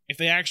 If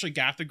they actually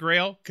got the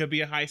Grail, could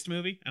be a heist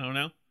movie. I don't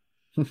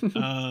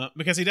know.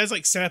 Because he does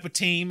like set up a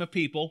team of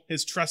people,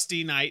 his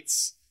trusty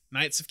knights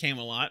of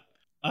Camelot.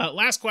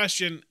 Last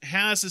question: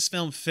 how does this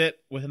film fit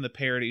within the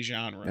parody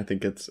genre? I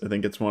think it's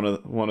one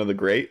of the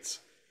greats.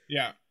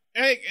 Yeah,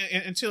 and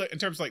in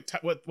terms of like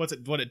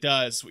what it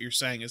does, what you're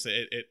saying is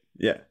that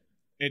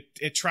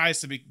it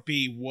tries to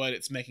be what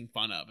it's making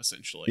fun of,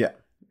 essentially.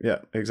 Yeah,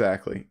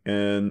 exactly.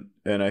 And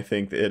I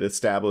think that it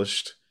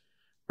established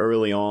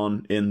early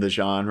on in the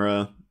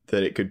genre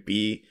that it could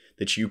be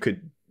that you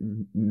could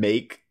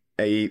make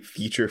a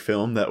feature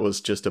film that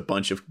was just a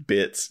bunch of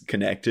bits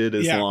connected,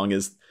 as long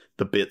as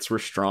the bits were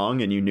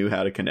strong and you knew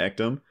how to connect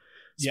them.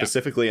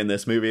 Specifically in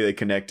this movie, they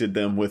connected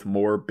them with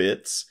more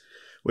bits,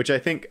 which I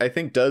think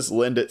does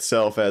lend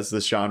itself, as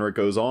this genre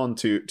goes on,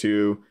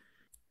 to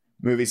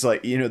movies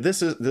like, you know,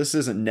 this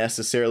isn't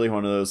necessarily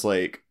one of those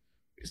like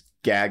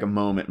gag a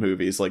moment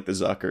movies like the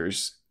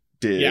Zuckers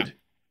did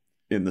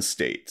in the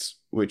States,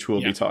 which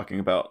we'll be talking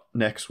about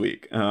next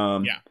week.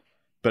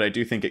 But I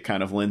do think it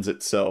kind of lends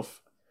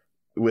itself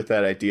with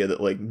that idea that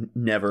like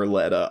never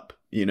let up,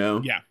 you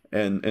know?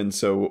 And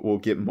so we'll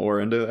get more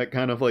into that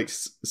kind of like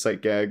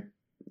sight gag.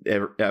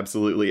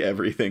 Absolutely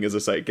everything is a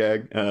sight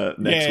gag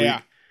next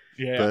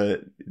week.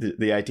 But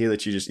the idea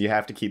that you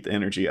have to keep the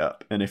energy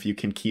up. And if you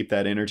can keep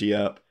that energy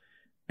up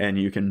and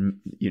you can,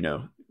 you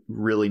know,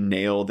 really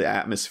nail the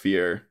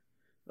atmosphere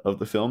of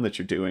the film that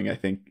you're doing, I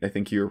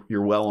think you're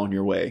well on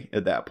your way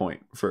at that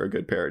point for a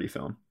good parody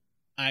film.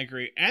 I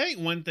agree. I think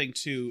one thing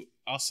too,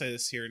 I'll say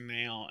this here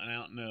now, and I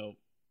don't know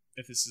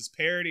if this is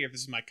parody or if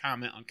this is my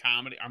comment on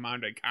comedy, our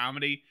modern day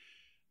comedy.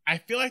 I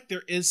feel like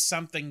there is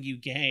something you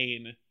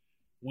gain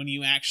when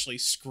you actually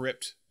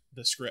script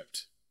the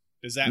script.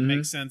 Does that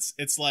make sense?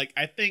 It's like,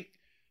 I think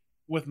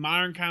with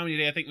modern comedy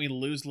today, I think we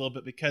lose a little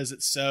bit because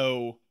it's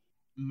so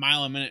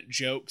mile-a-minute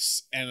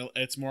jokes, and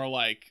it's more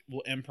like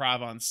we'll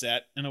improv on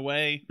set in a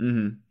way.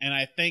 Mm-hmm. And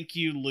I think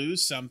you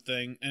lose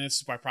something, and this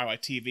is probably why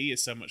TV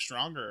is so much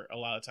stronger a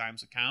lot of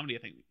times with comedy,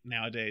 I think,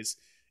 nowadays,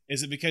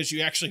 is it because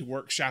you actually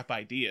workshop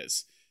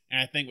ideas.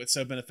 And I think what's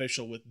so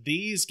beneficial with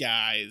these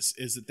guys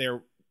is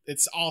that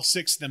it's all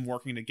 6 of them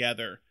working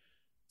together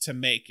to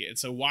make it.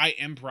 So why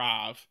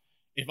improv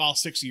if all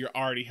 6 of you are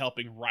already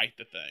helping write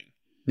the thing?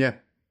 Yeah.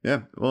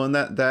 Yeah. Well, and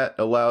that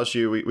allows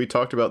you, we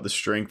talked about the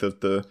strength of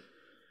the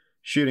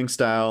shooting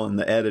style and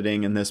the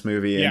editing in this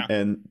movie. Yeah.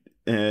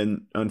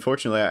 And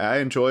unfortunately, I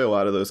enjoy a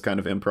lot of those kind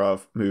of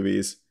improv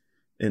movies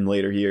in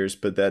later years,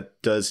 but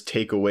that does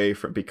take away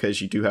from,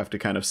 because you do have to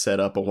kind of set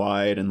up a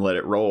wide and let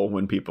it roll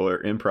when people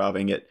are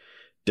improving, it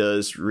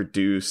does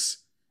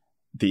reduce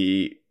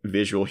the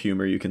visual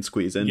humor you can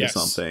squeeze into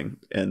something,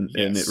 and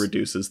it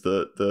reduces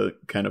the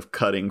kind of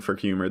cutting for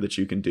humor that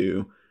you can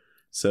do.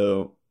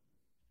 So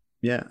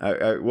yeah,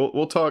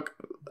 we'll talk.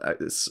 I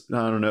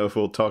don't know if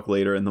we'll talk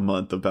later in the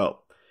month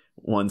about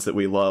ones that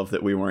we love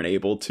that we weren't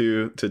able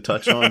to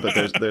touch on, but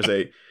there's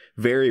a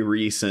very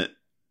recent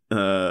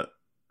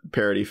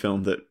parody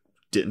film that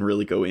didn't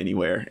really go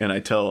anywhere, and I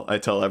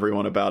tell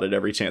everyone about it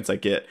every chance I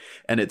get,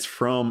 and it's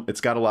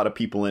got a lot of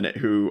people in it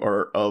who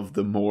are of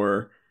the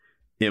more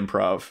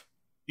improv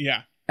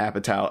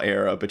Apatow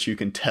era, but you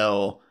can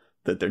tell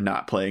that they're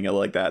not playing it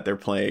like that. They're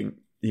playing,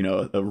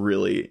 a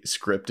really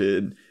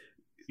scripted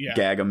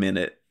gag a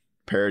minute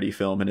parody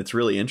film, and it's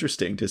really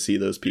interesting to see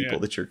those people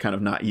that you're kind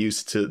of not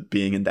used to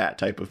being in that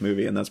type of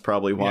movie, and that's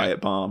probably why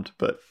it bombed.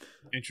 But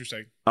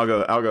interesting. I'll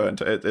go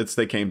into it. It's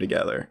They Came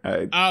Together.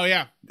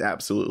 I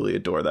absolutely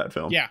adore that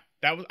film. Yeah,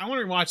 I want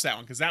to rewatch that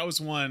one, because that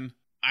was one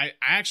I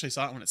actually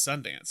saw it when at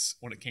Sundance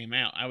when it came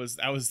out. I was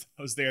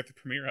there at the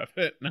premiere of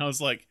it, and I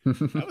was like,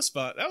 that was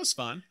fun. That was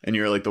fun. And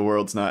you're like, the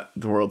world's not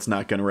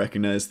going to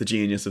recognize the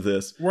genius of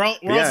this. World's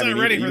not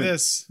ready for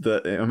this.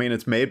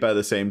 It's made by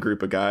the same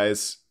group of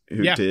guys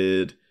who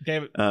did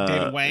David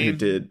Wayne,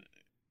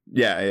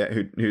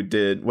 who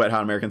did Wet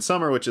Hot American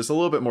Summer, which is a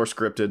little bit more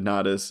scripted,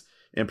 not as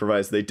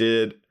improvised. They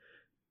did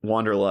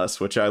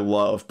Wanderlust, which I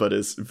love, but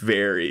is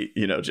very,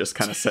 just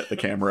kind of set the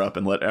camera up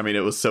and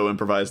it was so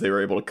improvised they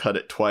were able to cut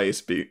it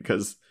twice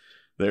because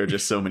there are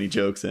just so many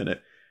jokes in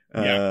it.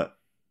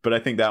 But I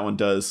think that one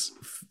does,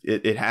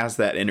 it has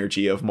that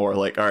energy of more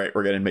like, all right,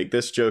 we're going to make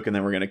this joke, and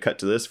then we're going to cut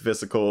to this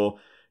physical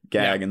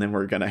gag, and then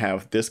we're going to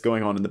have this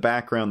going on in the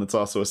background that's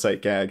also a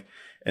sight gag.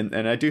 And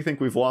I do think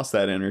we've lost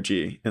that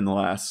energy in the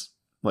last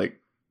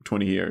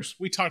 20 years.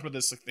 We talked about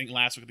this, I think,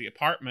 last week at The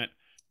Apartment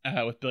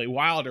with Billy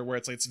Wilder, where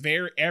it's like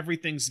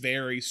everything's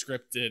very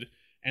scripted,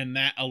 and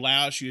that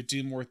allows you to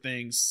do more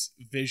things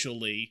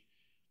visually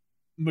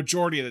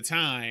majority of the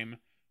time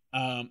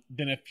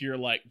than if you're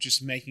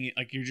just making it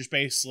you're just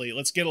basically,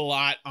 let's get a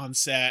lot on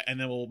set and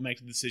then we'll make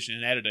the decision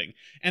in editing.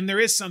 And there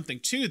is something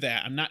to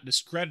that. I'm not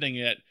discrediting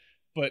it,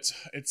 but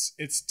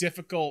it's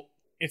difficult.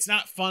 It's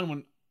not fun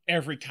when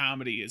every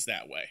comedy is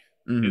that way.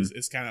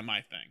 Is kind of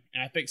my thing.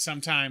 And I think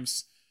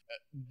sometimes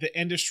the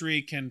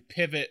industry can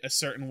pivot a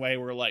certain way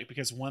where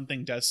because one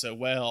thing does so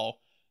well,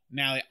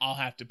 now they all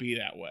have to be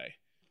that way.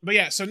 But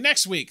yeah, so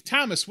next week,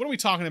 Thomas, what are we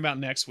talking about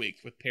next week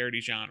with parody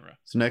genre?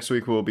 So next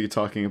week we'll be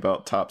talking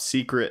about Top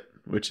Secret,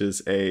 which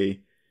is a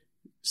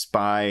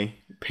spy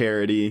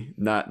parody,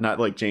 not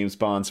like James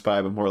Bond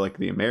spy, but more like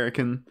the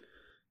American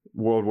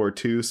World War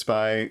II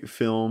spy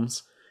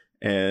films.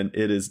 And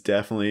it is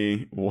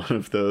definitely one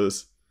of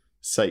those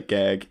sight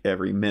gag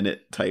every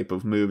minute type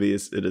of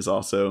movies. It is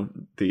also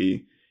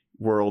the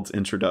world's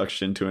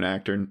introduction to an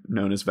actor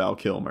known as Val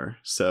Kilmer.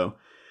 So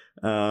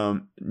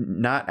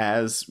not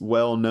as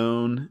well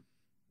known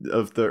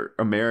of the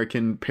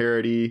American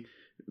parody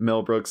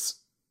Mel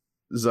Brooks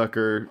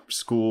Zucker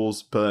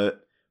schools,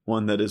 but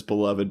one that is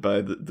beloved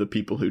by the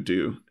people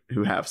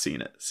who have seen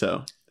it.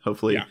 So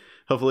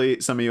hopefully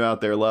some of you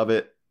out there love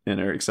it and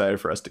are excited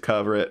for us to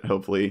cover it.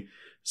 Hopefully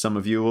some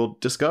of you will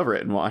discover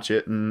it and watch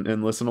it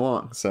and listen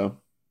along. So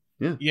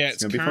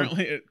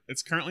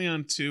it's currently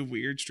on 2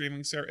 weird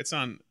streaming services. It's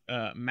on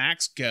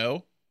Max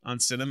Go on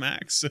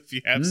Cinemax, if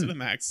you have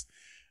Cinemax.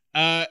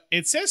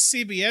 It says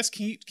CBS.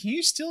 Can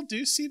you still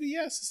do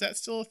CBS? Is that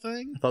still a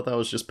thing? I thought that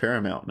was just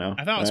Paramount now.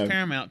 I thought it was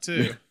Paramount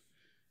too.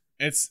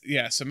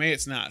 So maybe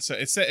it's not. So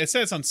it says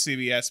it's on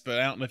CBS, but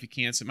I don't know if you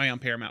can. So it might be on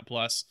Paramount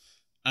Plus.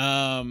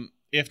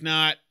 If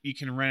not, you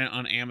can rent it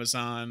on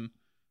Amazon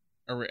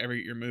or wherever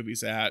you get your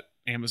movies at.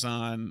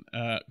 Amazon,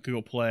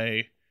 Google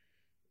Play,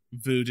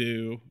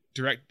 Vudu,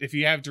 if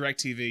you have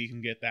DirecTV, you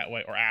can get it that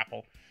way, or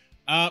Apple.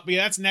 But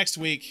yeah, that's next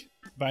week.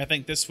 But I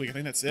think this week,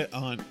 that's it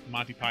on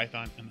Monty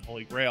Python and the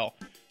Holy Grail.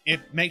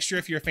 Make sure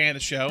if you're a fan of the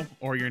show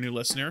or you're a new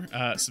listener,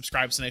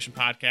 subscribe to the Nation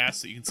Podcast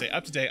so you can stay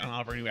up to date on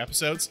all of our new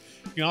episodes.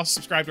 You can also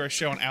subscribe to our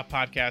show on Apple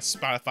Podcasts,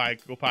 Spotify,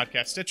 Google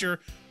Podcasts, Stitcher,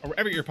 or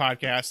wherever you get your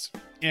podcasts.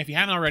 And if you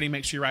haven't already,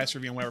 make sure you write us a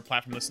review on whatever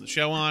platform you listen to the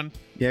show on.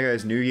 Yeah,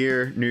 guys, new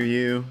year, new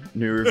you,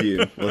 new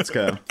review. Let's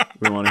go.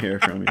 We want to hear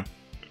from you.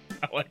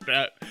 I like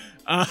that.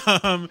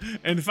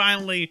 And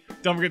finally,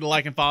 don't forget to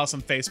like and follow us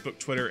on Facebook,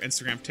 Twitter,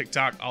 Instagram,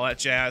 TikTok, all that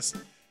jazz.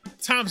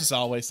 Thomas, as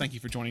always, thank you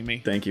for joining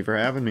me. Thank you for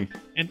having me.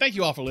 And thank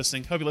you all for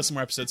listening. Hope you listen to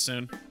more episodes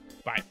soon.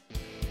 Bye.